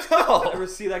 If No. I ever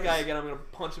see that guy again, I'm gonna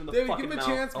punch him in the David, fucking give him a mouth.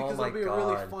 chance Oh because my it'll be a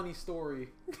really God. funny story.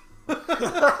 You're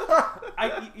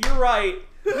right.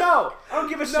 No, I don't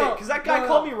give a shit No, because that guy no,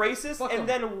 called no. me racist Fuck and him.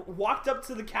 then walked up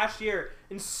to the cashier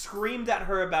and screamed at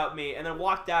her about me and then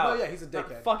walked out. No, yeah, he's a That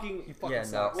dickhead. Fucking. He fucking Yeah, no.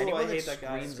 sucks. Oh, Anyone I hate that that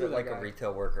guy. screams Screw at that like guy. a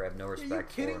retail worker, I have no Are you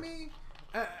respect kidding for. me?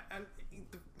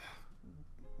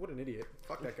 What an idiot.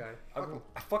 Fuck that guy. Fuck him.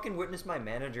 I fucking witnessed my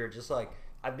manager just like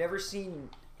I've never seen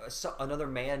another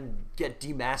man get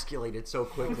demasculated so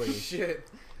quickly. Shit.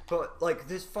 But like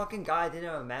this fucking guy didn't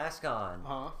have a mask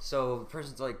on. So the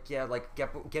person's like, yeah, like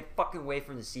get fucking away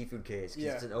from the seafood case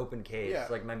because it's an open case. Yeah.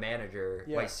 Like my manager,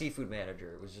 my seafood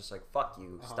manager was just like, fuck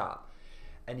you, stop.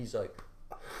 And he's like,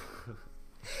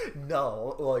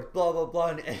 no, like blah blah blah,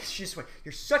 and she just went,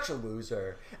 "You're such a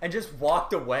loser," and just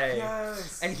walked away.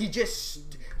 Yes. And he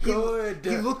just Good.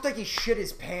 He looked like he shit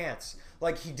his pants.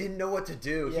 Like he didn't know what to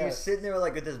do. He was sitting there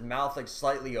like with his mouth like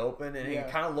slightly open, and he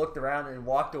kind of looked around and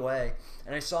walked away.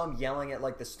 And I saw him yelling at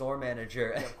like the store manager.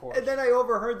 of course. And then I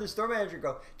overheard the store manager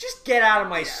go, "Just get out of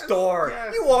my store.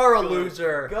 yes. You are a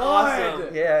loser."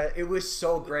 Awesome. Yeah, it was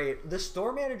so great. The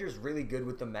store manager's really good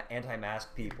with the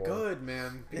anti-mask people. Good,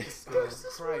 man. Because, There was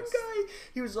this one guy.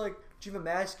 He was like, "Do you have a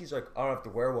mask?" He's like, "I don't have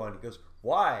to wear one." He goes,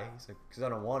 "Why?" He's like, "Because I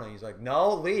don't want to." He's like,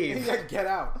 "No, leave." He's like, get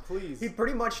out, please. He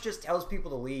pretty much just tells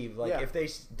people to leave. Like, Yeah. if they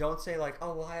don't say, like,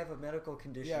 "Oh, well, I have a medical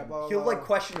condition," Yeah, blah, blah, he'll, like, blah.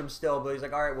 question them still, but he's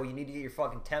like, "All right, well, you need to get your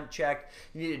fucking temp checked.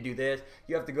 You need to do this.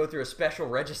 You have to go through a special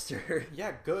register."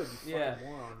 Yeah, good. You Yeah. fucking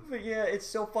moron. But yeah, it's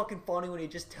so fucking funny when he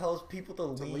just tells people to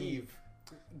leave.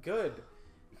 Good.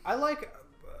 I like,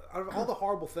 out of all the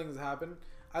horrible things that happen,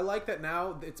 I like that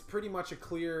now it's pretty much a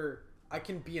clear, I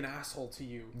can be an asshole to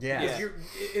you. Yeah. Because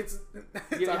Yeah. it's You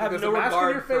either have there's no a mask on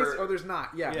regard your face for- or there's not.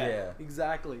 Yeah. Yeah.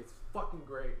 Exactly. It's fucking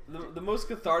great. The most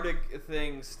cathartic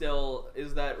thing still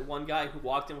is that one guy who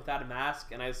walked in without a mask,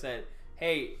 and I said,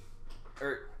 "Hey,"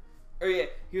 or yeah,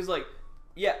 he was like,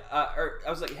 "Yeah," or I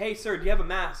was like, "Hey, sir, do you have a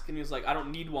mask?" And he was like, "I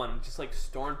don't need one." Just like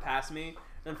stormed past me. And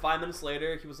then 5 minutes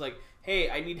later, he was like, "Hey,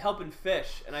 I need help in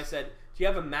fish," and I said, "Do you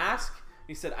have a mask?" And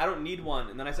he said, "I don't need one."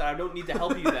 And then I said, "I don't need to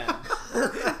help you then."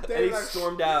 And he David,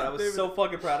 stormed out. I was David, so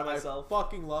fucking proud of myself. I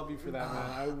fucking love you for that, man.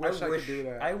 I wish I could do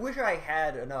that. I wish I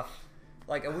had enough.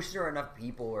 Like, I wish there were enough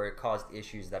people where it caused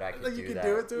issues that I could Like, do you could that.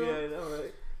 do it to Yeah, him. I know,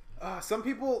 right? Some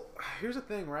people, here's the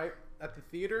thing, right? At the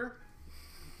theater,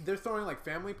 they're throwing like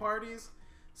family parties.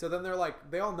 So then they're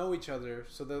like, they all know each other.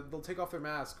 So they'll take off their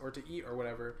mask or to eat or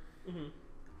whatever. Mm-hmm.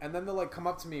 And then they'll like come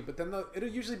up to me. But then it'll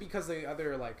usually because they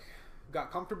either like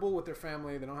got comfortable with their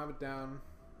family, they don't have it down.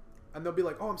 And they'll be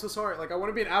like, "Oh, I'm so sorry. Like, I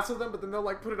want to be an asshole to them," but then they'll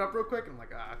like put it up real quick. And I'm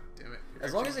like, "Ah, damn it."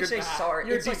 As long as they Good- say sorry.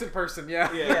 You're a it's like- decent person,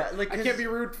 yeah. Yeah, like, I 'cause- can't be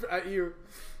rude at you.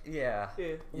 Yeah.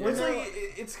 Yeah. Yeah. It's like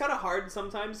it's kind of hard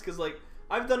sometimes because like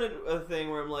I've done a thing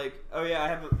where I'm like, oh yeah,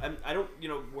 I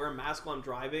don't wear a mask while I'm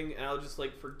driving, and I'll just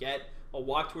like forget. I'll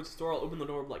walk towards the store, I'll open the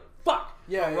door, I'm like, fuck,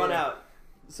 Yeah, I'll yeah, run yeah. out.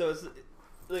 So it's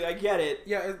like I get it.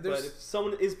 Yeah, But there's. if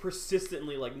someone is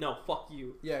persistently like, no, fuck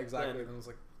you. Yeah, exactly. then- And I was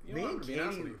like, you Me know, and I'm being an Katie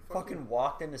asshole to you. Fuck fucking you.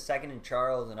 walked into Second and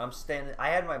Charles, and I'm standing. I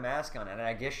had my mask on, and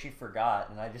I guess she forgot,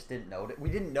 and I just didn't notice. We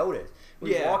didn't notice.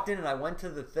 We Yeah. walked in, and I went to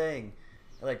the thing,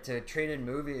 like to trade in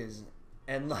movies,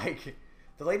 and like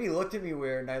the lady looked at me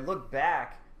weird, and I looked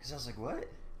back because I was like, "What?"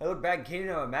 I looked back, and Katie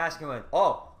didn't have a mask, and I went,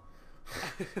 "Oh."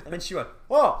 And then she went,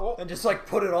 "Oh," and just like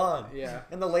put it on. Yeah.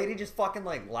 And the lady just fucking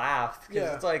like laughed because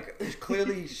Yeah. it's like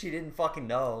clearly she didn't fucking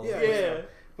know. Yeah. Yeah.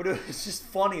 But it was just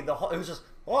funny. It was just,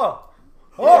 "Oh."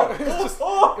 Yeah, Oh, it was just-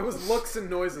 oh, it was looks and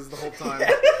noises the whole time.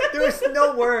 there was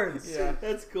no words. Yeah.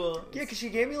 That's cool. Yeah, because she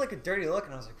gave me like a dirty look,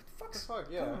 and I was like, what the The fuck's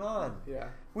fuck, yeah. going on? Yeah.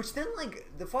 Which then, like,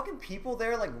 the fucking people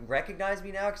there, like, recognize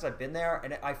me now because I've been there,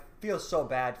 and I feel so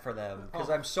bad for them because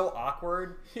Oh. I'm so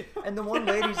awkward. And the one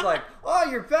lady's like, "Oh,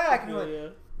 you're back." And I'm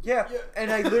like, Yeah. yeah.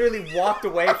 And I literally walked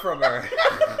away from her.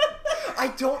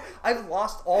 I've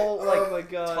lost all, like, Oh my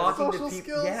God. talking Social to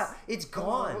people. skills? Yeah, it's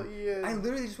gone. Oh, yeah. I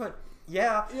literally just went,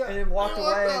 yeah, Yeah. and then walked You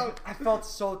walked away. out. I felt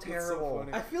so terrible.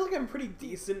 funny. I feel like I'm pretty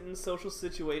decent in social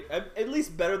situations, at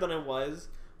least better than I was.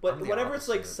 But I'm the whenever it's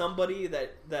like opposite. somebody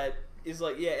that is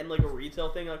like, yeah, in like a retail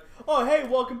thing, like, oh hey,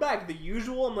 welcome back. The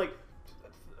usual, I'm like,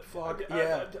 Fuck,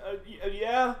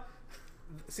 yeah.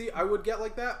 See, I would get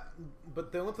like that,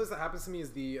 but the only place that happens to me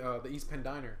is the East Penn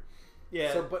Diner.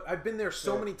 Yeah. So, but I've been there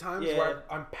so many times Yeah. where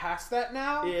I'm past that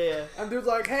now. Yeah. And dude's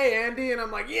like, "Hey, Andy," and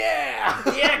I'm like, "Yeah,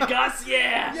 Yeah, Gus,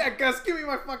 yeah. yeah, Gus, give me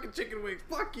my fucking chicken wings.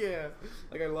 Fuck yeah!"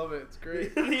 Like I love it. It's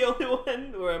great. The only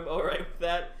one where I'm alright with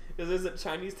that is there's a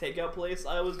Chinese takeout place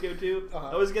I always go to. Uh-huh.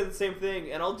 I always get the same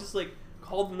thing, and I'll just like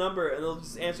call the number and they'll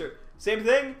just answer, same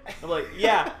thing? I'm like,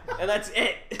 yeah, and that's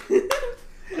it.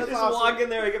 That's Just awesome. walk in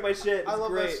there and get my shit. It's I love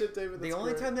great. that shit, David. The That's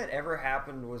only great. time that ever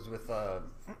happened was with I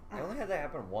only had that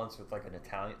happen once with like an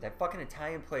Italian, that fucking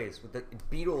Italian place with the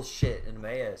Beatles shit in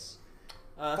Emmaus.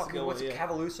 That's a Fucking good what's one, it, yeah.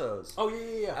 Cavaluso's. Oh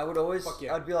yeah. I would always, Fuck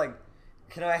yeah. I'd be like,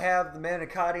 "Can I have the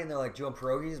manicotti?" And they're like, "Do you want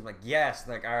pierogies?" I'm like, "Yes."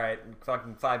 And like, "All right,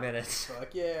 fucking 5 minutes."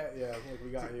 Like yeah. Like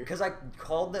we got you. Because I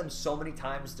called them so many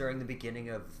times during the beginning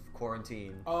of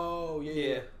quarantine. Oh yeah.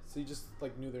 Yeah. So you just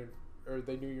like knew their. or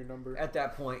they knew your number. At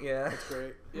that point, yeah. That's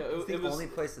great. Yeah, It's the it was only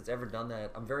place that's ever done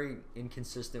that. I'm very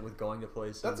inconsistent with going to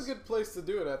places. That's a good place to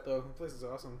do it at, though. The place is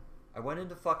awesome. I went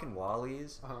into fucking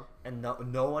Wally's Uh-huh. and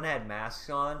no one had masks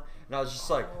on, and I was just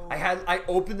like, I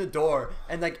opened the door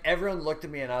and like everyone looked at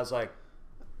me and I was like,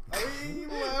 You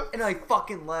left. and I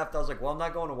fucking left. I was like, well, I'm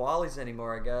not going to Wally's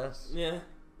anymore, I guess. yeah.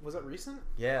 Was that recent?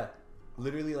 Yeah,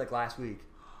 literally like last week.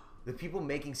 The people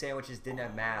making sandwiches didn't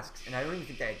have masks, and I don't even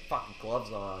think they had fucking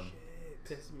gloves on.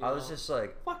 Pissed me I was off. just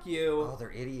like, Fuck you. oh,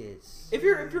 they're idiots. If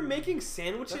you're making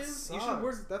sandwiches, That you should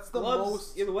wear sucks. That's the gloves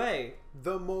most- either way.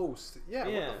 The most. Yeah,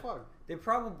 Yeah. what the fuck? They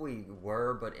probably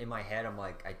were, but in my head, I'm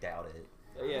like, I doubt it.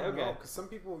 Yeah, okay. Because some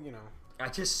people, I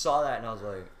just saw that and I was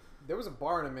like, there was a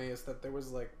bar in Emmaus that there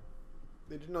was like,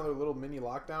 they did another little mini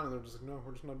lockdown and they're just like, no,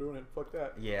 we're just not doing it. Fuck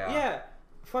that. yeah. Yeah,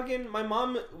 fucking my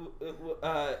mom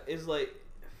is like,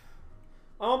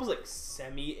 my mom was like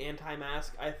semi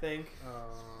anti-mask, I think.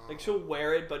 Like she'll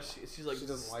wear it, but she's like she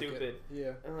doesn't stupid. like it.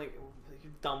 Yeah. And like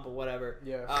you're dumb, but whatever.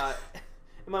 Yeah.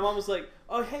 And my mom was like,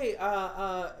 "Oh hey,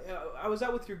 I was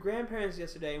out with your grandparents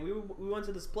yesterday, and we went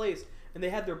to this place, and they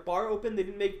had their bar open. They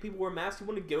didn't make people wear masks. You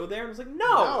want to go there?" And I was like, "No,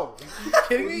 No. Are you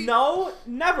kidding me? no,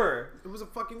 never." It was a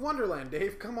fucking wonderland,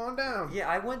 Dave. Come on down. Yeah,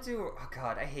 I went to. Oh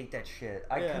god, I hate that shit.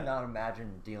 I Yeah. could not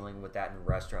imagine dealing with that in a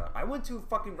restaurant. I went to a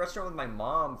fucking restaurant with my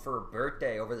mom for her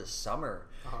birthday over the summer,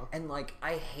 Uh-huh. and like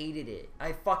I hated it.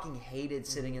 I fucking hated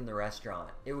sitting in the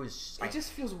restaurant. It was. It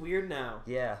just feels weird now.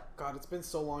 Yeah. God, it's been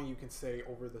so long you can say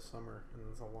over the summer, and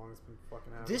that's how long it's been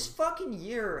fucking happening. This fucking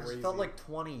year has Crazy. felt like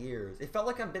 20 years. It felt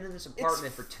like I've been in this It's-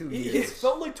 apartment for 2 It years.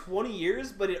 felt like 20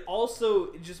 years, but it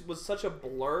also just was such a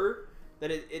blur that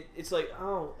it's like,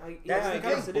 oh, I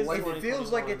guess it is. Like, 20, it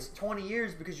feels like 21. it's 20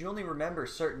 years because you only remember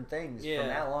certain things Yeah. from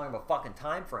that long of a fucking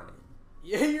time frame.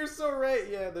 Yeah, you're so right.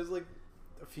 Yeah, there's like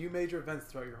a few major events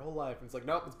throughout your whole life. And it's like,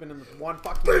 nope, it's been in one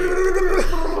fucking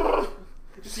year.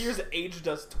 Just years aged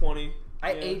us 20.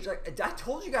 I Yeah. aged like I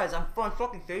told you guys. My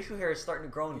fucking facial hair is starting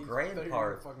to grow in gray You're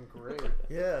parts. fucking great.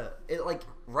 Yeah, it like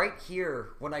right here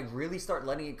when I really start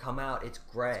letting it come out, it's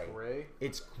gray. Gray?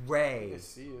 It's I gray. can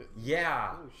see it.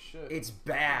 Yeah, Oh shit. it's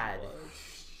bad.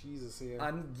 Jesus, yeah.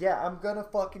 I'm gonna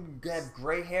fucking have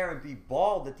gray hair and be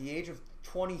bald at the age of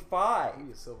 25.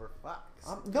 You a silver fox.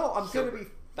 I'm gonna be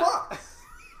fucked.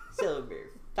 Silver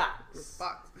Fox.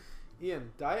 Fox.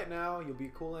 Ian, diet now. You'll be a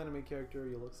cool anime character.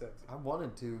 You'll look sexy. I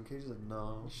wanted to, and Katie's like,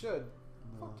 no, You should.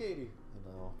 No. Fuck Katie.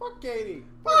 no. Fuck Katie.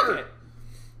 Fuck Fuck her. it.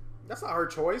 That's not her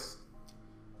choice.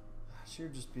 She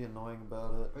would just be annoying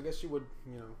about it. I guess she would,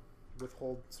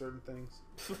 withhold certain things.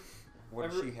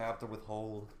 What does she have to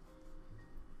withhold?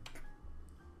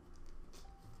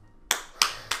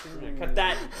 Yeah, cut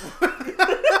that.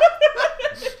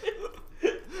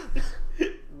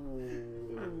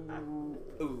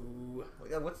 Ooh.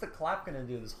 Yeah, what's the clap gonna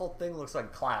do? This whole thing looks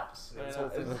like claps. I This know. whole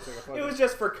thing looks like a It fucking... was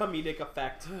just for comedic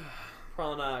effect.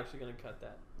 Probably not actually gonna cut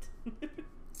that.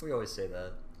 We always say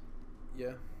that.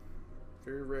 Yeah.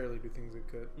 Very rarely do things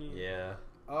get cut. Yeah.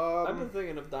 I've been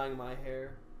thinking of dyeing my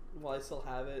hair while I still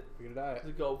have it. You're gonna die.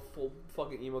 To go full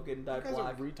fucking emo, getting You dyed guys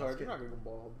black. are retards. You're not gonna go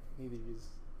bald. Neither of you.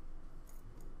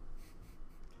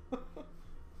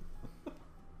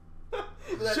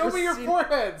 Show me your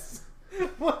foreheads.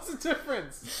 What's the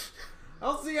difference? I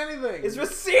don't see anything. It's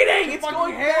receding. Your It's fucking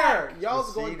going hair. back.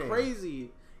 Y'all's going Receding.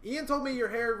 crazy. Ian told me your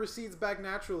hair recedes back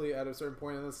naturally at a certain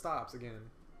point and then stops again.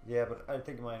 Yeah, but I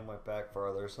think mine went back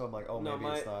farther, so I'm like, oh, No,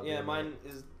 maybe it's not. yeah, doing mine it.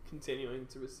 is continuing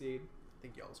to recede. I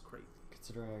think y'all's crazy.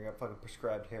 Considering I got fucking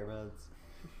prescribed hair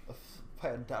meds by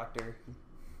a doctor.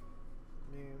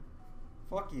 Man.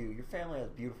 Fuck you. Your family has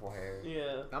beautiful hair.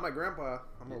 Yeah. Not my grandpa.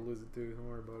 I'm gonna lose it too. Don't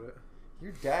worry about it.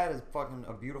 Your dad is fucking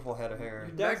a beautiful head of hair.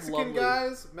 Your dad's Mexican lovely.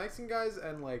 guys,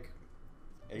 and like,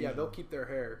 yeah, Asian. they'll keep their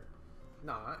hair.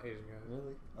 No, not Asian guys.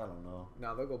 Really? I don't know.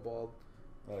 No, they'll go bald.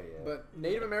 Oh yeah. But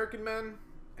Native American men,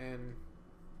 and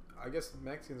I guess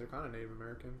Mexicans are kind of Native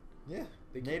American. yeah,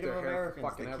 They keep Native their hair for Americans,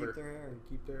 fucking they ever. keep their hair. They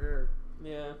keep their hair,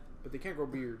 Yeah. but they can't grow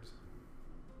beards.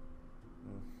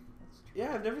 That's true.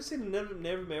 Yeah, I've never seen a Native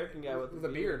American guy with The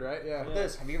beard, right? Yeah. Look at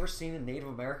this. Have you ever seen a Native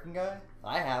American guy?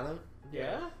 I haven't.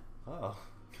 Yeah? Oh.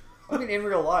 I mean, in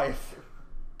real life.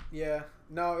 Yeah.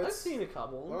 No, I've it's. seen a I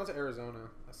couple. went to Arizona.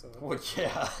 I saw that. Well,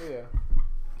 yeah. Yeah.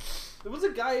 There was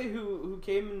a guy who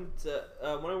came into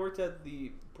when I worked at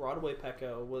the Broadway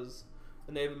Petco was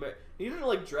a Native American. He didn't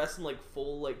like dress in like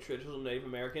full like traditional Native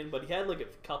American, but he had like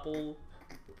a couple.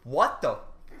 What the?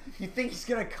 You think he's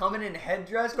gonna come in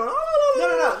headdress going?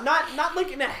 No, not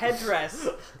like in a headdress,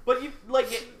 but you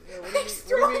like it. He's What do you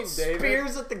throwing mean, David?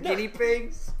 spears at the guinea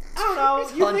pigs. I don't know.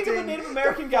 He's You think of a hunting. Native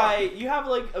American guy, you have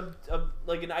like a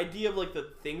like an idea of like the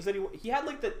things that he had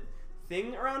like the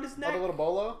thing around his Oh, neck. the little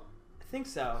bolo. I think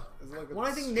so. Is it like a When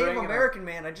I think string Native and a- American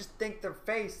man, I just think their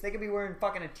face. They could be wearing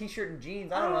fucking a t-shirt and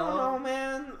jeans. I don't know.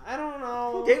 man. I don't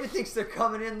know. David thinks they're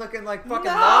coming in looking like fucking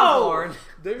No! Longhorn.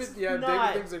 David, yeah, not.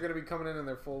 David thinks they're gonna be coming in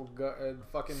their full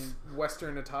fucking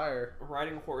Western attire.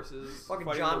 Riding horses. Fucking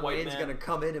fighting John the white Wayne's man, gonna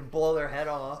come in and blow their head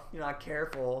off. You're not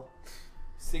careful.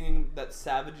 singing that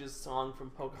Savage's song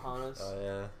from Pocahontas. Oh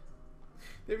yeah.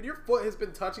 David, your foot has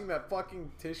been touching that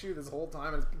fucking tissue this whole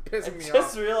time, and it's been I pissing me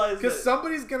just off. realized Because that.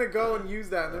 somebody's gonna go and use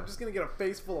that, and they're just gonna get a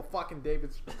face full of fucking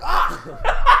David's. Ah!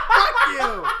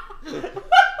 Fuck you!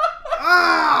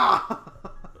 Ah!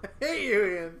 I hate you,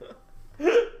 Ian.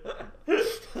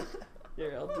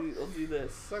 Here, I'll do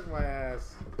this. Suck my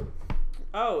ass.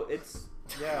 Oh, it's.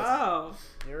 Yes. Oh.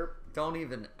 You're. Don't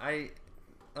even. I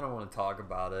don't want to talk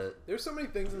about it. There's so many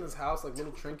things in this house, like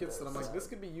little trinkets, that I'm like, this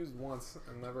could be used once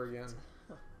and never again.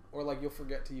 Or like you'll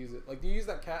forget to use it. Like, do you use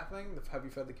that cat thing? Have you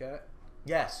fed the cat?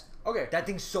 Yes. Okay. That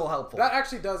thing's so helpful. That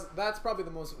actually does. That's probably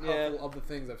the most Yeah. helpful of the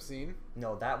things I've seen.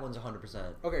 No, that one's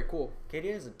 100%. Okay, cool.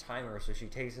 Katie has a timer, so she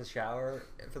takes a shower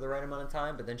for the right amount of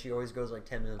time, but then she always goes like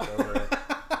 10 minutes over it.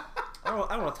 I don't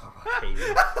want to talk about Katie.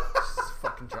 She's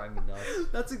fucking driving me nuts.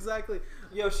 That's exactly.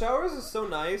 Yo, showers is so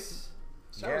nice.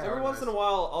 Showers Yeah. are Every once nice. in a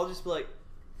while, I'll just be like,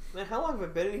 man, how long have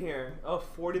I been in here? Oh,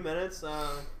 40 minutes?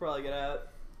 Probably get out.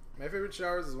 My favorite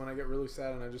showers is when I get really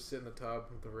sad and I just sit in the tub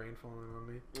with the rain falling on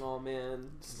me. Oh, man.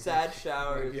 Sad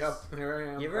showers. Yep, here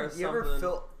I am. You Or ever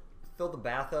something. fill the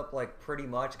bath up like pretty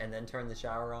much and then turn the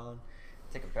shower on?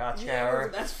 Take a bath Yeah, shower.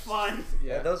 that's fun.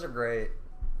 Yeah, Yeah. those are great.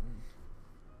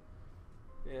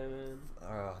 Yeah, man.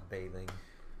 Bathing.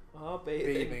 Oh,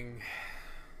 baby. Bathing.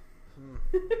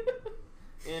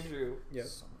 Andrew. Yep.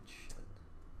 So much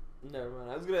shit. Never mind.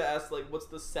 I was gonna ask, like, what's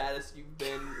the saddest you've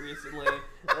been recently?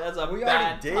 That's a We bad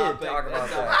already did topic. talk about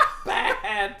That's that. a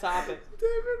bad topic.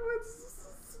 David was.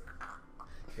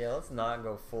 Yeah, let's not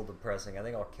go full depressing. I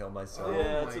think I'll kill myself. Oh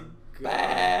Yeah, it's my a God.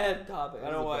 bad topic. I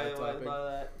That don't know is a why bad I topic. thought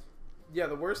of that. Yeah,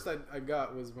 the worst I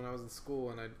got was when I was in school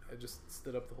and I just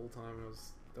stood up the whole time and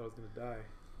thought I was gonna die.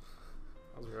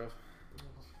 That was rough.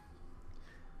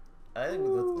 I think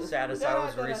the saddest I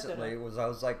was recently was I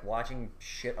was like watching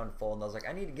shit unfold and I was like,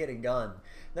 I need to get a gun.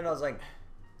 Then I was like,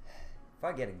 if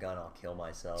I get a gun, I'll kill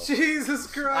myself. Jesus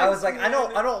Christ! I was like, I man.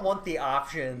 don't want the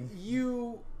option.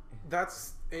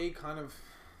 That's a kind of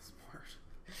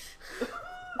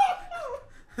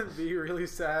smart. Be really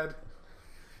sad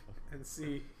and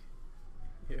see.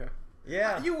 Yeah.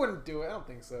 Yeah. You wouldn't do it. I don't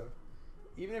think so.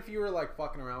 Even if you were like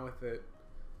fucking around with it.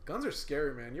 Guns are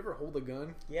scary, man. You ever hold a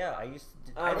gun? Yeah, I used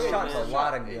to. Oh, I man. shot a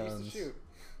lot of I used guns. to shoot.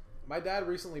 My dad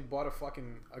recently bought a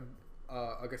fucking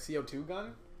like a CO2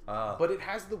 gun, but it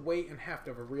has the weight and heft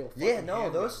of a real. Fucking yeah, no,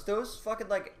 handgun. those fucking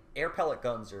like air pellet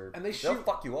guns are. And they'll they'll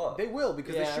fuck you up. They will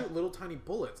because Yeah. they shoot little tiny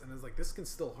bullets, and it's like this can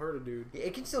still hurt a dude.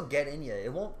 It can still get in you.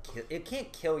 It won't. It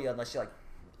can't kill you unless you like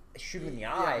shoot him in the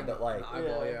eye. Yeah, But like, an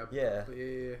eyeball, yeah. yeah. Yeah. But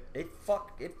yeah. it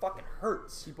fucking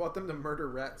hurts. He bought them to murder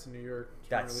rats in New York. It's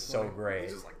That's really so funny. great.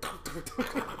 He's just like.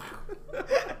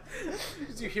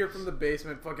 As you hear from the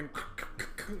basement, fucking.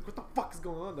 What the fuck is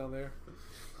going on down there?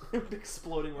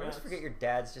 Exploding I rats. always forget your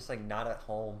dad's just like not at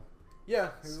home. Yeah,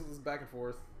 it was back and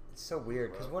forth. It's so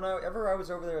weird because whenever I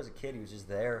was over there as a kid, he was just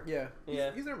there. Yeah,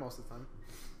 Yeah. He's there most of the time.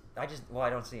 I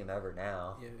don't see him ever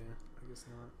now. Yeah, I guess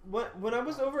not. When I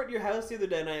was over at your house the other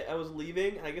day and I was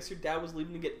leaving, and I guess your dad was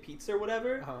leaving to get pizza or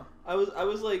whatever. Uh-huh. I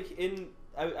was like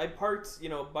I parked, you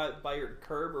know, by your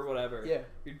curb or whatever. Yeah.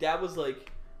 Your dad was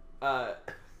like, dad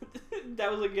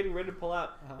was like getting ready to pull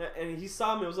out, Uh-huh. and he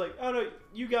saw me. and was like, "Oh no,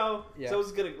 you go." Yeah. So I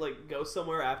was gonna like go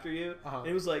somewhere after you, Uh-huh. and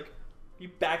he was like, "You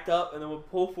backed up and then would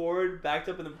pull forward, backed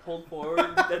up and then pulled forward."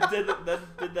 that did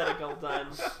that a couple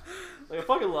times. Like I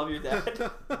fucking love your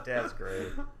dad. Dad's great.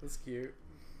 That's cute.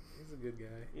 He's a good guy.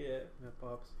 Yeah, That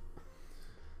pops.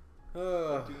 I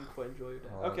do quite enjoy your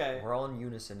dad. Okay. We're all in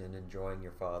unison in enjoying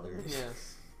your father.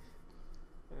 Yes.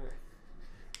 Alright.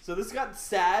 So this got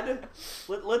sad.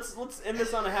 Let's end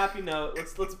this on a happy note.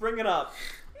 Let's bring it up.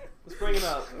 Let's bring it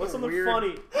up. What's something Weird-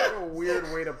 funny? What a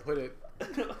weird way to put it.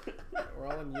 We're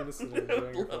all in unison in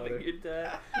enjoying your Loving father. your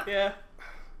dad. Yeah.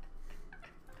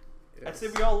 I'd Yes. say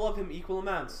we all love him equal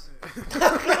amounts.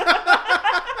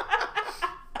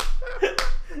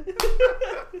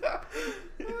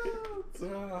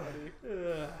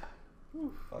 Ugh.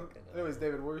 Fucking Anyways,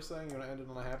 David, what were you saying? You want to end it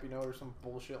on a happy note or some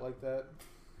bullshit like that?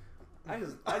 I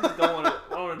just don't want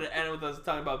to. I wanted to end with us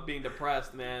talking about being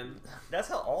depressed, man. That's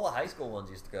how all the high school ones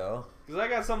used to go. Because I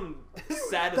got something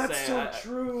sad to That's say. so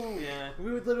true. Yeah.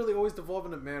 We would literally always devolve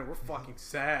into, man, we're fucking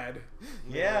sad.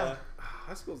 Yeah.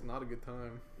 High school's not a good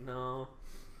time. No.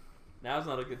 Now's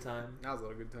not a good time. Now's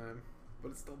not a good time.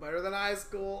 but it's still better than high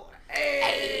school.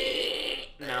 Hey!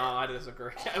 No, I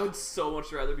disagree. I would so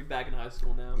much rather be back in high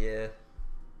school now. Yeah,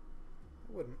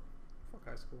 I wouldn't. Fuck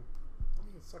high school.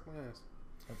 I'm gonna suck my ass.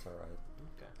 that's all right.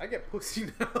 I get pussy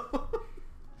now.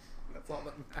 That's all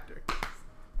that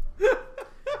matters.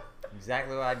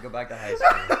 Exactly why I'd go back to high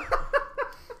school.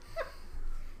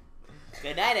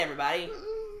 Good night, everybody.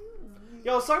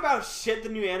 Yo, let's talk about how shit the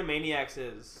new Animaniacs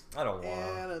is. I don't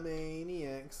wanna.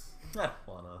 Animaniacs. I don't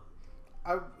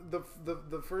wanna.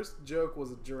 The first joke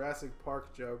was a Jurassic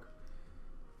Park joke.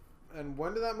 And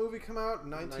when did that movie come out?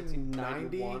 1990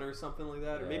 1991 or something like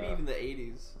that, or maybe Yeah. even the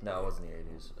 80s. No, it wasn't the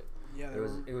 80s. Yeah, It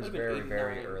was Must've been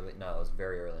very 89. early. No, it was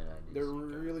very early 90s. they're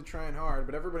really trying hard,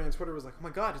 but everybody on Twitter was like, "Oh my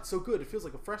god, it's so good! It feels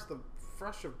like a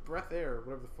fresh of breath air,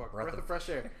 whatever the fuck, breath of fresh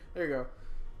air." There you go.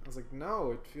 I was like,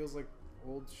 "No, it feels like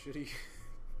old shitty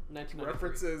 1993.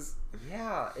 references."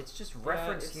 Yeah, it's just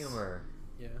reference it's- humor.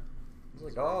 Yeah, It's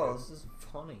like, oh, this is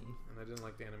funny. and I didn't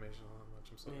like the animation all that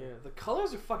much. I'm sorry. Yeah, the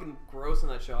colors are fucking gross on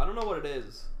that show. I don't know what it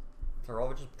is. They're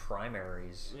all just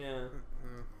primaries. Yeah.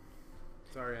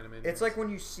 Sorry, animation. It's like when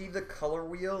you see the color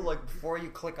wheel, like before you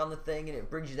click on the thing, and it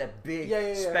brings you that big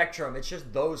Yeah. spectrum. It's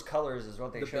just those colors is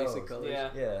what they The show. basic colors. Yeah.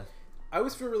 Yeah. I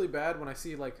always feel really bad when I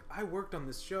see like I worked on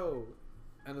this show,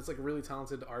 and it's like a really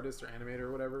talented artist or animator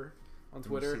or whatever on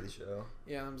Twitter. You see the show.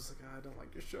 Yeah, and I'm just like, I don't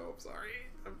like your show. I'm sorry.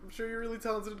 I'm sure you're really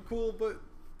talented and cool, but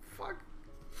fuck,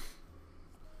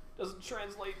 Doesn't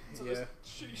translate to Yeah. this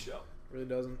shitty show. really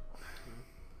doesn't.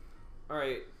 All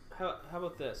right. How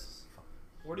about this?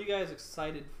 What are you guys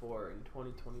excited for in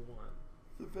 2021?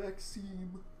 The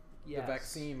vaccine. Yes. The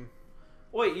vaccine.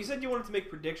 Wait, you said you wanted to make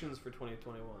predictions for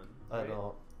 2021. I right?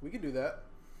 don't. We could do that.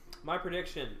 My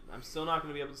prediction: I'm still not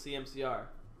going to be able to see MCR.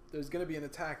 There's gonna be an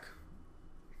attack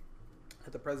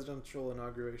at the presidential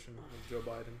inauguration of Joe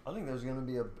Biden. I think there's gonna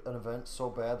be an event so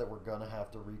bad that we're gonna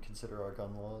have to reconsider our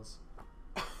gun laws.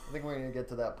 I think we're gonna get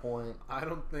to that point. I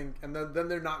don't think, and then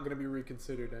they're not gonna be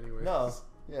reconsidered anyway. No.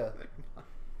 Yeah.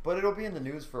 But it'll be in the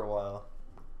news for a while.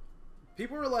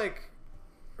 People were like,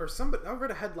 or somebody, I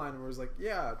read a headline where it was like,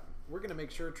 yeah, we're gonna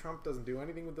make sure Trump doesn't do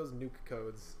anything with those nuke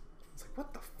codes. It's like,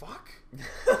 what the fuck?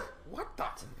 What the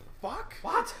fuck?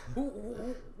 What?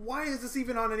 Why is this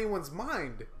even on anyone's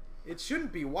mind? It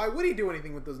shouldn't be. Why would he do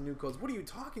anything with those nuke codes? What are you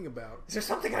talking about? Is there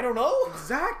something I don't know?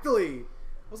 Exactly.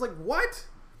 I was like, what?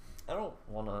 I don't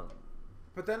wanna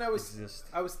But then I was exist.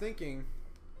 thinking,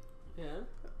 Yeah.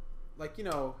 like, you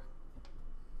know,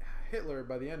 Hitler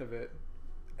by the end of it.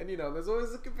 And, you know, there's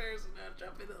always a comparison now,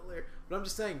 Trump and Hitler. But I'm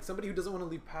just saying, somebody who doesn't want to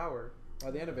leave power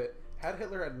by the end of it, had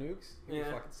Hitler had nukes, he would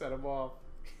Yeah. fucking set them off.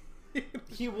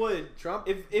 He would. Trump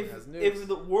If has nukes. if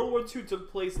the World War II took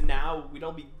place now, we'd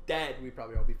all be dead. We'd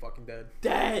probably all be fucking dead.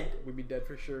 Dead. We'd be dead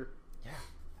for sure.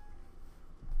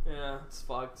 Yeah, it's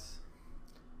fucked.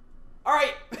 All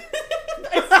right.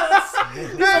 It's Yeah,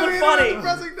 something we funny. ended up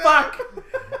pressing that. Fuck.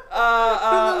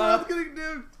 Everyone's getting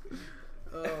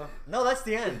nuked. No, that's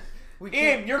the end. We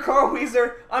Ian, you're Carl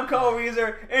Weezer. I'm Carl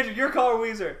Weezer. Andrew, you're Carl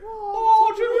Weezer.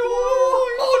 Oh, Jimmy!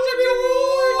 Oh, Jimmy!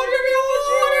 Oh,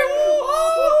 Jimmy!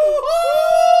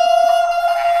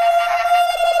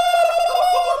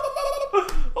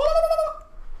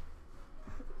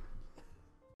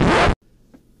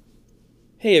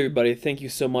 Hey everybody, thank you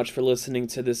so much for listening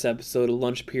to this episode of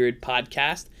Lunch Period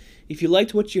Podcast. If you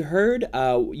liked what you heard,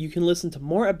 you can listen to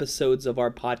more episodes of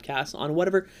our podcast on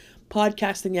whatever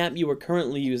podcasting app you are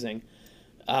currently using.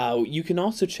 You can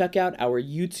also check out our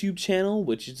YouTube channel,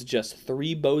 which is just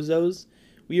 3 Bozos.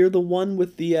 We are the one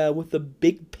with the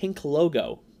big pink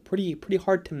logo. Pretty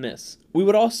hard to miss. We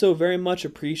would also very much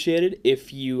appreciate it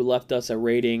if you left us a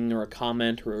rating or a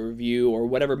comment or a review or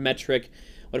whatever metric,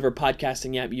 whatever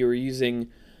podcasting app you are using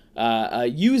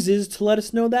uses to let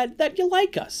us know that you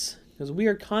like us, because we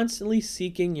are constantly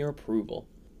seeking your approval.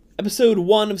 Episode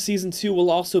 1 of Season 2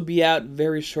 will also be out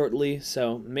very shortly,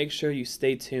 so make sure you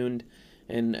stay tuned,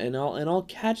 and I'll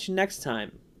catch you next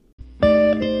time